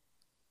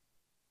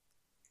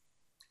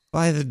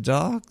 By the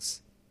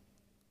dogs?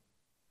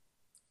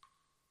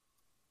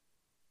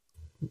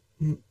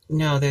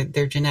 No,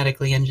 they're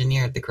genetically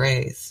engineered, the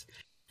grays.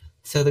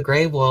 So the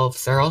gray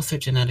wolves are also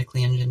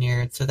genetically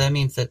engineered. So that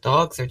means that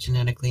dogs are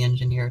genetically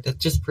engineered. That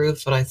just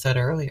proves what I said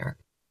earlier.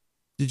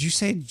 Did you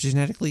say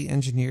genetically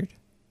engineered?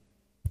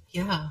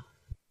 Yeah.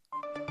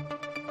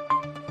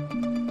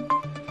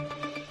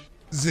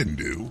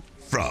 Zindu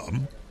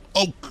from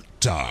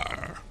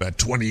Oktar, the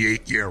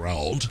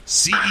 28-year-old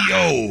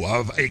CEO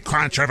of a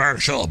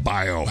controversial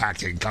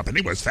biohacking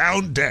company, was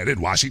found dead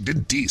in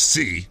Washington,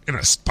 D.C. in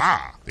a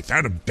spa. They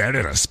found him dead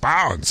in a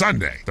spa on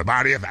Sunday. The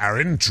body of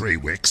Aaron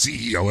Trewick,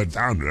 CEO and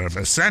founder of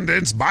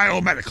Ascendance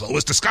Biomedical,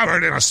 was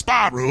discovered in a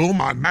spa room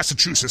on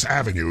Massachusetts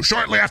Avenue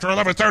shortly after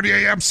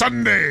 11:30 a.m.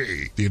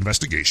 Sunday. The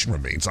investigation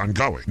remains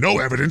ongoing. No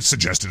evidence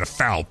suggested a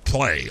foul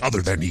play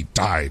other than he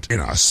died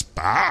in a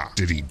spa.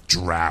 Did he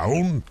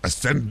drown?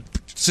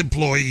 Ascendance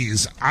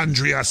employees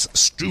Andreas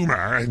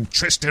Stumer and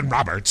Tristan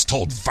Roberts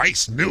told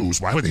Vice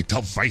News. Why would they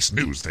tell Vice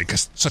News? They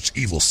guess such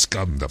evil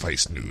scum, the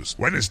Vice News.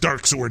 When is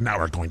Dark Sewer now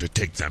are going to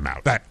take them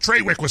out? That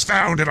Trewick was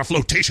found in a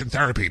flotation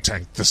therapy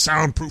tank. The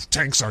soundproof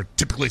tanks are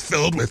typically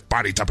filled with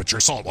body temperature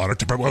saltwater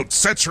to promote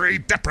sensory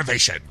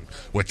deprivation,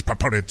 which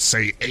proponents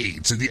say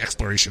aids in the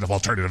exploration of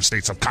alternative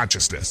states of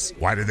consciousness.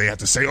 Why did they have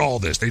to say all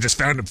this? They just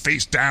found him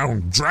face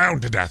down,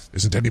 drowned to death.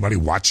 Isn't anybody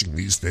watching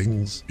these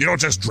things? You don't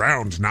just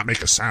drown to not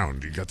make a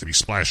sound. You got to be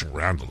splashing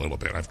around a little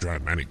bit. I've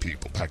drowned many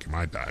people back in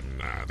my time,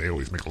 and they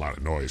always make a lot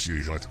of noise. You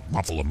usually have to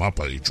muffle them up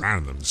while you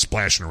drown them,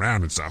 splashing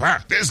around and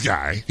stuff. This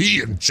guy,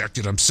 he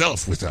injected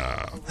himself with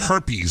a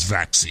herpes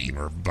vaccine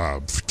or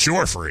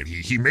cure for it.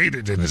 He made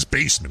it in his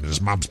basement, in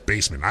his mom's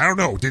basement. I don't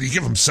know. Did he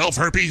give himself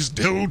herpes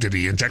too? Did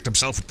he inject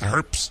himself with the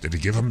herps? Did he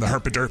give him the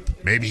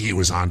herpaderp? Maybe he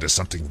was onto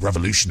something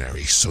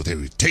revolutionary, so they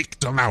would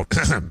take him out.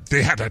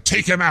 They had to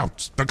take him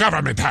out. The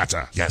government had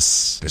to.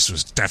 Yes, this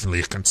was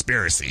definitely a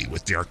conspiracy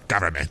with your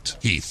government.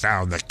 He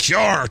found the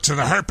cure to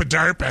the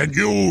herpaderp, and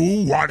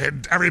you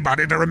wanted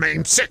everybody to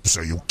remain sick,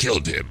 so you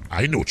killed him.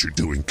 I know what you're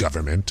doing,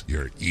 government.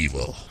 You're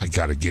evil. I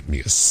gotta get me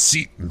a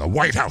seat in the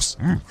White House.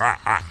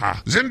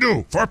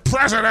 Zindu for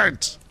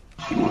president!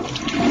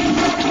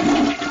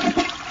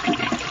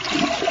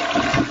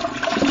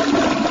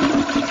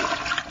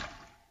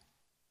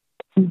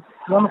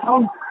 On the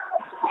phone?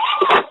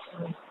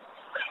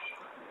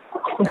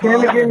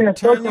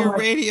 Turn your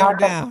radio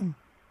down.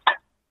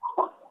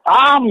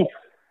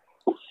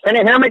 Can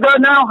you hear me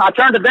good now? I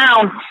turned it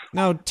down.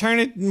 No, turn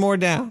it more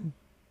down.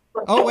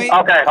 Oh, wait.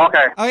 Okay. Oh,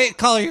 wait,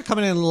 caller, you're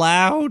coming in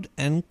loud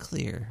and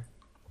clear.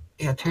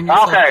 Yeah, turn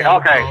yourself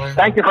down, caller.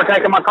 Thank you for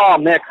taking my call,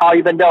 Nick. How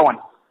you been doing?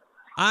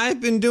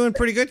 I've been doing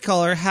pretty good,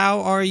 caller.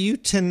 How are you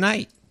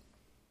tonight?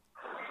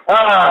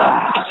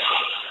 I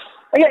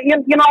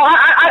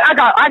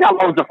got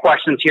loads of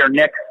questions here,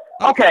 Nick.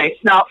 Okay,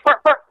 now,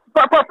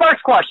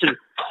 first question.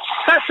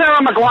 that Sarah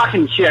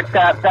McLachlan chick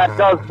that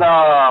does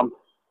that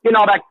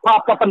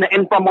popped up in the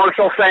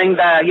infomercial saying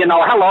that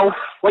hello,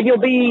 will you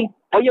be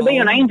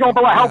an angel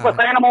to a helpless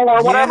animal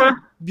or whatever?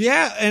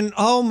 Yeah, and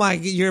Sarah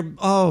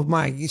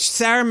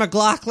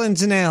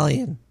McLachlan's an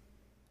alien.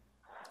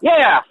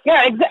 Yeah,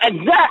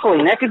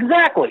 exactly, Nick,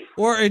 exactly.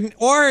 Or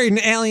an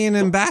alien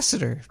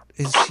ambassador.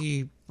 Is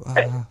she?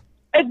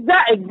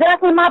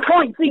 Exactly my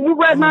point. See, you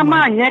read my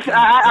mind, Nick.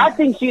 I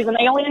think she's an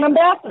alien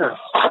ambassador.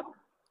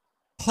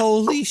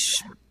 Holy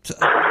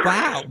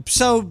wow.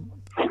 So,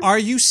 are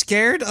you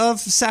scared of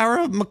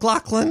Sarah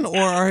McLachlan,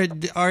 or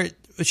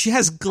she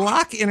has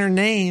Glock in her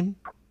name?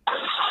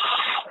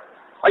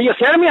 Are you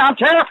kidding me? I'm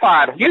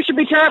terrified. You should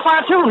be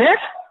terrified too, Nick.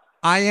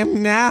 I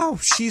am now.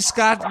 She's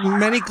got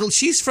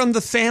she's from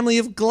the family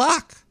of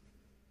Glock.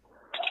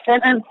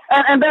 And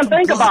then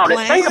think about it.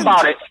 Think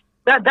about it.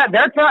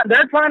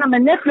 They're trying to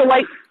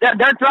manipulate.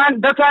 They're trying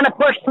to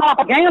push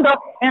propaganda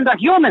into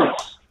humans.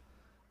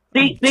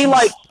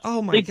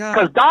 Oh my God!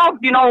 Because dogs,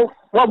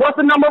 what's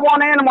the number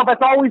one animal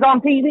that's always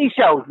on TV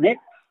shows, Nick?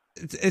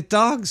 It's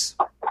dogs.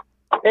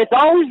 It's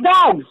always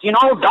dogs.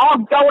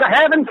 Dogs go to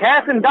heaven,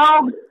 cats and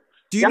dogs.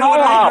 Do you know what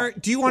I heard?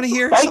 Do you want to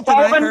hear something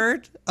I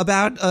heard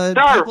about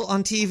people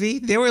on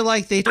TV? They were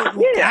like,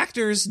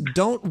 actors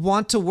don't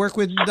want to work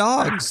with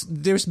dogs.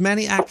 There's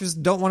many actors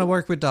don't want to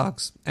work with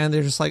dogs, and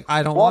they're just like,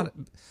 I don't want it.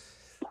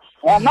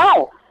 Well,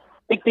 no,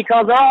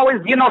 because they're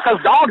always, because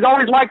dogs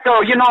always like to,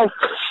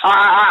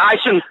 I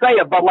shouldn't say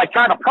it, but like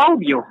try to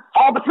probe you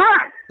all the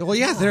time. Well,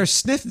 yeah, they're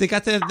sniff. They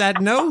got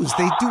that nose.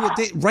 They do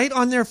it right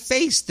on their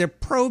face. They're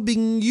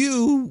probing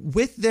you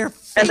with their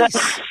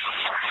face.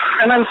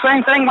 And then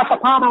same thing with the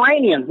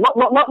Pomeranians.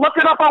 Look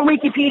it up on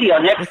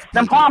Wikipedia, Nick.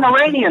 Them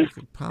Pomeranians,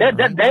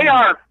 they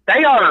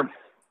are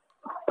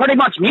pretty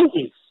much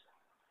mutants.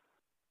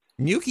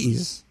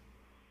 Muties?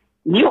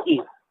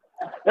 Mutants.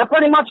 They're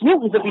pretty much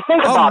mutants if you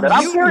think about it.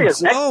 I'm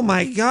serious, Nick. Oh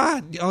my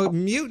God! Oh,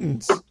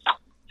 mutants.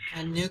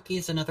 And Nuki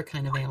is another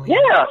kind of alien.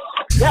 Yeah.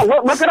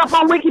 Look it up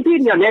on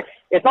Wikipedia, Nick.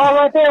 It's all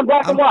right there in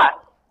black and white.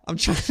 I'm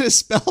trying to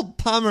spell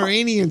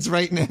Pomeranians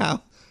right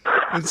now.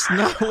 It's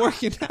not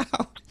working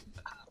out.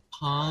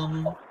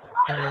 Palm?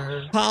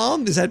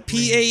 Is that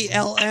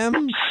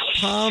Palm?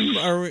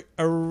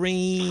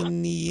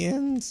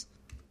 Pomeranians?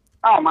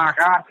 Oh my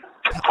God!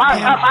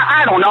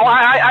 I don't know.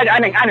 I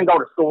didn't go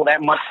to school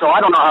that much, so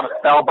I don't know how to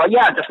spell. But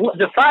yeah, just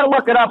try to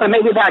look it up, and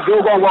maybe that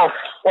Google will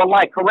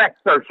like correct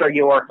search for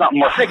you or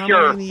something, or fix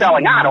your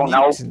spelling. I don't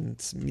know.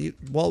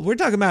 Well, we're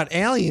talking about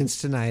aliens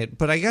tonight,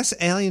 but I guess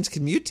aliens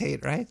can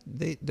mutate, right?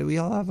 Do we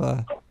all have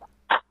a?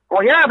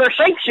 Well, yeah, they're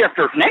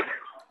shapeshifters, Nick.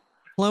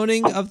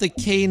 Cloning of the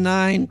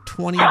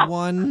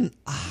K921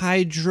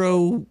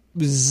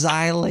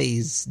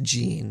 hydroxylase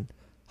gene.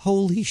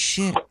 Holy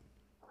shit.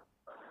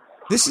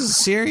 This is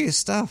serious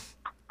stuff.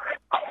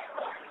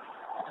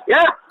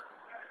 Yeah.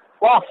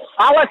 Well,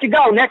 I'll let you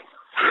go, Nick.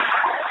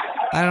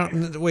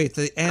 Wait,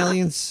 the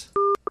aliens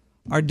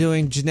are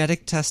doing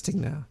genetic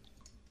testing now.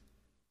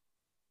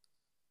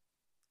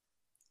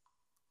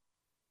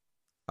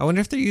 I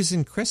wonder if they're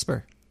using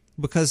CRISPR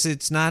because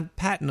it's not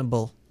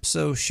patentable.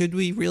 So should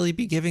we really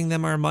be giving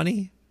them our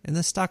money in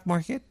the stock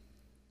market?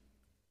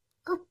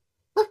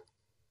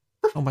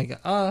 Oh my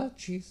God.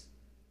 Jeez.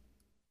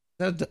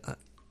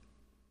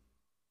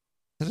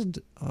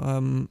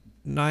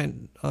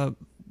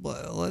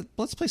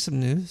 Let's play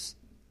some news.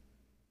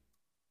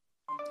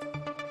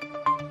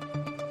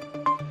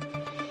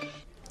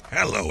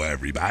 Hello,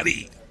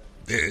 everybody.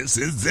 This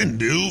is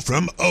Zindu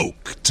from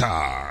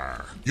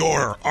Oktar.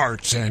 Your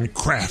arts and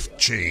craft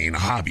chain,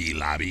 Hobby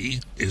Lobby,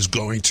 is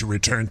going to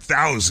return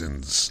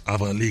thousands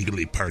of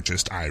illegally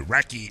purchased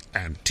Iraqi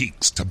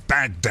antiques to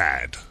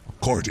Baghdad,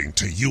 according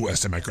to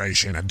U.S.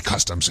 Immigration and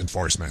Customs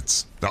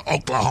Enforcement. The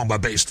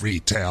Oklahoma-based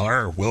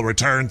retailer will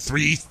return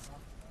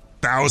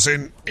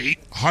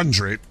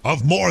 3,800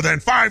 of more than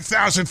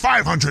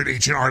 5,500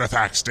 ancient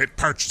artifacts it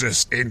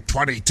purchased in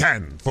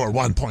 2010 for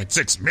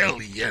 $1.6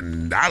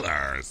 million.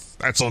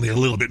 That's only a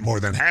little bit more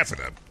than half of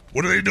them.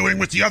 What are they doing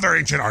with the other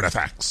ancient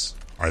artifacts?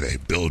 Are they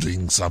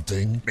building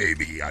something?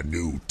 Maybe a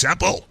new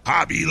temple?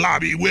 Hobby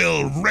Lobby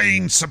will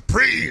reign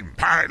supreme.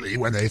 Apparently,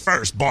 when they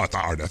first bought the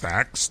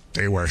artifacts,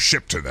 they were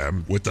shipped to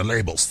them with the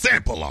label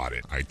sample on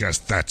it. I guess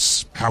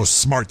that's how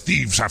smart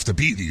thieves have to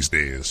be these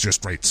days.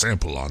 Just write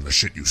sample on the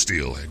shit you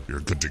steal and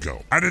you're good to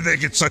go. How did they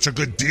get such a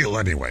good deal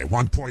anyway?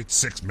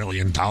 $1.6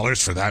 million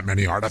for that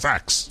many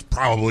artifacts?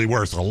 Probably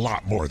worth a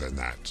lot more than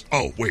that.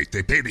 Oh, wait,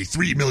 they paid a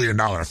 $3 million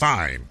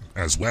fine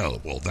as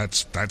well. Well,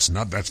 that's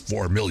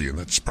 $4 million.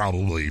 That's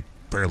probably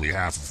barely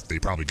half. They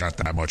probably got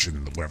that much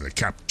in whatever they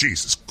kept.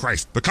 Jesus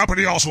Christ. The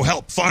company also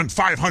helped fund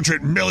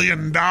 $500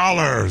 million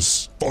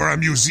for a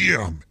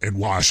museum in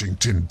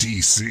Washington,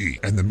 D.C.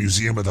 And the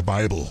Museum of the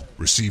Bible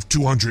received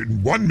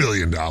 $201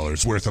 million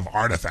worth of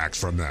artifacts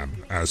from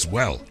them as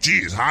well.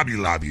 Geez, Hobby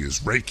Lobby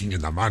is raking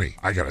in the money.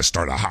 I gotta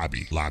start a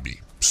Hobby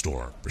Lobby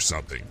store or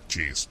something.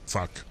 Jeez,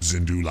 fuck.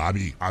 Zindu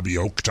Lobby, Hobby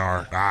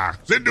Oktar.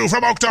 Zindu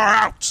from Oktar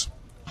out!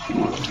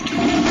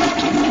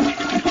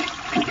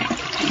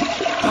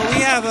 Oh,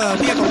 we have a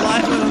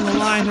live one on the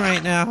line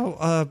right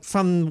now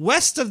from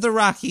west of the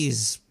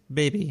Rockies,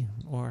 baby.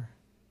 Or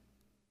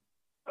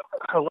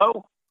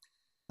hello.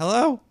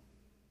 Hello.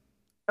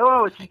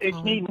 Hello.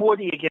 It's me,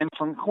 Morty, again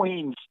from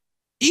Queens.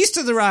 East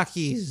of the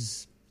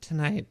Rockies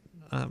tonight.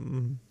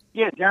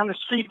 Yeah, down the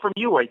street from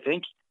you, I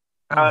think.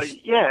 I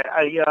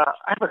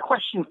have a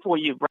question for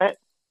you, Brett.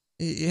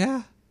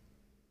 Yeah.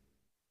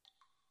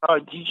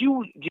 Did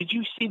you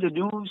see the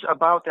news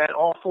about that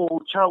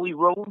awful Charlie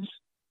Rose?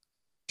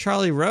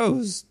 Charlie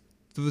Rose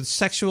with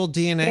sexual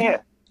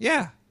DNA.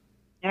 Yeah.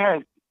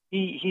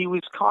 He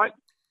was caught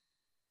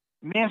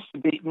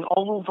masturbating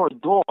all over a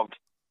dog.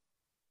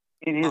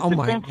 In his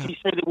defense, he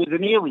said it was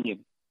an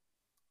alien.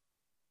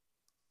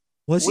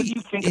 What do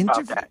you think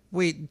about that?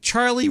 Wait,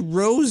 Charlie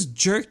Rose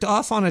jerked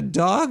off on a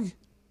dog?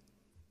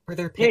 Were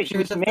there pictures he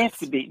was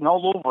masturbating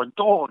all over a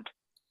dog.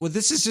 Well,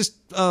 this is just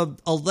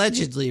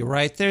allegedly,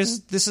 right?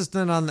 This is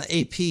not on the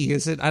AP,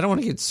 is it? I don't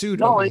want to get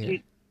sued over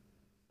here.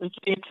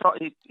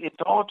 It's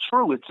all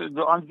true. It's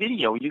on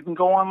video. You can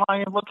go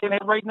online and look at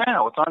it right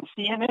now. It's on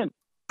CNN.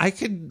 I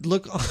could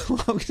look. I'm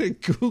going to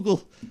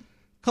Google.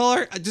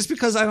 Caller, just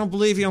because I don't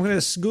believe you, I'm going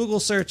to Google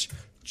search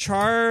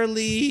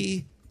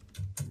Charlie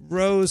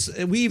Rose.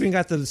 We even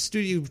got the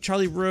studio.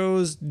 Charlie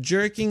Rose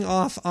jerking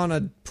off on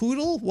a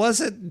poodle.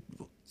 Was it?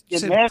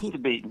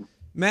 Masturbating.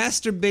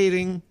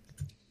 Masturbating.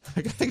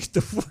 I gotta get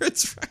the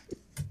words right.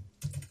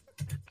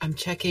 I'm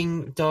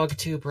checking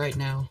DogTube right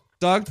now.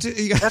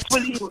 DogTube.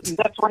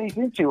 That's what he's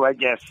into, I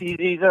guess.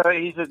 He's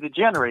a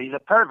degenerate. He's a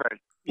pervert.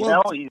 You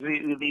know, he's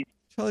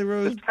Charlie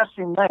Rose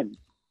disgusting men.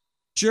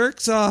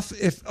 Jerks off.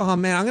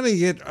 I'm gonna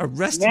get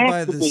arrested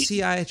by the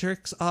CIA.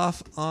 Jerks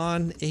off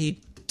on a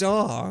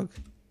dog.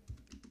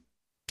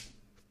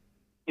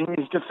 In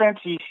his defense,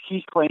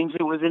 he claims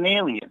it was an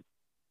alien.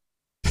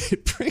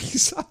 It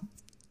brings up.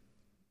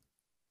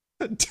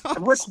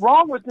 What's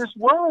wrong with this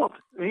world?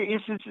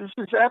 This is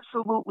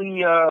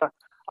absolutely.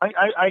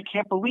 I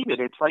can't believe it.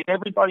 It's like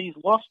everybody's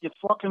lost their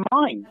fucking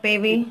mind,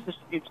 baby.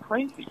 It's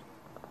crazy.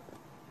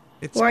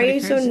 Why are you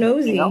so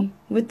nosy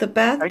with the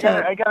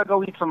bathtub? I gotta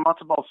go eat some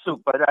matzo ball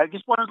soup, but I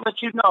just wanted to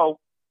let you know.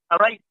 All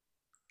right.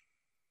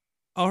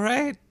 All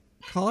right,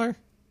 caller.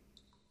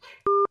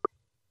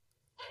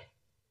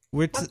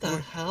 What the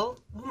hell?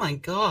 Oh my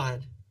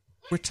god.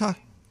 We're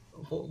talking.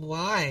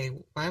 Why?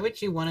 Why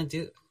would you want to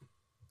do?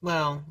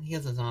 Well, he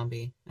is a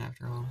zombie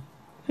after all.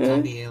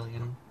 Zombie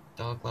alien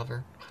dog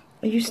lover.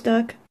 Are you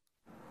stuck?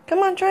 Come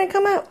on, try and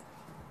come out.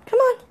 Come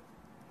on.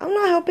 I'm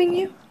not helping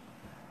you.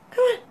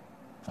 Come on.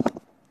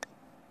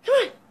 Come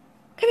on.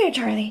 Come here,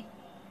 Charlie.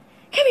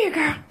 Come here,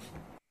 girl.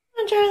 Come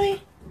on,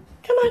 Charlie.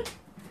 Come on.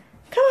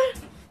 Come on.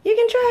 You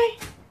can try.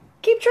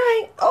 Keep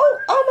trying. Oh,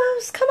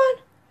 almost. Come on.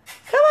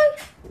 Come on.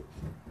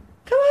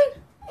 Come on.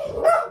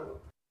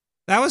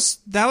 That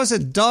was a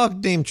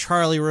dog named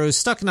Charlie Rose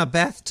stuck in a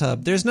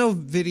bathtub. There's no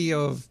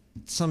video of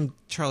some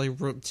Charlie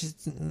Rose.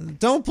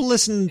 Don't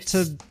listen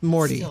to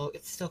Morty.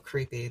 It's still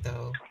creepy,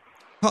 though.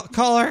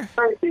 Caller.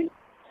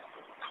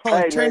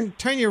 Hey,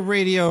 turn your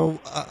radio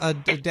up,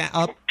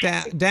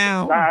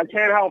 down. Nah, I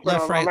can't help it.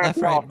 Left, right,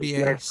 office,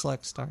 BA, man.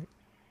 select, start.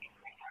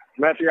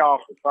 I'm at the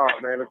office. All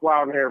right, man. It's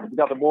loud in here. We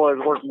got the boys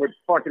working with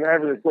fucking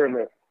heavy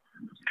equipment.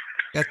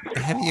 Got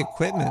heavy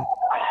equipment?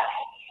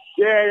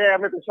 Yeah,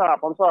 I'm at the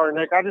shop. I'm sorry,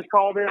 Nick. I just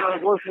called in. I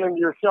was listening to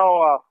your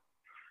show.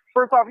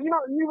 First off, you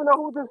even know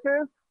who this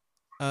is?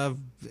 No,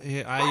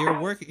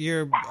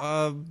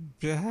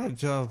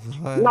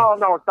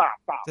 stop.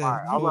 All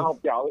right, I'm gonna help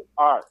you out.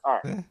 All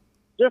right.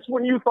 Just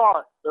when you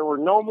thought there were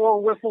no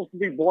more whistles to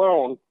be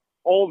blown,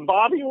 old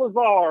Bobby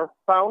Lazar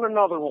found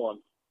another one.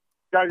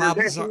 Got your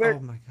attention, Nick?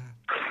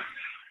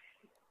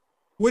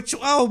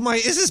 Oh my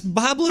god! Is this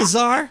Bob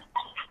Lazar?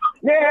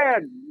 Yeah,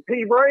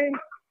 P-Brain.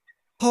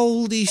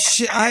 Holy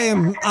shit! I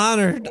am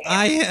honored.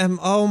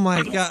 Oh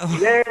my god!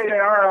 Yeah.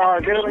 All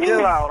right. Get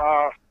it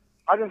out.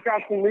 I just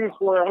got some news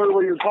for you. I heard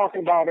what you were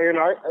talking about, and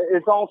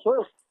it's all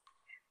true.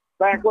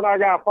 Back when I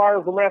got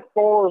fired from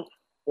S4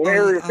 in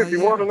Area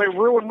 51, and they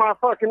ruined my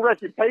fucking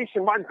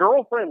reputation, my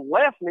girlfriend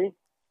left me.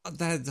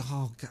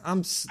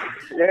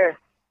 Yeah.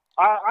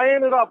 I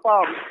ended up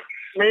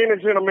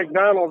managing a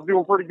McDonald's,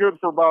 doing pretty good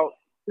for about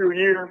 2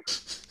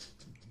 years.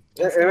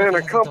 And then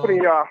a company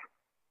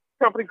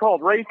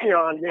called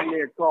Raytheon gave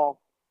me a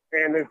call,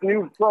 and this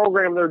new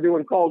program they're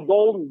doing called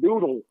Golden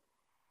Doodle.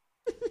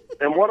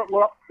 And what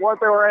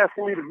they were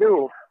asking me to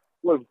do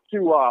was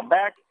to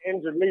back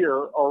engineer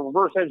or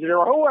reverse engineer,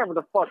 or whoever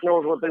the fuck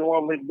knows what they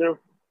wanted me to do.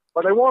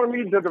 But they wanted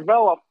me to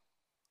develop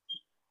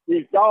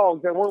these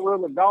dogs that weren't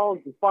really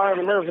dogs to spy on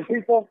American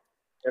people,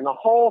 and the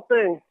whole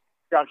thing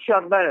got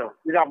shut down.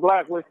 You got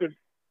blacklisted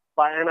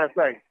by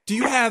NSA. Do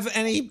you have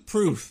any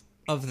proof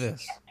of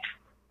this?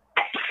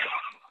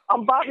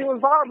 I'm Bobby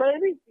Lazar,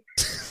 baby.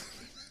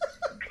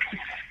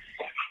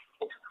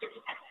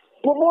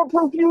 What more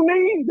proof do you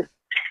need?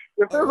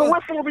 If there's a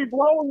whistle to be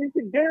blown, you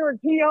can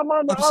guarantee I'm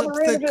on the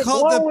other end of it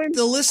blowing.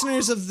 The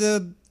listeners of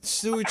the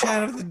Sewer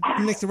Chat of the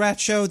Nick the Rat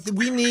Show,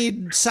 we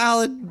need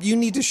solid. You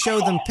need to show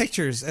them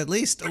pictures at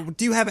least.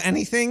 Do you have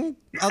anything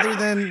other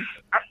than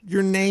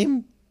your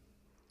name?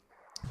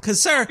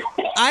 Because, sir,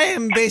 I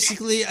am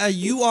basically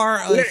you are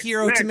a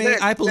hero to me.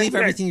 I believe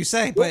everything you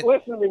say, but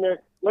listen to me, Nick.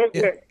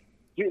 Nick.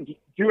 Do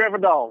you have a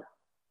dog?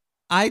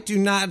 I do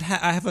not.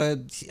 I have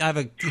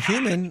a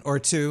human or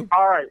two.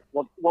 All right.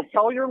 Well,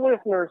 tell your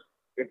listeners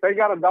if they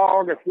got a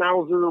dog, a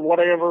schnauzer,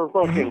 whatever,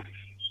 fucking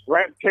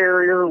rat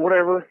terrier,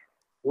 whatever.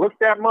 Look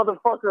that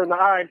motherfucker in the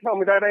eye and tell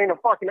me that ain't a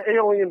fucking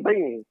alien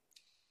being.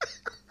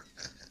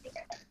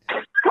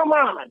 Come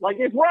on, like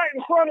it's right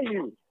in front of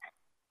you.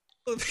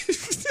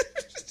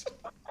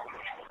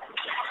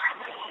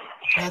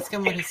 Ask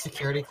him what his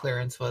security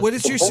clearance was. What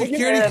is your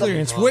security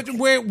clearance? What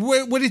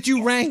did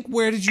you rank?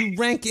 Where did you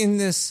rank in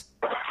this?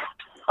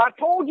 I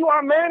told you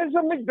I manage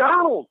a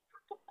McDonald's.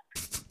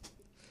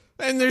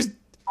 And there's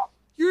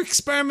your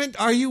experiment.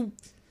 Are you?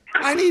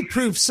 I need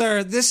proof,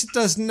 sir. This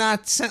does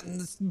not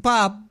sentence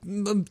Bob,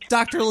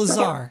 Dr.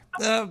 Lazar.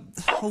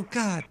 Oh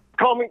God.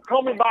 Call me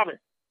Bobby.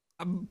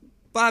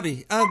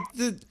 Bobby.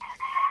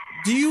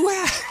 Do you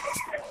have?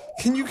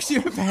 Do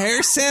you have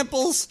hair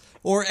samples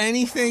or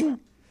anything?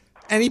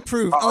 Any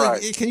proof?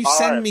 Right. Can you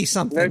send me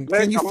something? Nick,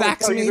 can you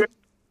fax me?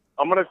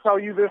 I'm going to tell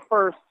you this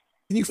first.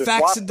 Can you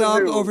fax a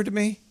dog over to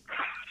me?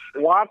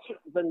 Watch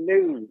the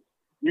news.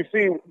 You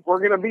see, we're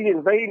going to be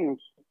invading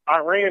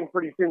Iran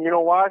pretty soon. You know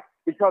why?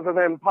 Because of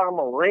them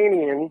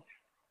Pomeranians.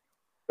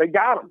 They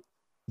got them.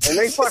 And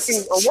they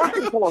fucking are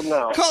working for them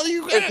now.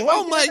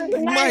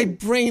 My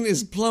brain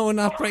is blowing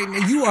up right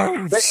now. You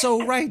are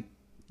so right.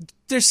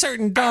 There's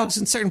certain dogs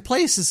in certain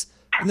places,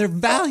 and they're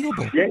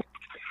valuable.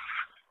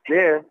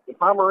 Yeah, the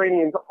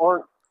Pomeranians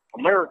aren't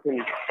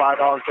American spy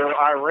dogs. They're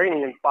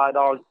Iranian spy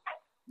dogs.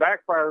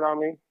 Backfired on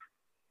me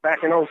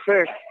back in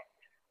 2006.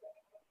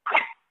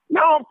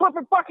 Now I'm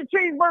flipping fucking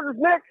cheeseburgers,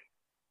 Nick.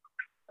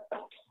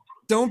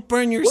 Don't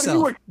burn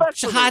yourself. What do you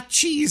expect? Hot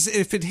cheese,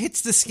 if it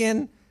hits the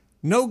skin,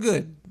 no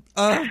good.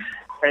 Hey,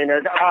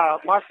 Nick,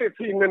 my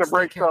 15-minute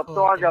break's up,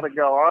 so I gotta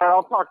go. All right,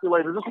 I'll talk to you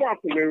later. Just watch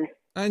the news.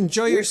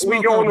 Enjoy your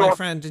smoko, my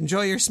friend.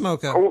 Enjoy your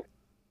smoko.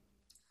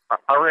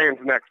 Iran's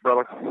next,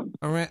 brother.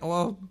 All right.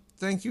 Well,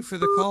 thank you for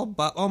the call,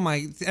 Bob. Oh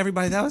my,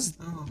 everybody, that was.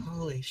 Oh,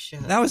 holy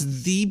shit! That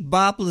was the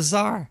Bob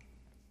Lazar.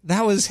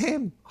 That was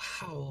him.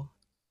 Wow.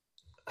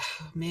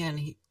 Oh, man,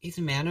 he's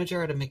a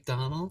manager at a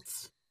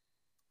McDonald's.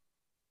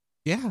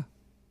 Yeah.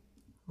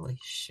 Holy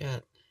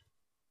shit!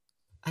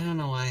 I don't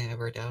know why I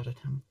ever doubted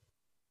him.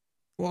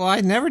 Well,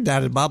 I never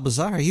doubted Bob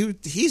Lazar.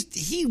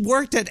 He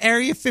worked at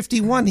Area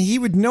 51. He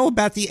would know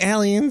about the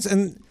aliens.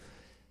 And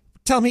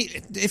tell me,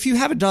 if you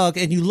have a dog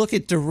and you look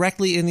it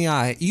directly in the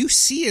eye, you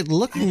see it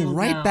looking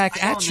right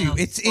back at you.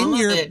 It's in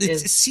your.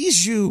 It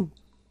sees you.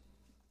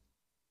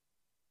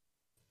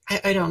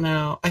 I don't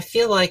know. I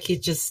feel like he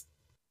just.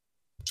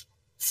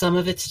 Some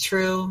of it's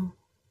true,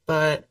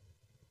 but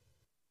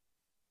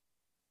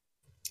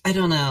I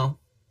don't know.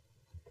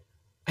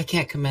 I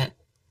can't commit.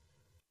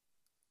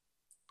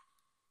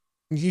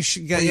 You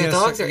should get.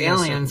 Dogs are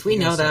aliens. We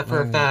know that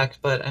for a fact,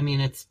 but I mean,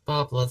 it's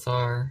Bob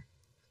Lazar.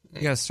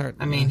 You gotta start.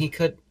 I mean, he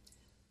could.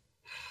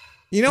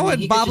 You know what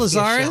Bob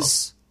Lazar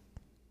is?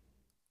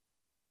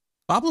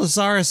 Bob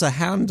Lazar is a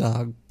hound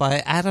dog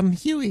by Adam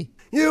Huey.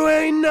 You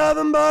ain't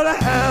nothing but a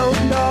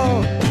hound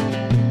dog,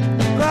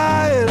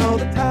 crying all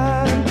the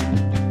time.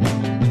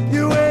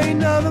 You ain't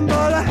nothing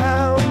but a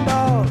hound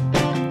dog,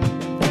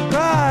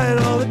 crying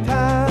all the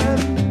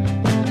time.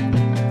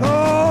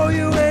 Oh,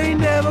 you ain't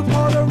never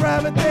caught a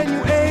rabbit, then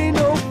you ain't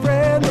no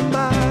friend of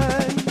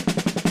mine.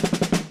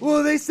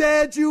 Well, they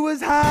said you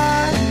was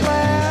high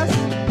class.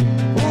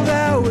 Well,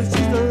 that was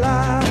just a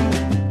lie.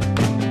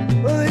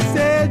 Well, they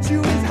said you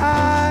was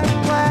high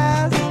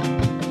class.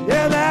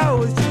 Yeah, that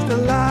was just a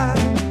lie.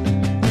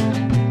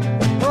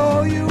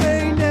 Oh, you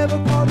ain't never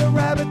caught a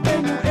rabbit,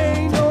 then you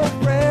ain't no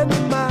friend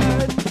of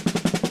mine.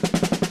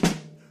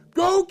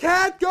 Go,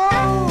 cat, go!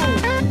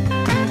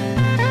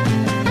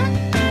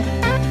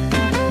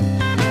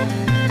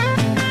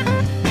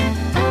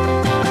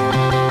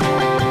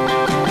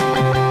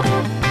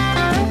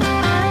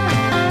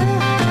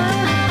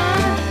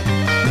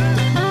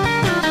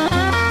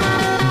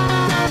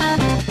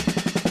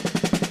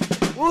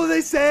 Well,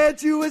 they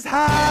said you was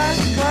high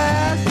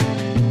class.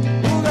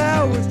 Well,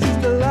 that was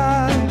just a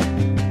lie.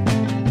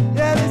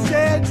 Yeah, they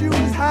said you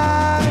was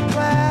high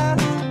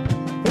class,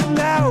 and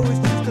that was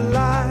just a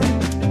lie.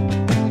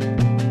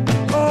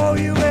 Oh,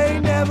 you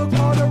ain't never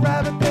caught a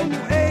rabbit, then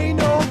you ain't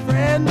no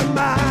friend of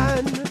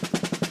mine.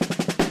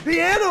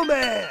 Piano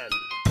Man!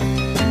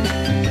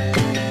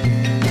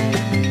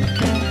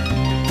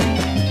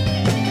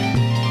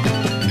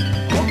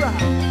 All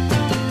right.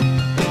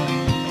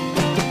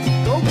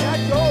 Go, cat,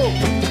 go!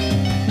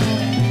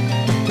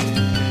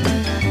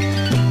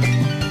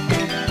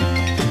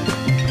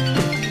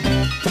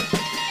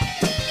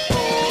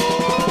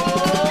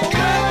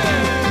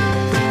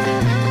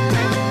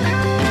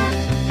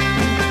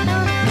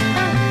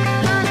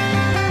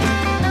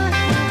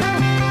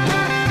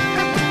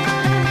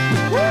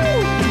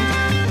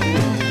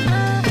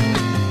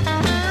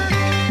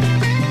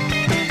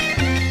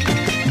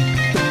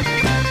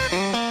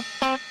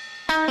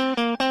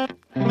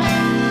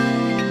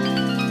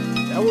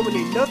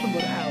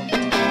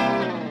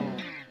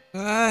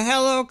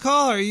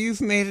 you've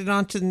made it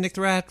onto Nick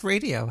the Rat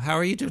Radio. How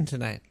are you doing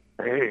tonight?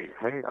 Hey,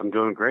 I'm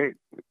doing great.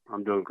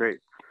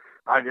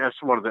 I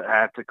just wanted to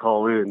have to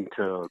call in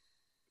to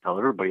tell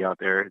everybody out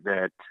there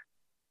that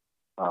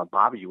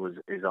Bobby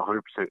is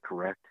 100%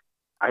 correct.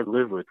 I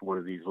live with one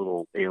of these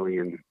little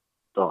alien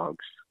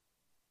dogs.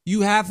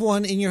 You have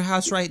one in your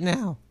house right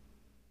now?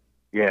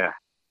 Yeah,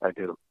 I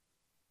do.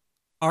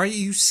 Are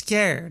you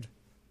scared?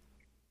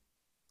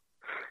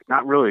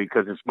 Not really,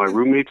 because it's my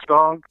roommate's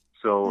dog.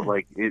 So,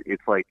 like,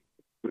 it's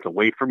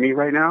away from me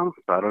right now,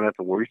 so I don't have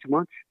to worry too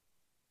much.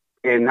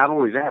 And not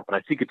only that, but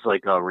I think it's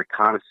like a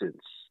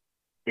reconnaissance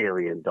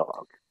alien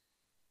dog.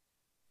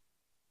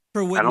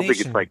 For what I don't nation?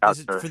 think it's like Is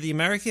it for the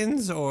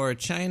Americans or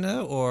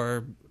China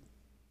or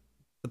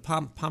the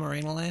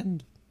Pomeranian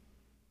land?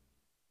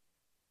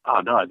 Oh,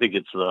 no, I think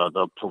it's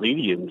the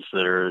Palladians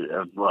that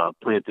have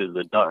planted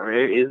the dog.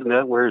 Isn't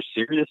that where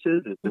Sirius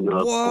is? It's in the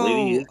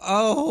Palladians.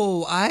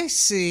 Oh, I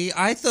see.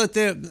 I thought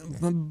that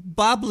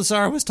Bob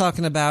Lazar was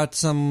talking about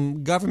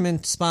some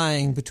government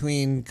spying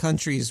between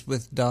countries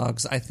with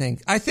dogs, I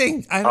think. I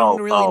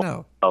don't really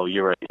know. Oh,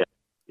 you're right,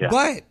 yeah.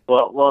 But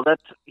well,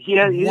 that's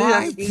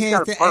why he's can't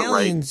got a the part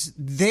aliens?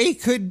 Right. They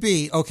could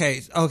be okay.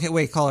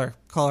 Wait, caller.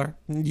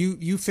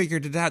 You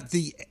figured it out.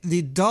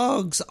 The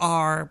dogs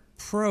are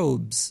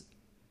probes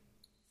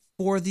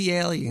for the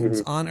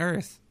aliens on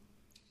Earth.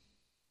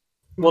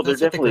 Well, they're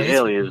definitely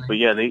aliens, but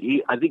yeah,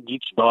 I think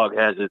each dog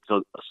has its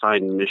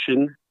assigned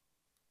mission,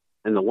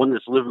 and the one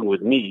that's living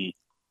with me,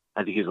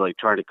 I think, is like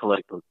trying to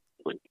collect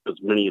as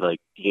many like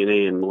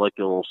DNA and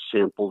molecular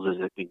samples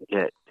as it can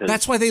get.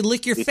 That's why they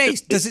lick your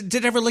face. Did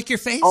it ever lick your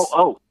face?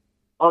 Oh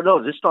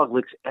no! This dog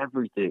licks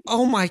everything.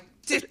 Oh my!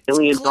 It's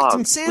alien collecting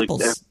dog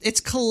samples.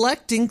 It's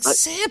collecting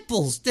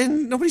samples.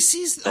 Then nobody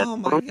sees. Oh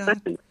my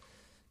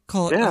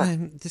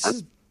God! This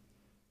is.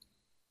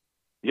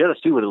 You got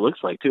to see what it looks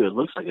like too. It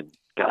looks like a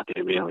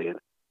goddamn alien.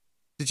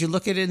 Did you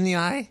look at it in the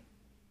eye?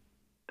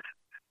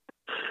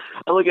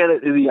 I look at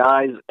it in the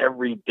eyes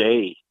every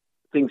day.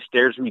 The thing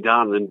stares me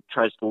down and then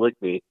tries to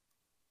lick me.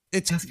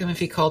 Ask him if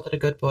he called it a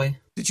good boy.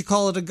 Did you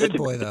call it a good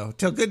boy though?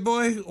 To a good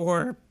boy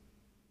or?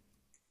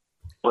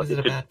 Well, is it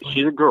a bad boy?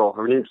 She's a girl.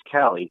 Her name's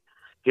Callie.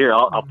 Here,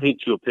 I'll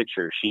paint you a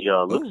picture. She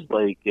looks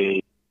like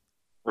a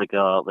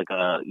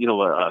you know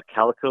what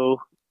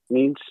calico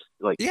means?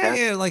 Like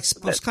like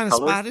kind of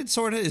spotted,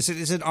 sort of. Is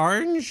it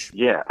orange?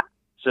 Yeah.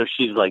 So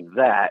she's like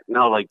that.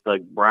 No, like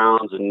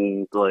browns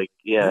and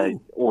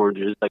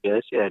oranges, I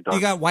guess. Yeah. Dark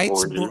you got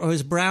whites,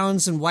 oranges.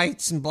 browns, and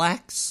whites and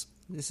blacks.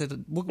 Is it?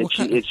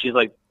 And she's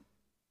like,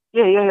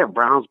 yeah,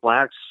 browns,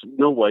 blacks,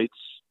 no whites.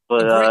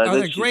 But are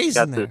there grays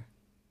in there?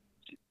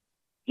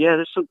 Yeah,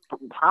 there's some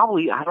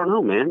probably. I don't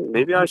know, man.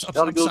 Maybe I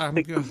ought to go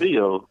take the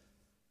video.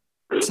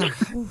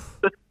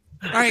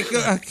 All right,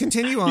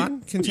 continue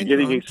on. You're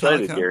getting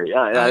excited, Gary.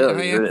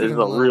 It's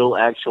a real,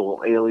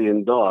 actual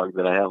alien dog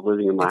that I have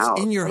living in my house.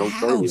 In your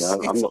house.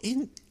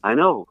 I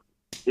know.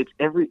 It's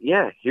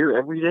here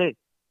every day.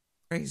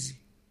 Crazy.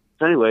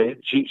 So anyway,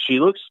 she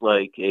looks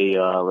like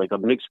a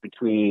mix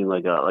between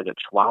like a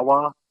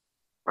Chihuahua,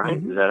 right?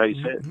 Mm-hmm. Is that how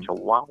you say it?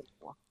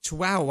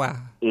 Chihuahua.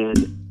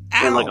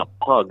 And like a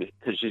pug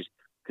because she's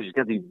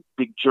got these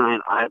big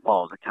giant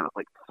eyeballs that kind of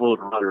like float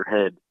around her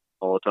head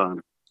all the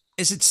time.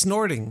 Is it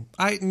snorting?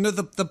 I know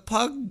the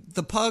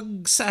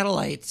pug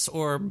satellites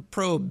or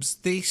probes.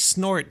 They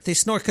snort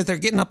because they're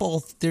getting up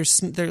all.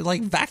 They're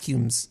like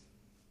vacuums.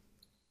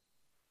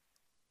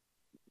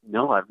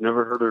 No, I've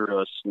never heard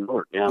her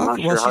snort. Yeah, I'm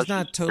not sure she's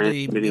not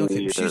totally.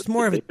 She's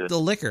more of the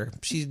liquor.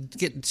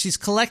 She's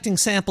collecting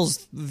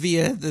samples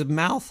via the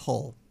mouth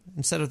hole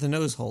instead of the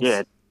nose holes. Yeah,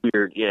 it's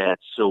weird. Yeah,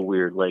 it's so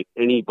weird. Like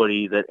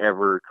anybody that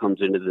ever comes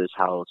into this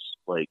house,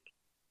 like.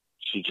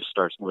 She just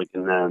starts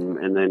licking them,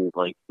 and then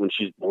like when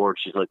she's bored,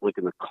 she's like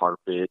licking the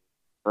carpet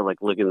or like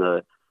licking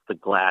the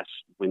glass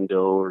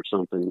window or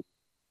something.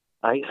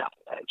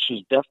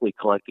 She's definitely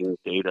collecting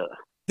data.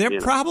 They're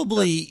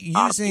probably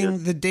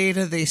using the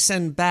data they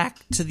send back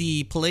to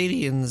the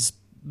Palladians.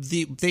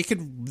 They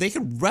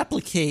could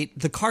replicate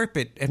the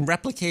carpet and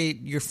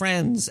replicate your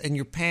friends and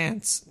your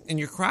pants and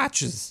your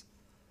crotches.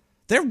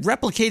 They're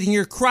replicating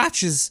your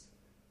crotches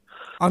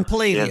on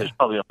Palladia. Yeah, there's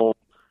probably a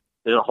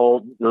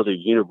whole another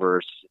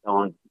universe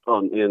on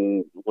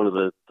in one of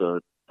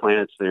the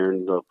planets there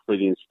in the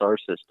Palladian star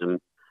system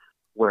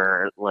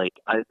where like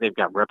they've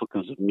got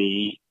replicas of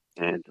me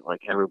and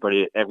like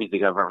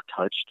everything I've ever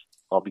touched,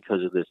 all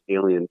because of this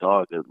alien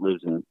dog that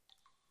lives in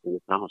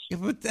this house. Yeah,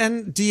 but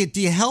then do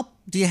you help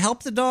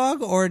the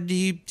dog or do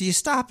you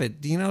stop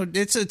it? You know,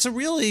 it's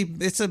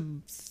a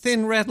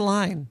thin red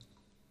line.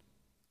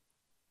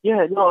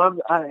 Yeah, no,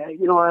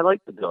 I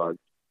like the dog.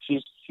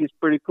 She's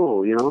pretty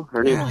cool. You know,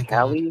 her name's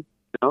Callie. You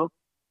know.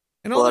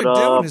 And all they're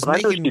doing is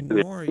making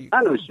more.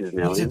 I know she's an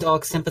alien. He's a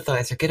dog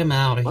sympathizer. Get him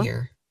out of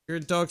here. You're a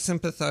dog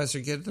sympathizer.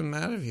 Get them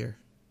out of here.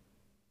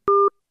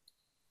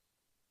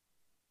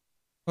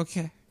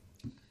 Okay.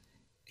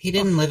 He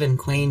didn't live in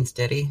Queens,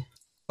 did he?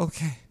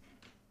 Okay.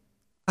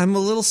 I'm a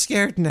little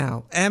scared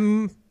now.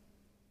 Am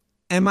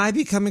I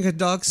becoming a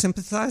dog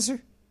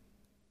sympathizer?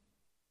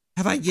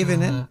 Have I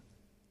given in?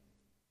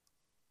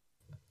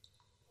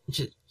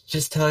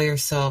 Just tell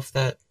yourself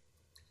that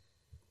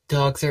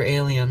dogs are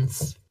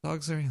aliens.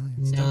 Dogs are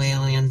aliens. No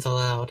aliens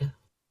allowed.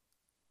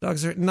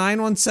 Dogs are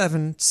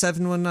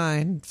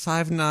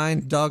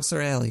 917-719-59. Dogs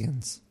are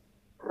aliens.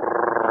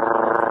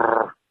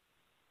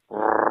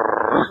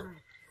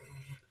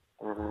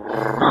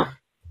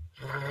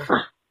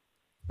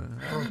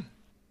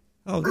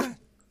 Oh God.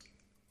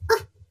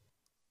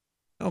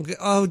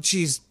 Oh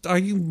geez. Are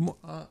you?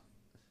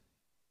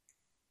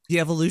 The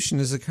evolution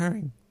is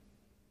occurring.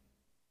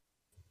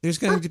 There's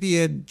going to be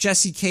a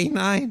Jesse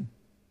K9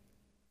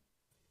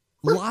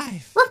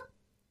 live.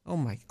 Oh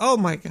my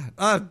God.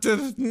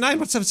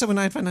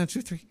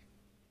 917-719-5923.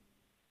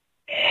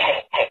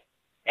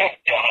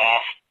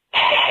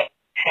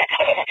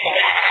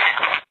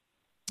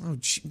 Oh,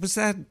 gee, was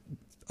that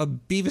a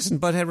Beavis and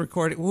Butthead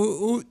recording?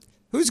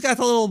 Who's got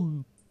the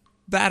little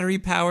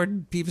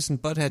battery-powered Beavis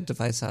and Butthead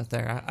device out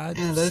there?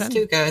 Those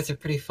two guys are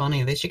pretty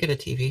funny. They should get a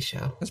TV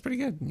show. That's pretty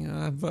good. You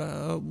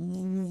know,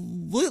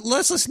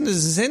 let's listen to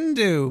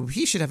Zindu.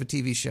 He should have a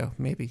TV show,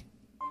 maybe.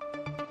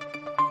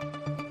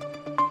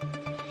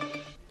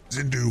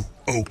 Zindu,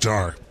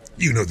 Oktar,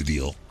 you know the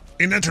deal.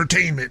 In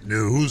entertainment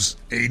news,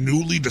 a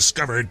newly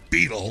discovered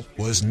beetle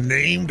was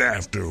named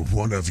after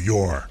one of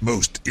your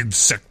most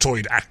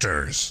insectoid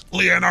actors,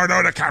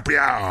 Leonardo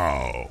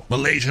DiCaprio.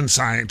 Malaysian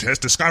scientists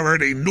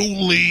discovered a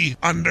newly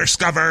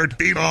undiscovered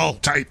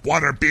beetle-type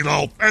water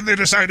beetle, and they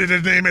decided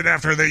to name it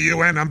after the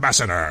UN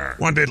ambassador.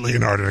 When did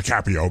Leonardo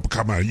DiCaprio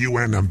become a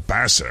UN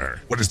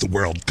ambassador? What is the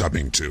world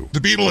coming to? The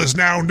beetle is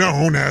now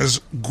known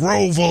as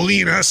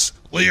Grovelinus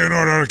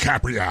Leonardo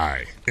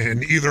DiCaprio,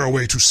 in either a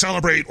way to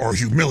celebrate or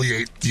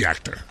humiliate the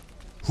actor.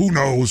 Who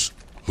knows?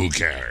 Who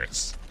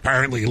cares?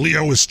 Apparently,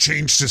 Leo has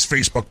changed his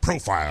Facebook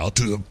profile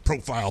to the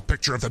profile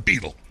picture of the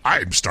beetle.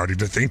 I'm starting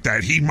to think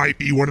that he might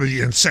be one of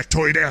the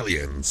insectoid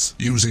aliens,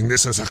 using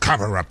this as a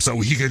cover-up so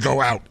he could go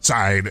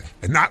outside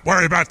and not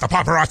worry about the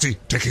paparazzi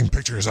taking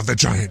pictures of the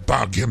giant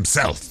bug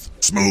himself.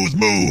 Smooth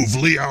move,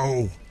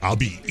 Leo. I'll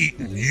be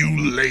eating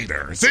you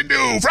later.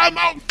 Zindu from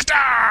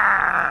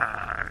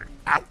Oktar!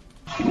 Out.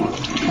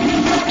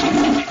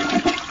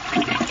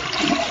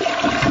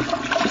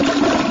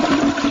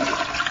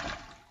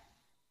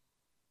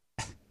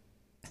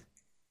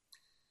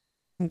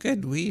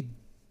 Good weed.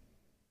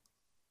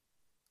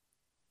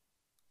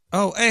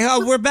 Oh, hey,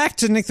 we're back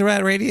to Nick the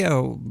Rat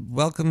Radio.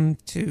 Welcome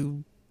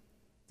to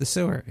the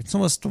sewer. It's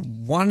almost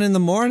 1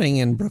 a.m.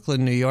 in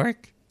Brooklyn, New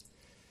York.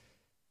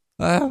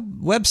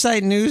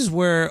 Website news.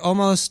 We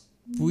almost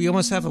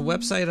have a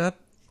website up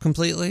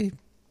completely.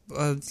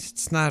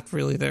 It's not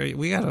really there.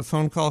 We got a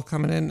phone call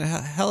coming in.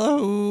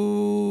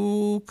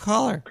 Hello,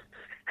 caller.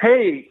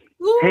 Hey,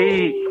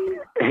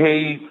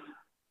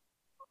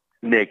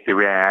 Nick the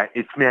Rat.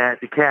 It's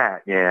Matt the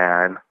Cat,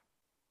 man.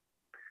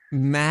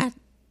 Matt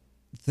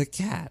the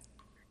Cat.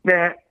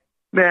 Matt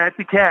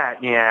the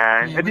Cat,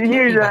 man. I've been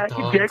hearing that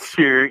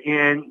conjecture,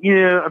 and,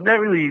 I'm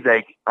not really,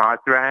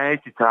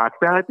 authorized to talk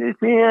about this,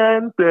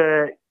 man,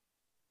 but,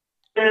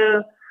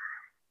 there's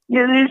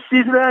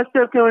a lot of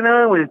stuff going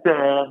on with,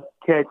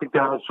 cats and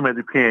dogs from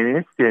other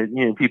planets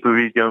that, people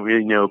really don't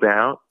really know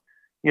about.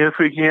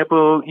 For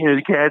example,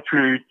 the cats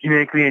were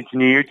genetically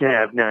engineered to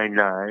have 9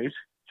 lives,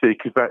 so they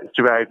could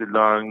survive the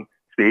long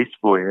space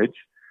voyage,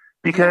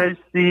 because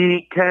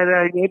the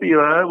cat-eyed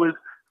nebula was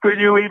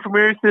further away from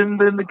Earth than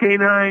the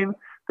canine,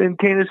 than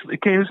Canis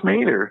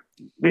Major.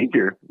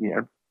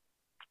 Yeah.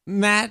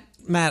 Matt,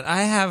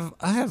 I have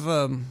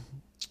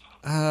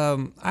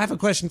a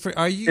question for you.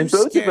 Are you and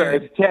both scared?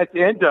 of us, cats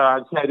and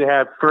dogs, had to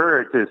have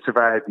fur to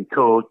survive the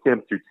cold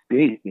temperate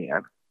space,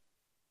 man.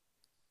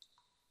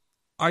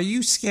 Are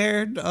you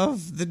scared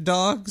of the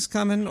dogs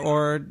coming,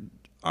 or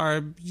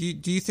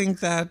do you think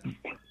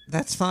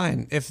that's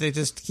fine if they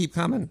just keep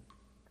coming?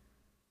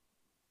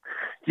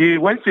 Dude,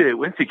 once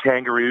the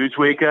kangaroos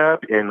wake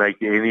up and the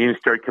aliens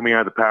start coming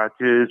out of the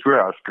pouches,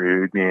 we're all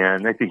screwed,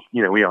 man. I think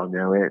we all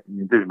know it.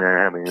 It doesn't matter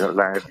how many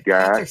lives you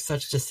got. They're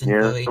such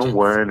disinfo agents.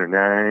 1 or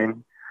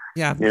 9.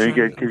 Yeah, you're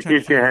gonna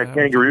have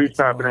kangaroos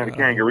popping out of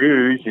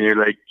kangaroos, and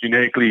you're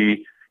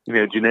genetically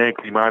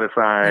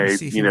modified,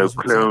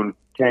 clone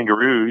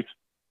kangaroos.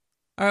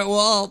 All right.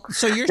 Well,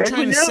 so you're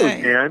trying to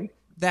say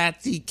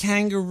that the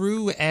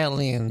kangaroo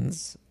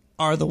aliens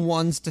are the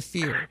ones to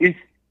fear.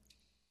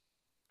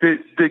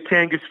 The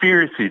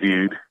Kangaspiracy,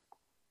 dude.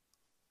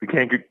 The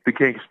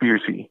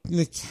Kangaspiracy.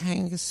 The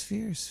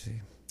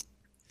Kangaspiracy.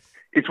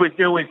 It's what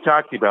no one's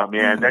talking about,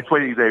 man. That's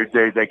why they're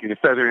in the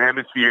southern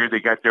hemisphere. They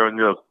got their own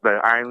little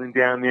island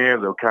down there,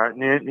 little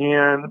continent,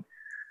 man.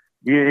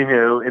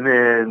 And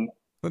then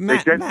but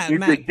Matt,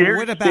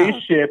 their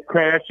spaceship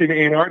crashed in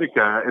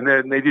Antarctica, and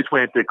then they just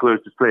went to the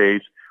closest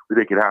place where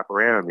they could hop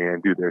around there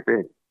and do their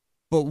thing.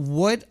 But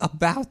what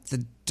about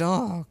the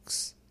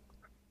dogs?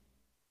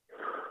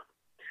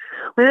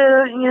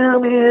 Well,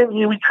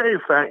 man, we try to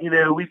fight.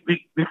 We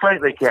fight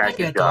like cats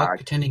and dogs.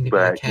 Pretending to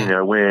but be a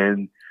cat.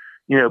 When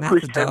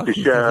push comes to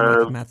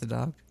shove. Matt the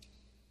dog.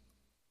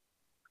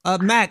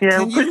 Matt, yeah,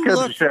 can you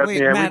look? Shove,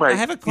 wait, Matt, I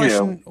have a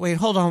question. Wait,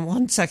 hold on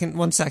 1 second.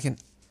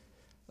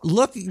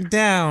 Look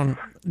down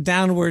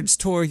downwards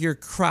toward your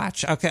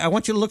crotch. Okay, I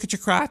want you to look at your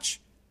crotch.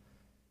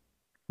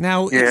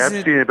 Now, yeah,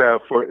 I've seen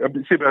about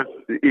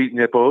 8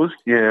 nipples.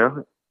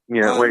 Yeah.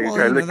 Yeah,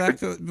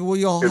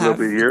 we all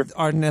have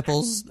our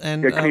nipples.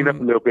 And clean up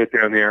a little bit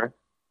down there.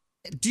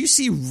 Do you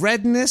see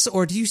redness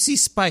or do you see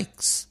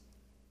spikes?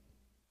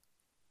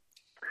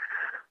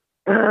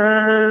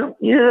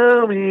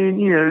 Yeah, I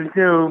mean, there's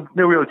no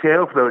real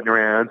tail floating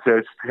around, so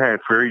it's kind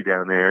of furry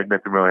down there.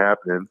 Nothing really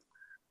happening.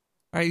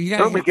 All right, you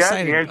gotta get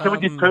excited. Man!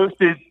 Someone just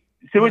posted.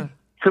 Someone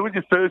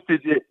just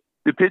posted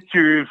the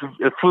picture of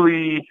a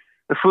fully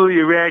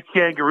erect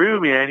kangaroo.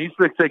 Man, he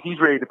looks like he's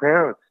ready to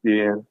pounce.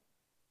 Yeah,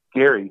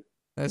 scary.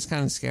 That's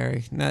kind of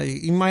scary. Now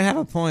you might have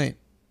a point.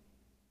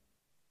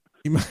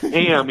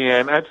 Yeah,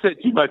 man, I've said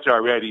too much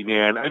already,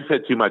 man. I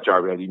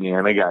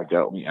gotta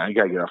go, man. I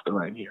gotta get off the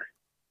line here.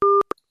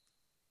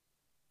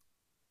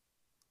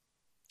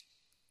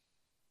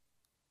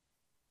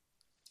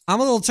 I'm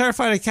a little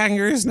terrified of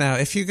kangaroos now.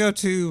 If you go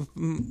to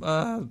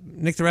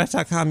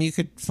nicktherat.com, you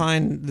could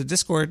find the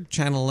Discord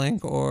channel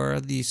link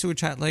or the sewer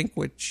chat link,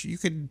 which you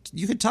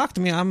could talk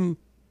to me. I'm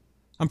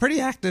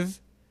pretty active.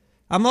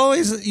 I'm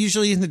always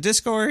usually in the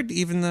Discord,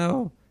 even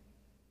though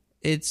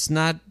it's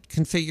not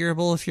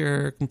configurable if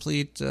you're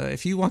complete.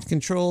 If you want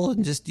control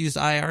and just use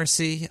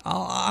IRC,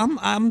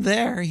 I'm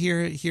there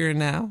here and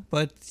now.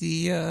 But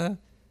the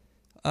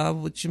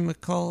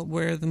whatchamacallit,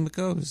 where the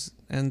McGoes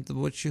and the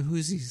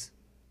whatchahoosies.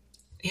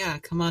 Yeah,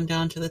 come on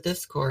down to the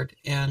Discord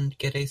and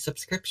get a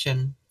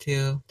subscription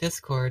to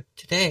Discord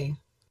today.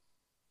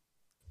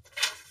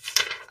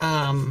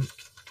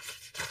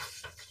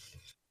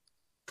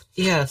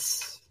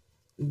 Yes,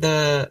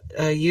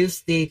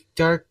 use the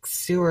Dark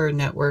Sewer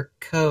Network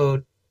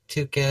code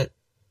to get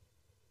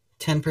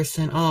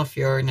 10% off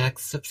your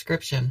next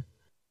subscription.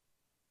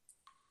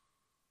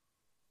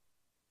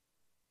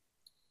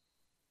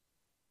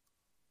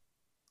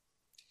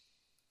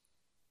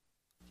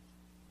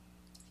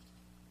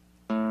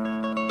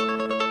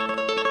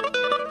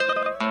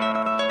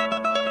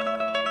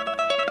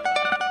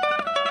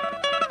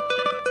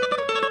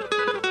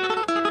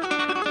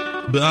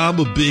 I'm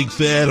a big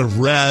fan of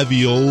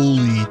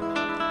ravioli.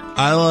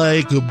 I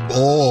like them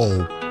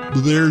all.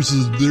 But there's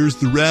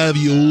the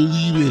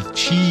ravioli with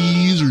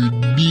cheese or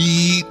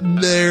meat in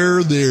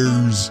there.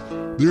 There's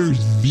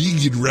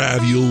vegan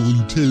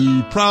ravioli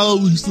too.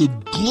 Probably some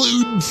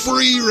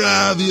gluten-free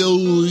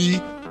ravioli.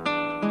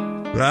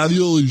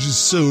 Ravioli is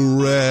just so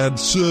rad.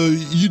 So,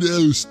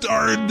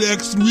 starting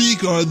next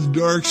week on the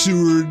Dark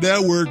Sewer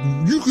Network,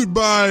 you could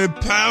buy a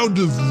pound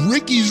of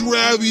Ricky's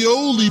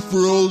ravioli for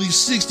only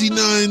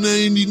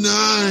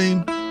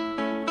 $69.99.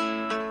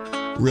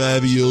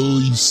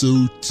 Ravioli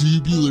so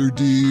tubular,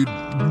 dude.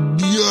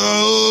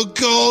 Yo,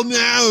 call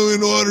now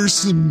and order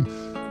some.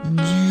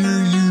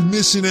 You're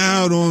missing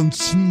out on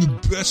some of the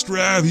best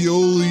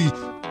ravioli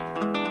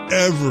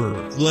ever.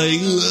 Like,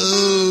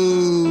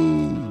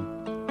 oh.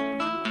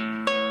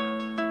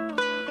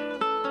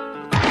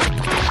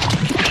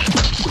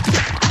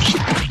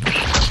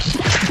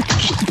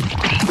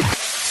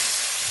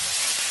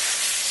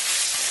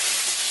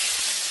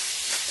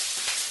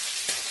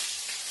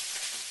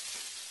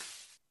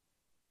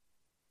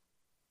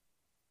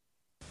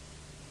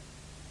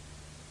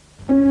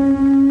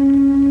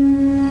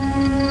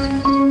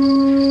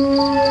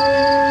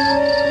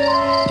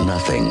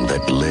 Nothing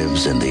that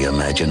lives in the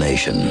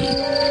imagination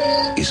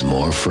is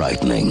more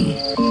frightening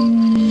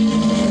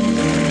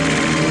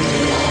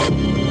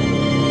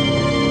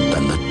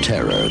than the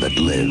terror that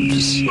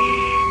lives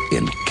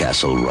in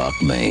Castle Rock,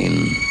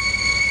 Maine.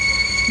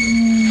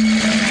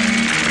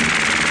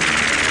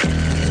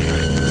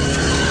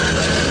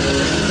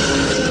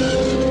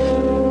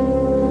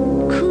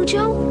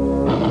 Cujo?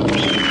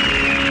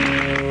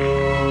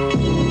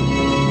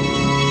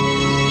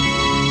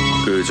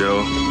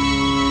 Cujo?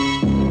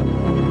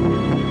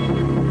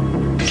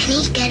 Can you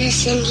get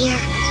us in here?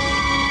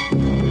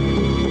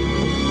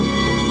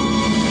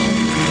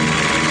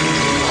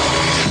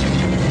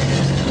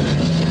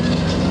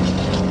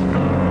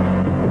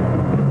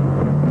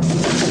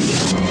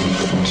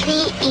 Can he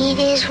eat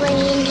his way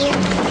in here?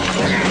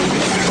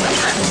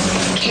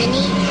 Can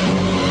he?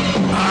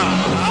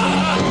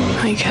 Oh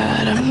my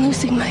God, I'm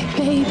losing my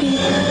baby.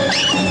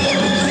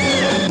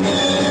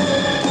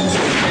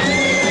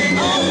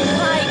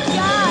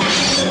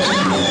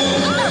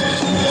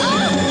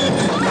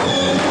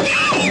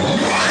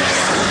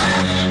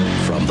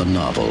 From the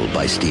novel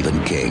by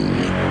Stephen King,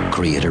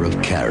 creator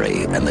of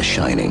Carrie and The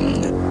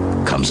Shining,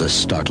 comes a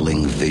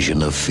startling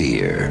vision of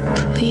fear.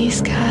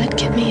 Please, God,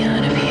 get me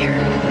out of here.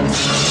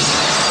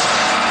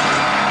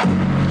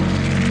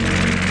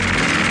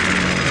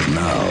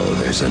 Now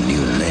there's a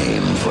new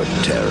name for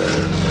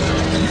terror.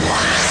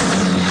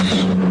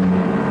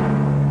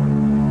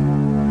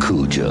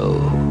 Cujo.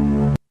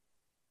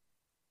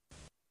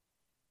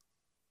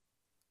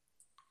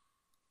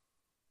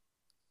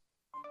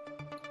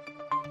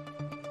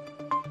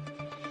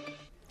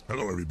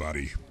 Hello,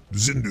 everybody.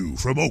 Zindu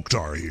from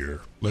Oktar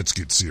here. Let's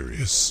get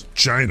serious.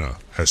 China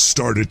has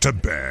started to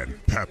ban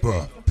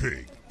Peppa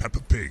Pig. Peppa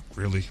Pig,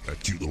 really? That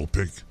cute little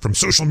pig? From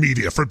social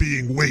media for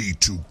being way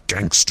too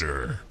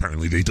gangster.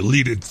 Apparently they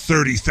deleted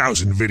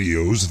 30,000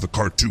 videos of the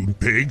cartoon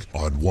pig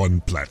on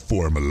one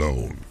platform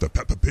alone. The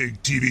Peppa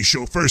Pig TV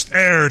show first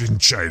aired in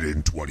China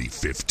in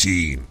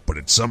 2015. But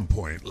at some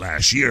point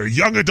last year,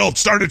 young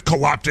adults started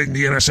co-opting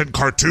the innocent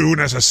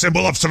cartoon as a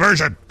symbol of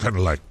subversion. Kind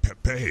of like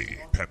Pepe.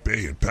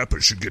 Pepe and Peppa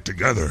should get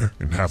together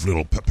and have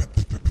little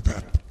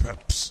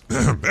peps.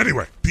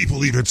 Anyway,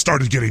 people even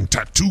started getting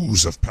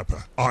tattoos of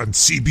Peppa. On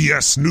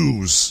CBS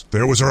News,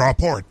 there was a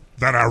report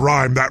that a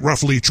rhyme that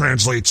roughly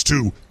translates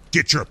to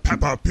 "Get your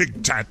Peppa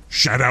Pig tat,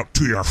 shout out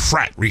to your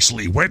frat,"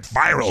 recently went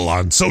viral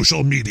on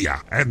social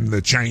media, and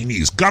the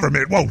Chinese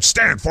government won't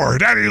stand for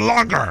it any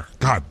longer.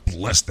 God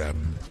bless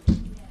them.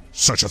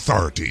 Such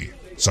authority,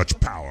 such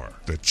power.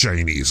 The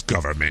Chinese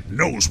government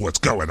knows what's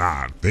going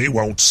on. They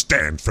won't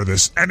stand for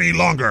this any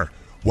longer.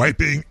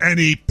 Wiping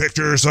any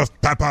pictures of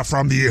Peppa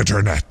from the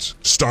internet,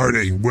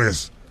 starting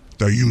with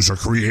the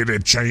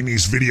user-created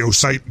Chinese video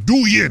site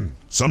Douyin,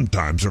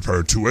 sometimes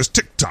referred to as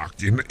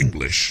TikTok in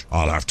English.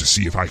 I'll have to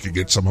see if I can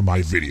get some of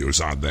my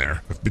videos on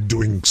there. I've been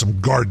doing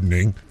some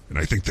gardening, and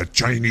I think the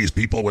Chinese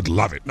people would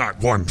love it. Not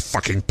one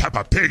fucking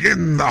Peppa Pig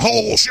in the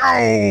whole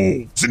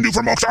show! Zindu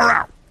from Mokhtar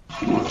out!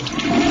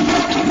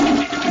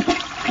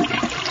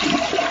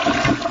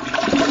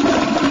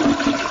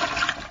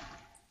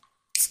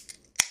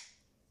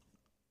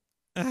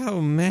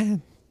 Oh,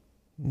 man.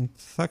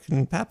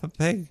 Fucking Peppa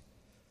Pig.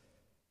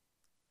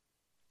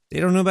 They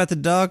don't know about the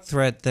dog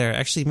threat there.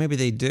 Actually, maybe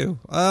they do.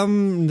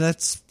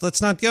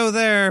 Let's not go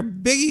there.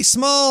 Biggie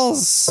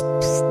Smalls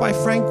by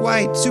Frank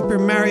White. Super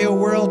Mario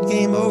World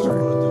Game Over.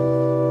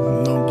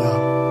 No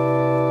doubt.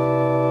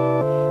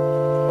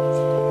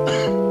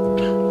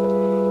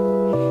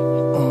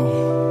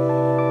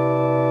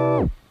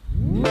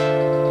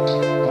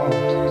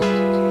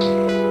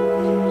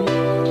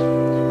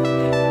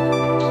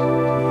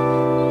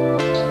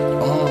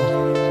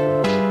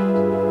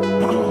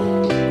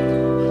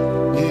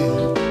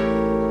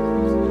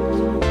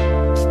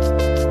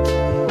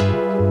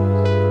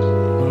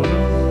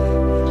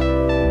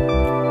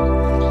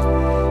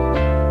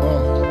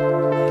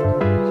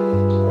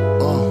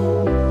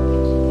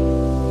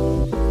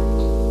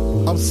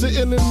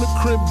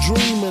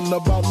 Dreaming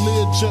about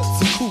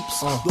Learjets and coops,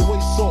 the way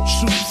Salt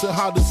shoots and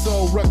how they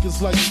sell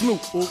records like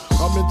Snoop.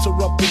 I'm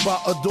interrupted by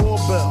a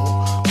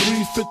doorbell,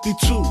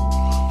 3:52.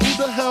 Who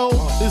the hell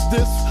is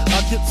this?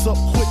 I gets up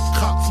quick,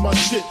 cocks my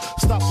shit,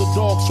 stop the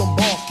dogs from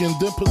barking,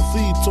 then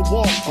proceed to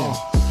walking.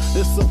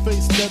 It's a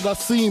face that I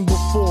seen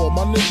before.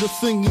 My nigga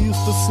Sing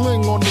used to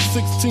sling on the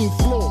 16th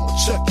floor.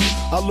 Check it.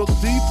 I look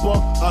deeper,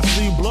 I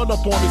see blood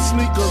up on his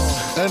sneakers,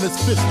 and his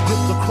fist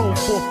gripped the chrome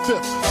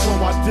 4/5. So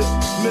I dip,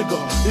 nigga,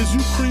 is you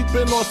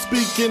creeping or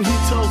speaking? He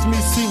tells me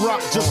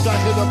C-Rock just got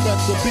hit up at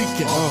the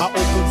beacon. I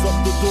opens up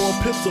the door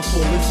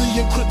pitiful. Is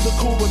he in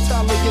critical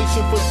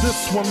retaliation for this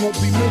one won't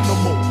be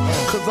minimal?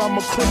 Cause I'm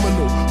a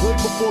criminal. Way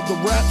before the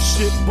rap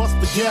shit, bust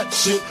the gat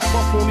shit.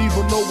 Fuck won't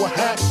even know what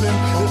happened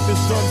if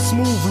it's done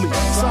smoothly.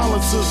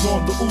 Silencers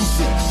on the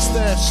Uzi,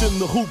 stash in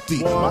the hoopty.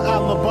 My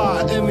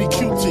alibi, any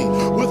cutie,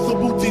 with the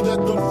booty that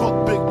done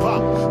fuck Big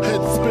Pop.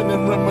 Head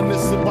spinning,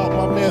 reminiscing about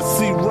my man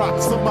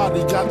C-Rock.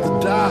 Somebody got to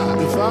die.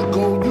 If I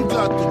go, you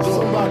got to go.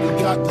 Somebody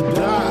got to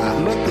die.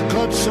 Let the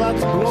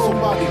gunshots blow.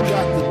 Somebody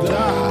got to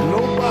die.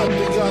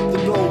 Nobody got to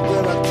know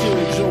that I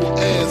killed your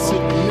ass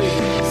in the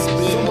knees.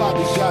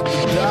 Somebody got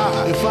to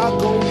die. If I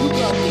go, you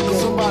got to go.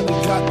 Somebody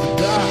got to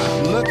die.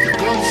 Let the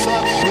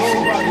gunshots blow.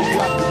 Somebody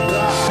got to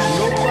die.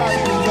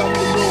 Nobody got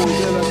to know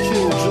that I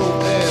killed your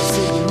ass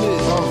in the knees.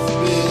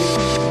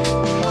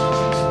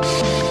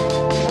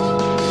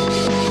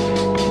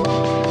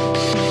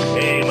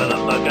 Hey,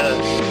 motherfucker.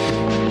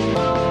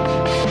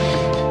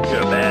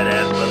 You're a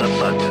badass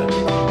motherfucker.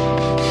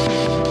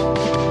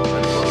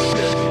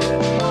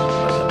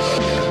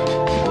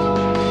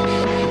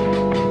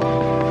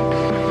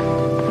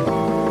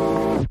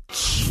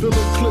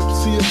 Filling clips,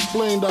 he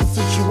explained our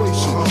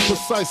situation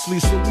precisely,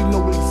 so we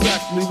know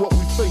exactly what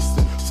we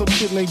facing. Some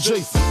kid named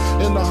Jason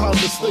in the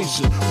Honda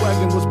station,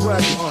 wagon was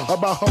bragging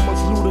about how much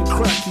loot and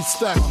crack he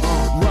stacking.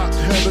 Rock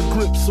had a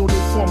grip, so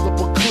they formed up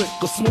a clique,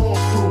 a small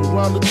crew.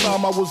 Around the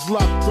time I was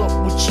locked up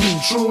with you,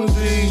 true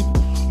indeed.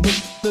 But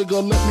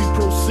nigga, let me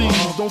proceed.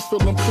 Don't fill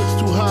them clips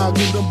too high,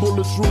 give them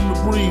bullets room to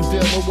breathe.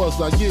 Damn, what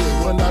was I? Yeah,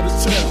 went out of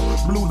town,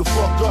 blew the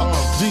fuck up.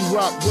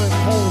 D-Rock went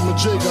home and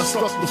Jay got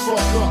stuck the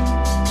fuck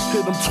up.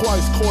 Hit him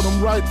twice, caught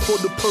him right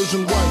for the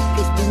Persian wife.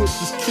 Pistol whipped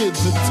his kids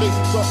and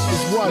taped up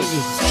his wife.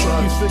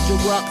 We figure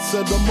Rock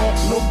set him up,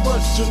 no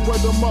question. Wet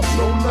him up,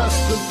 no less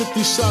than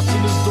 50 shots in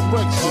his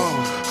direction.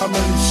 How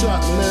many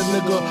shots, man,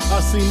 nigga?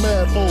 I see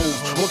mad holes.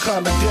 What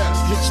kind of gas?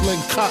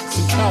 Hitchling, Cox,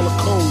 and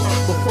Calico.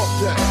 But fuck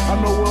that, I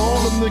know where all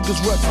them niggas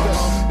rest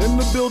at. In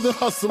the building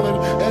hustling,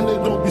 and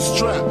they don't be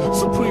strapped.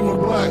 Supreme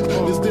and Black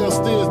is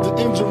downstairs, the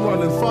engine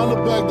running. Find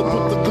a bag to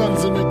put the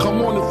guns in it.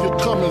 Come on if you're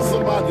coming,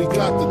 somebody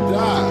got to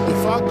die.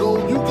 If I go,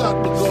 you got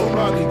to go.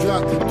 Somebody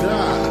got to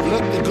die.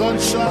 Let the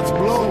gunshots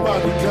blow.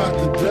 Somebody got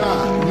to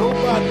die.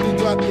 Nobody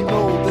got to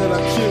know that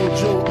I killed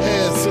your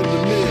ass in the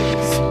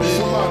midst.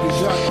 Somebody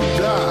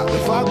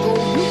I go,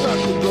 you got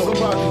to go.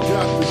 Somebody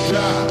got to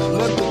die.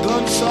 Let the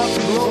gunshots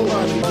blow.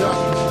 Somebody got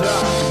to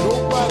die.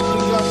 Nobody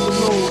got to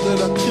know that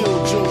I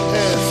killed your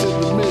ass in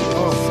the mid.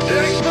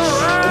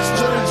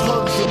 Exchange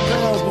hugs and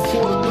pounds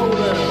before the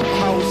throwdown.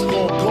 How it's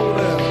gonna go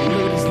down.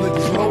 Ladies,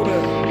 niggas, slow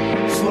down.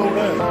 Slow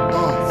down.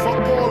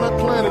 Fuck all that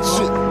planet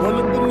shit. Run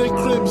up in their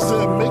cribs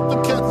and make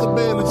them cats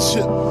abandon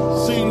shit.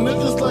 See,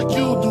 niggas like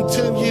you do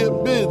 10-year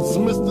bids.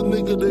 Miss the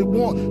nigga they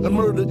want and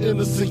murder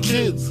innocent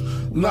kids.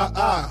 Not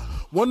I.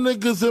 One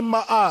nigga's in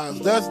my eyes,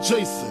 that's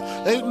Jason.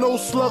 Ain't no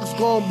slugs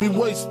gonna be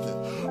wasted.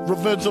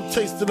 Revenge I'm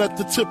tasting at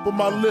the tip of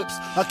my lips.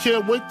 I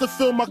can't wait to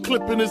feel my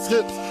clip in his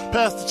hips.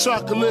 Pass the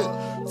chocolate.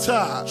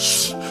 Tie.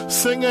 Shh.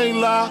 Sing ain't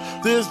lie.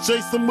 There's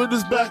Jason with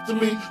his back to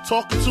me,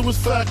 talking to his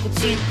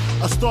faculty.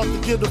 I start to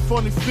get a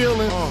funny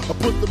feeling. I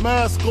put the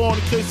mask on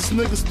in case this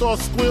nigga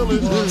starts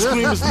squealing.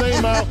 Scream his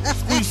name out.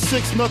 Squeeze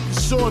 6,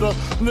 nothing shorter.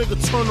 Nigga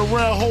turn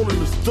around holding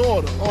his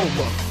daughter. Oh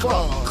my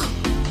God.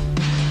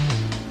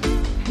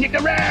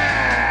 Nigga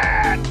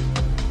rat!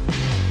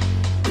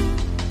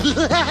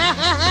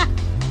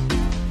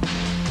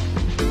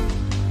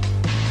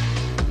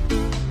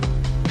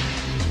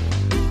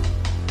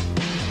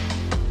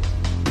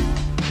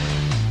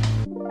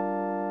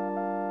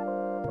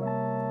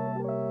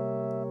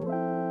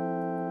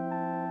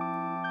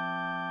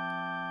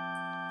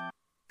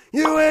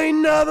 You ain't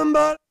nothing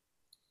but...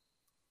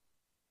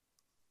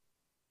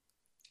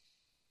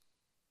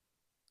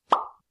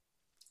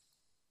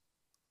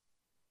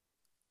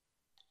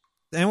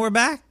 And we're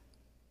back.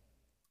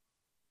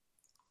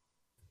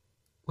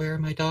 Where are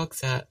my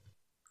dogs at?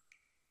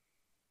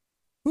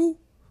 Ooh.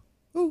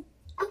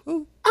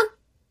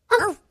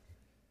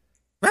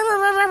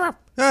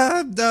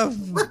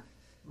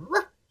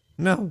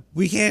 No,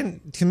 we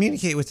can't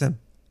communicate with them.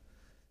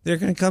 They're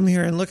going to come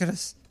here and look at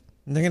us.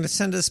 And they're going to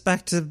send us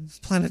back to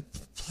planet.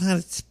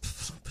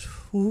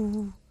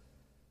 Ooh.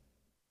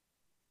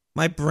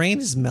 My brain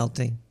is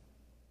melting.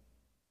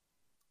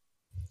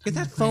 Get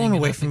that phone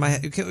away from my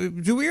head.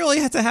 Do we really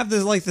have to have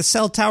this, like, the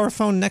cell tower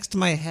phone next to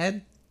my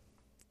head?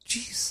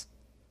 Jeez.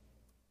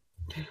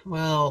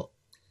 Well,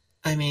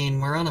 I mean,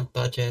 we're on a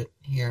budget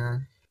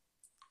here.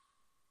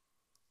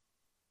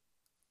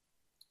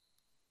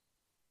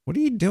 What are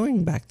you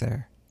doing back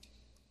there?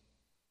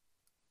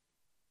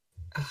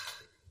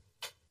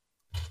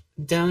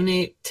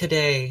 Donate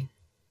today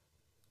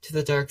to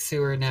the Dark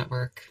Sewer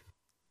Network.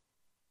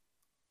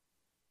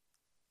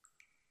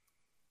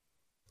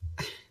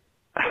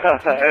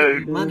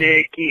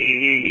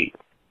 Nikki.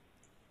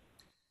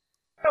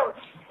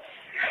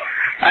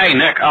 Hey,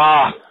 Nick.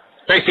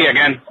 Stacy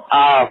again.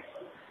 I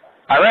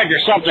read your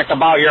subject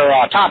about your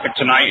topic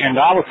tonight, and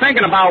I was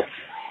thinking about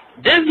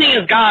Disney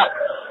has got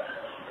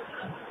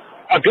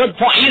a good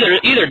point.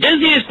 Either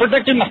Disney is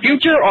predicting the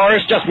future, or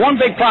it's just one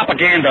big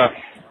propaganda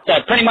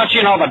that pretty much,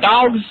 the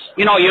dogs,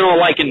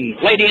 like in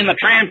Lady and the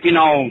Tramp,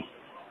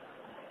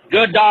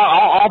 Good Dog,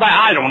 all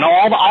that. I don't know,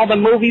 all the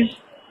movies,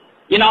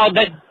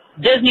 that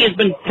Disney has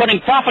been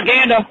putting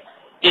propaganda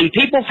in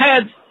people's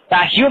heads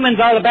that humans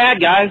are the bad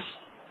guys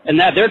and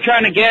that they're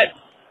trying to get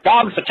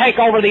dogs to take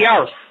over the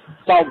earth.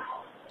 So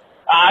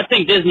I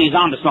think Disney's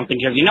onto something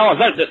here.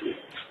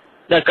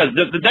 Because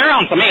they're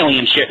on some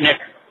alien shit, Nick.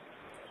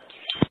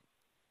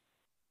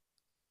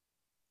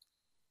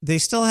 They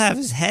still have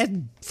his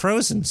head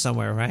frozen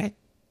somewhere, right?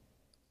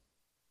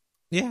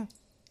 Yeah.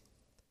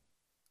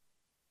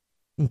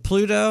 And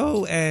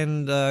Pluto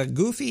and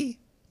Goofy.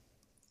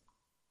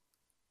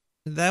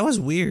 That was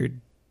weird.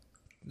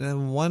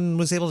 One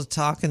was able to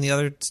talk and the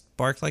other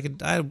barked like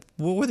a...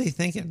 what were they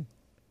thinking?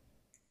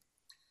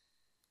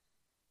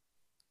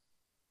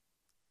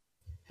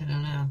 I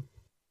don't know.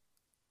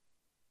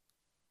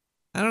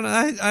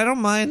 I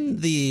don't mind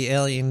the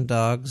alien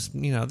dogs.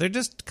 They're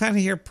just kind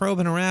of here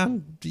probing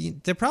around.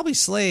 They're probably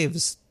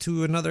slaves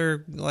to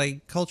another,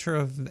 like, culture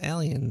of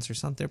aliens or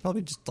something. They're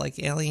probably just, like,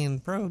 alien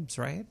probes,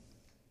 right?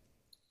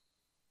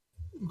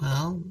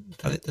 Well,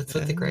 that's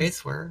what the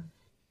Greys were.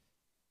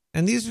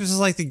 And these are just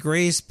like the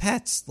Grey's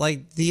pets.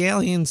 Like, the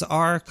aliens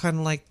are kind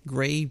of like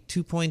Grey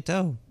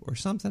 2.0 or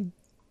something.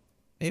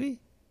 Maybe?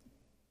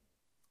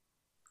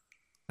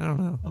 I don't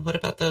know. What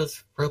about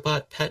those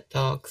robot pet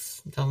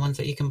dogs? The ones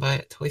that you can buy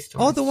at toy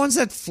stores? Oh, the ones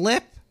that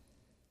flip?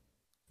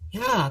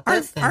 Yeah,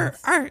 those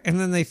things. And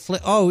then they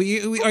flip. Oh, are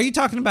you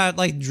talking about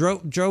like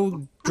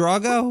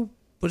Drago?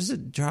 What is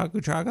it?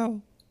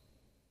 Drago?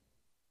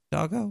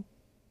 Doggo?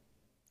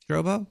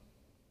 Drobo?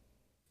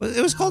 Well,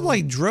 it was called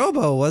like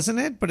Drobo, wasn't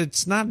it? But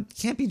it's not. It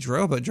can't be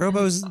Drobo.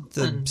 Drobo's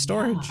the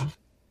storage. Yeah.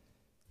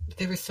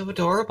 They were so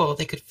adorable.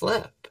 They could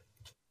flip.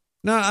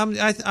 No,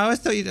 I always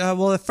thought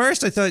well, at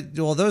first I thought,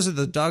 those are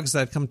the dogs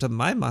that come to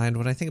my mind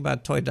when I think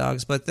about toy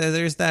dogs. But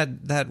there's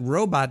that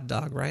robot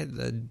dog, right?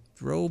 The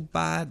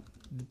robot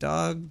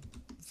dog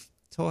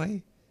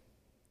toy.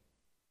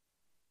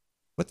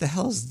 What the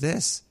hell is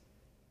this?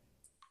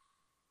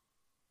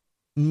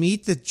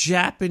 Meet the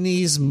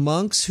Japanese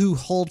monks who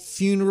hold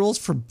funerals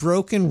for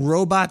broken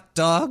robot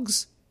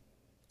dogs?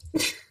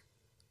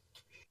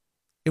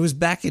 It was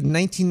back in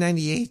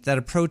 1998 that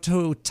a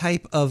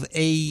prototype of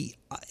a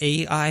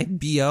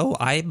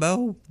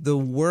Aibo, the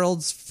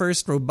world's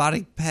first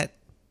robotic pet,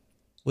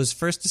 was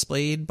first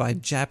displayed by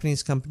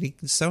Japanese company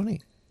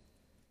Sony.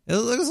 It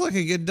looks like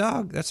a good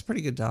dog. That's a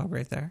pretty good dog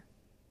right there.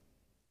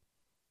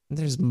 And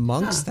there's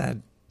monks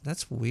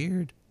that's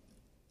weird.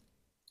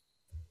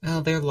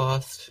 Oh, they're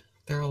lost.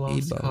 They're a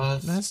lost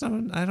cause. That's not.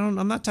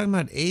 I'm not talking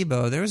about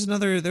Abo. There's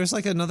another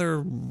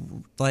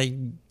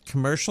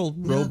commercial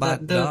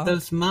robot dog.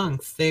 Those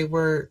monks. They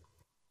were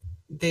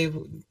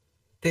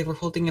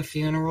holding a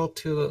funeral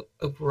to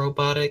a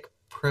robotic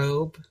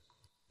probe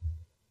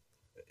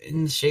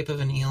in the shape of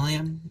an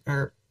alien.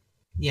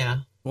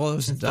 Well, it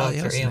was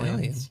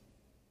aliens.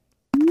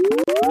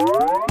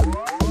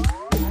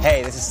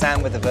 Hey, this is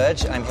Sam with The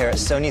Verge. I'm here at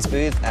Sony's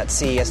booth at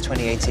CES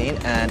 2018,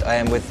 and I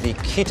am with the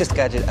cutest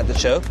gadget at the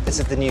show. This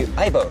is the new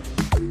Aibo.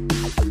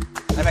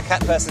 I'm a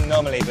cat person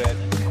normally, but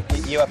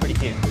you are pretty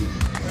cute.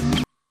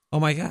 Oh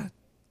my god.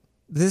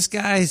 This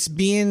guy's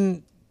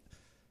being...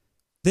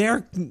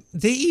 They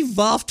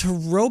evolved to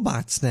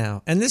robots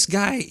now. And this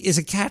guy is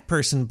a cat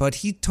person, but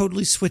he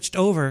totally switched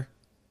over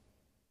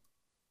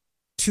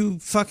to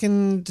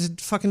fucking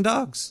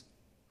dogs.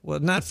 Well,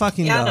 not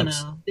fucking dogs. I don't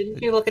know.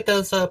 Didn't you look at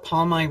those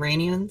Palm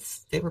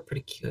Iranians? They were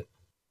pretty cute.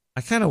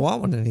 I kind of want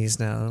one of these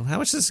now. How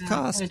much does it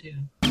cost? I do.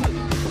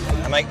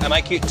 Am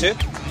I cute too?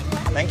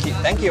 Thank you,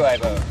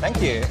 Aibo.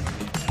 Thank you.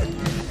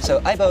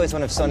 So Aibo is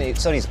one of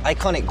Sony's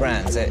iconic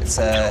brands. It's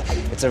a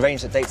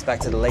range that dates back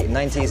to the late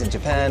 90s in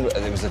Japan.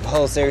 There was a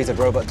whole series of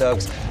robot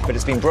dogs, but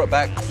it's been brought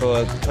back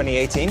for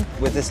 2018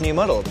 with this new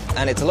model,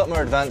 and it's a lot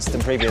more advanced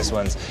than previous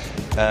ones.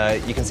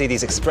 You can see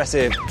these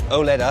expressive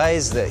OLED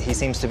eyes that he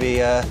seems to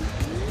be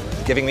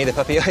giving me the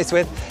puppy eyes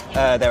with.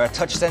 There are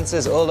touch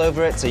sensors all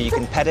over it, so you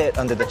can pet it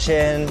under the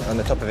chin, on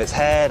the top of its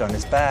head, on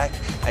its back,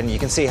 and you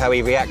can see how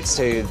he reacts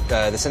to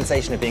the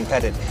sensation of being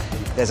petted.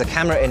 There's a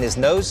camera in his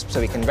nose, so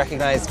he can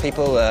recognize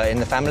people in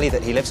the family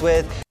that he lives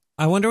with.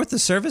 I wonder what the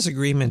service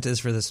agreement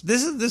is for this.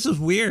 This is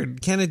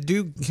weird. Can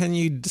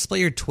you display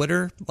your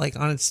Twitter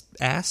on its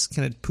ass?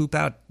 Can it poop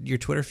out your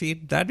Twitter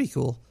feed? That'd be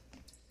cool.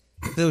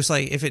 If it was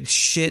if it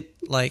shit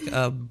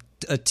a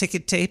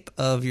ticket tape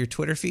of your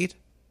Twitter feed.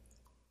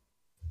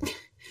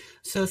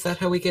 So is that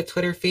how we get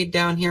Twitter feed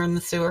down here in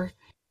the sewer?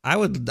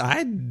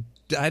 I'd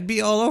be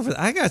all over that.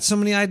 I got so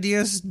many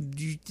ideas.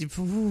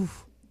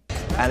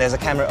 And there's a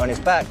camera on his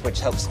back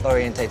which helps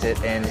orientate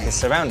it in his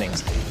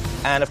surroundings.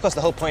 And of course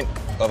the whole point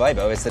of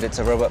Aibo is that it's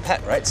a robot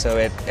pet, right? So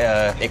it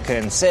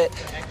can sit,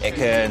 it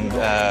can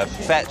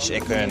fetch,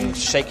 it can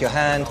shake your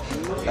hand,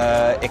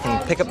 it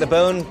can pick up the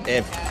bone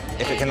if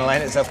it can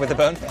align itself with the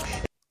bone.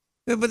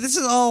 Yeah, but this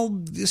is all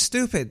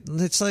stupid.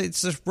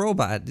 It's a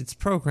robot. It's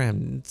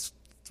programmed. It's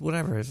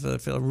whatever.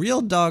 If a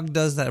real dog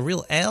does that, a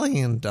real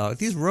alien dog,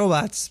 these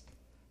robots,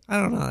 I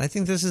don't know. I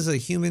think this is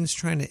humans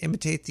trying to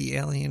imitate the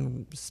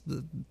alien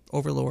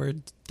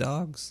overlord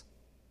dogs.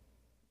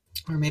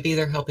 Or maybe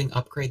they're helping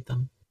upgrade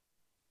them.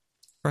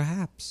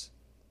 Perhaps.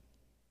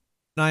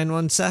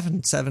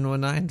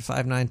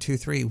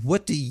 917-719-5923.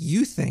 What do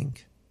you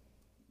think?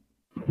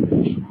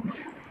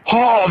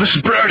 Oh, this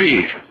is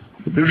Brody.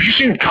 Have you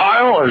seen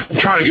Kyle? I was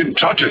trying to get in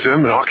touch with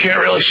him, and I can't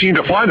really seem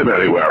to find him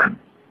anywhere.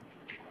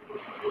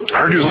 I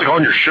heard he was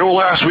on your show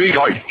last week,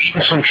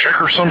 eating some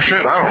chick or some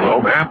shit. I don't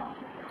know, man.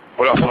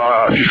 But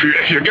if you see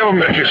him,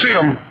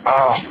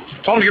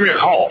 tell him to give me a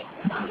call.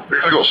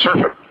 We're gonna go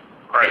surfing.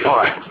 All right,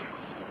 bye.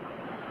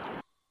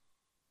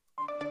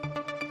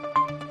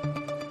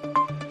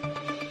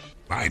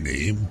 My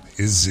name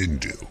is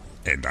Zindu,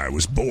 and I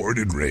was born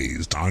and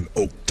raised on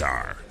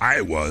Oktar.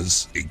 I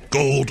was a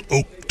gold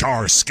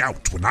Oktar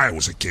scout when I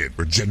was a kid.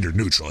 We're gender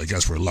neutral, I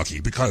guess we're lucky,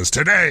 because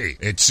today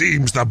it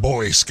seems the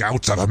Boy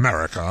Scouts of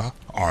America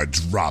are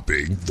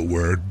dropping the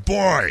word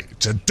boy.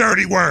 It's a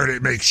dirty word.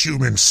 It makes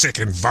humans sick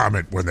and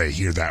vomit when they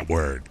hear that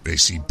word. They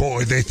see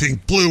boy, they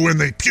think blue, and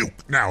they puke.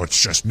 Now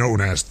it's just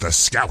known as the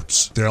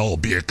Scouts. They'll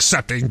be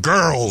accepting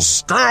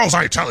girls. Girls,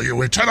 I tell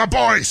you, into the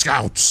Boy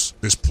Scouts.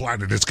 This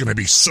planet is going to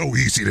be so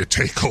easy to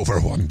take over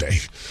one day.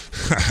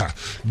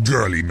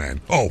 Girly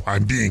men. Oh,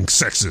 I'm being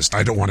sexist.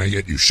 I don't want to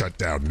get you shut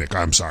down, Nick.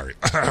 I'm sorry.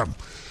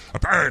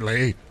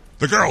 Apparently,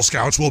 the Girl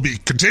Scouts will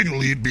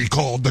continually be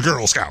called the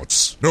Girl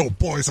Scouts. No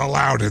boys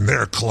allowed in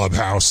their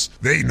clubhouse.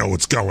 They know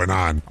what's going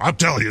on. I'm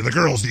telling you, the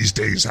girls these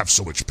days have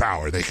so much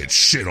power, they can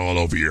shit all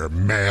over your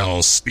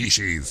male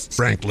species.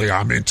 Frankly,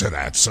 I'm into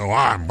that, so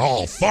I'm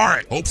all for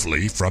it.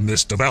 Hopefully, from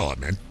this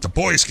development, the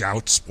Boy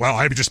Scouts, well,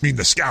 I just mean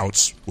the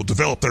Scouts, will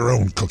develop their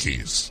own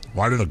cookies.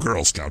 Why do the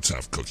Girl Scouts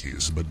have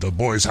cookies, but the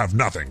boys have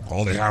nothing?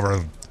 All they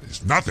have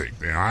is nothing.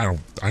 I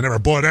never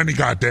bought any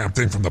goddamn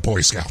thing from the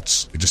Boy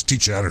Scouts. They just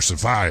teach you how to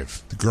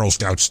survive. The Girl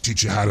Scouts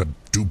teach you how to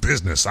do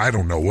business. I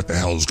don't know what the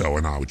hell is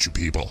going on with you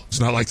people. It's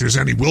not like there's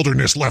any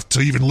wilderness left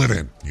to even live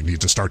in. You need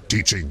to start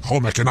teaching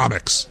home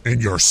economics in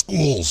your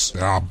schools.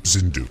 I'm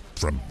Zindu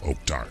from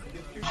Oktar.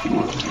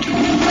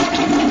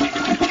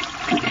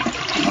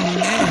 Oh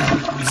man,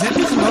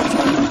 Zindu from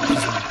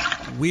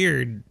Oktar?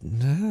 Weird.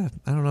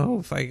 I don't know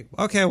if I...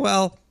 Okay,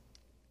 well...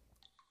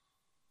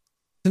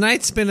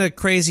 Tonight's been a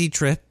crazy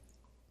trip.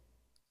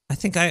 I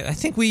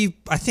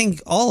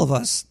think all of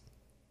us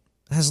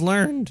has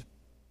learned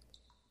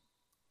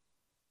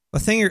a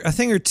thing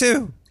or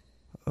two,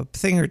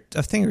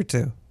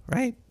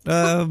 right?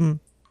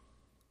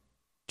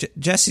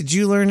 Jesse, did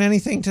you learn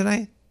anything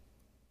tonight?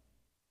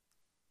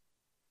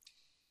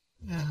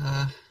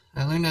 I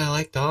learned I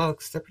like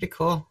dogs. They're pretty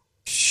cool.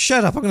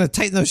 Shut up. I'm going to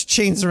tighten those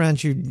chains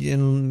around you in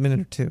a minute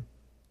or two.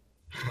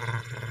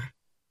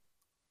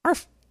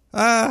 Arf.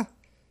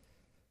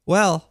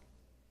 Well,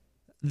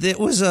 it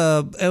was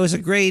a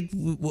great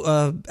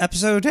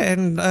episode,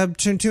 and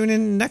tune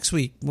in next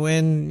week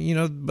when,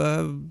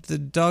 the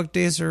dog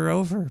days are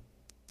over.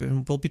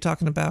 And we'll be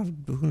talking about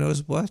who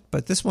knows what,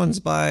 but this one's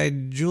by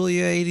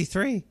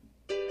Julia83.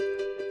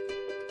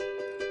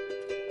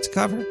 It's a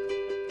cover.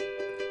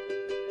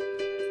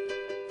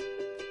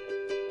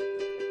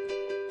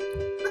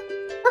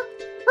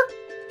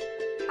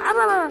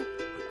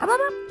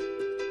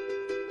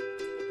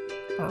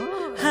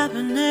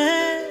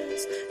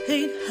 Happiness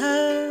hit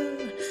her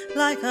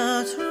like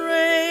a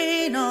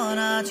train on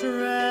a track,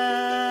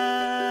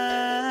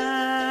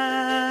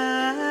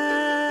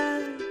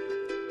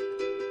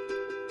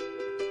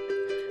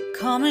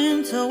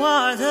 coming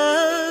toward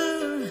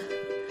her,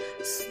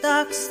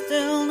 stuck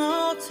still,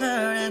 no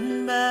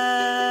turning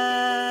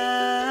back.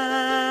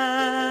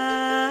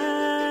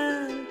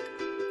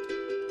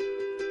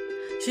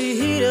 She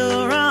hid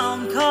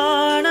around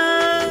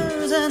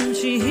corners and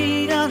she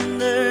hid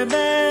under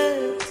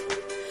beds.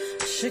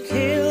 She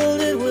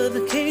killed it with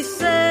the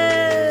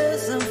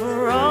kisses, and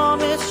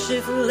from it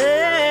she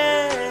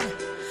fled.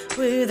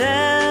 With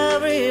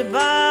every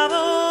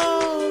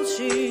Bible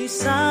she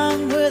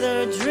sang with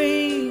her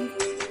drink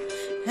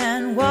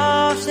and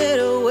washed it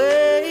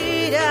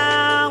away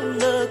down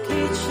the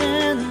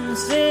kitchen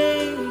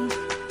sink.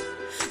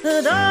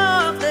 The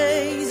dark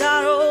days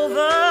are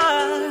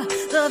over,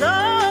 the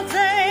dark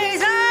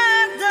days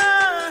are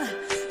done,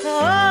 the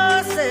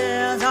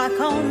horses are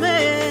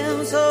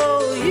coming,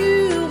 so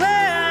you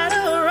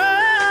better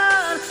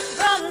run.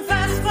 Run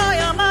fast for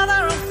your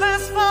mother, run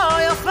fast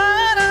for your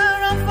father,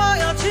 run for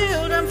your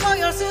children, for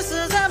your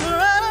sisters and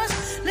brothers.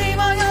 Leave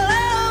all your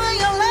love and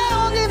your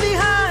longing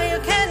behind. You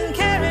can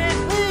carry it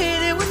with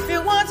you if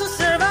you want to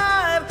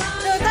survive.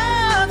 The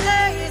dark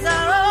days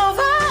are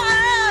over,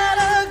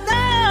 the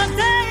dark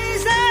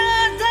days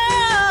are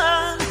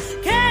done.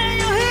 Can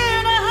you hear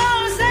the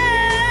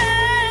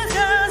horses?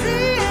 'Cause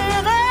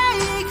here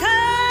they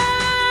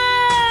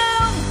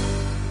come.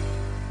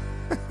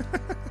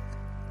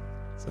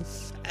 It's a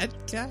fat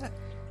cat.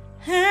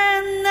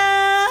 And I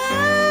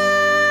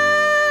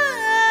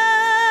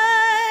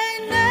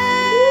never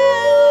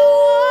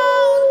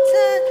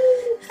wanted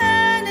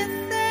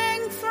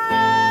anything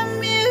from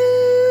you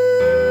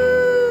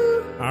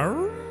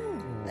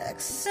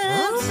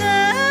except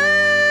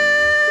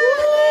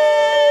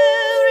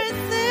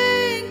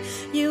everything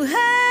you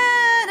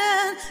had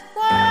and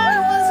what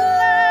was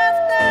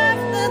left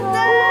after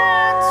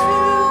that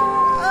too.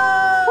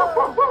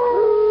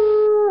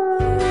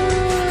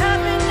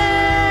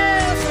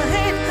 Happiness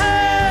hit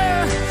her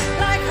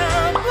like a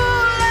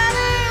bullet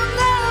in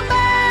the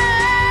back.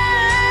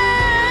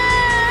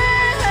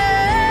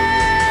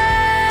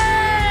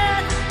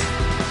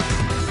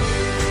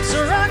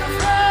 Struck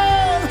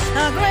from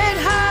a great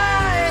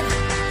height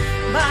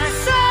by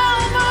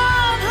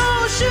someone who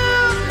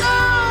should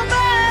know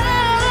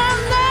better than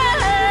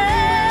that.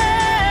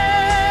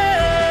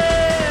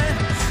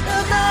 The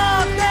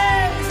dark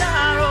days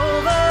are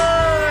over,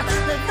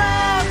 the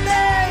dark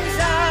days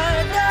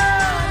are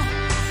done.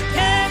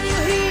 Can you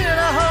hear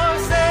the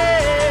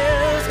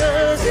horses?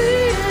 'Cause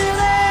here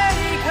they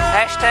come.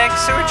 Hashtag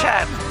sewer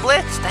chat.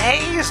 Blitz,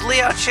 Haze,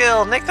 Leo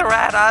Chill, Nick the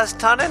Rat, Oz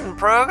Tunnin,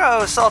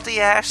 Progo, Salty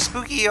Ash,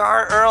 Spooky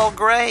R, Earl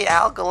Grey,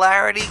 Al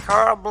Galarity,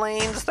 Carl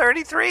Blaines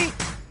 33.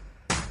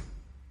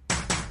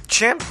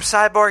 Chimp,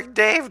 Cyborg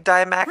Dave,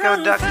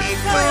 Dimaco, Ducky,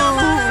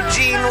 Foo,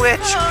 Gene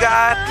Witch,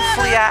 God,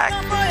 Fleac,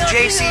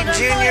 JC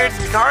Jr.,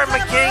 Karma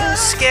King,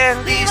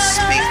 Scandy,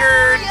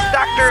 Speaker,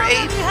 Dr.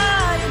 8,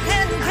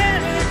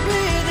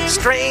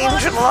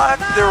 Strange Luck,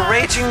 The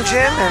Raging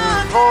Jim,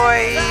 and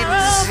Void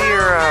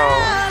Zero.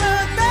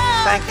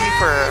 Thank you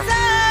for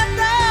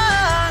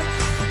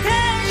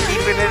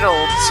keeping it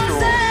old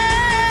school.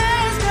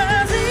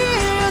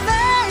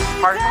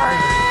 Heart,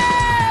 heart.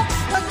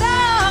 The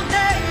dark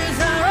days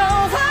are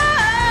over,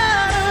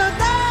 the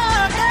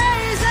dark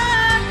days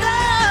are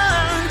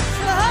done.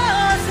 The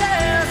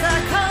horses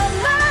are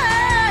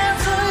coming,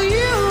 so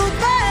you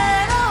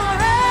better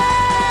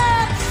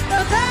run.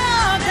 The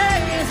dark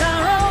days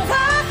are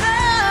over,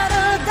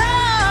 the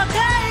dark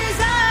days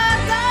are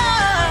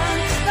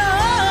done. The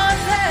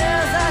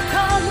horses are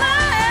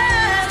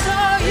coming, so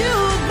you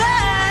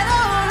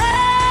better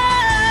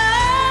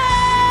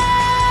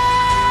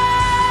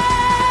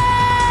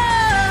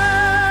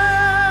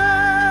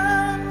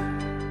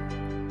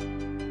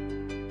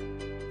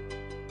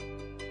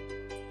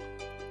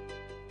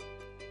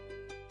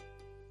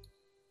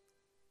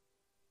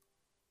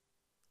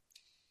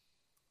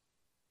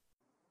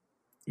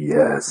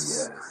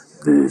Yes,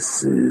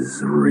 this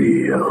is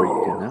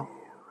real.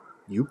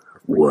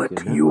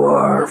 What you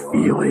are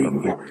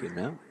feeling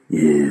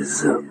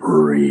is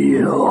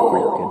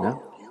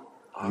real.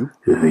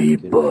 The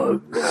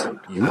bugs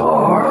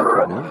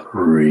are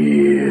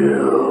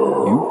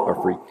real. You are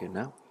freaking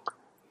out.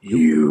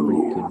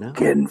 You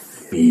can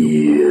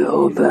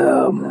feel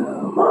them.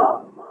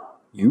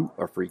 You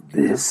are freaking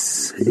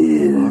this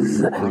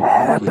is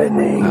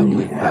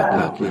happening.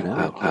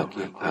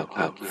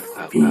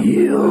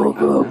 Feel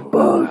the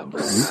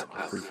bugs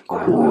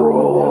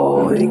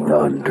crawling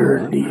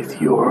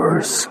underneath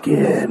your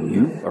skin.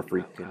 You are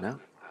freaking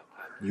out.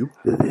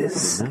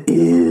 This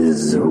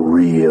is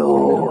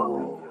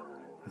real.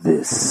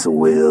 This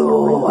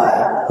will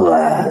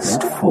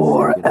last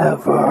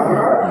forever.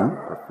 You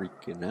are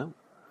freaking out.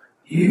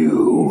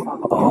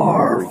 You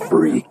are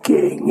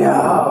freaking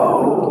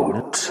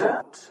out.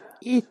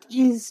 It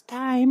is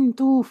time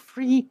to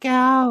freak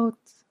out.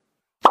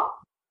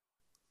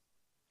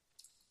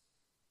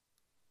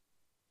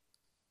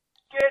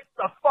 Get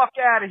the fuck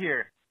out of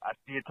here. I'll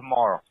see you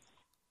tomorrow.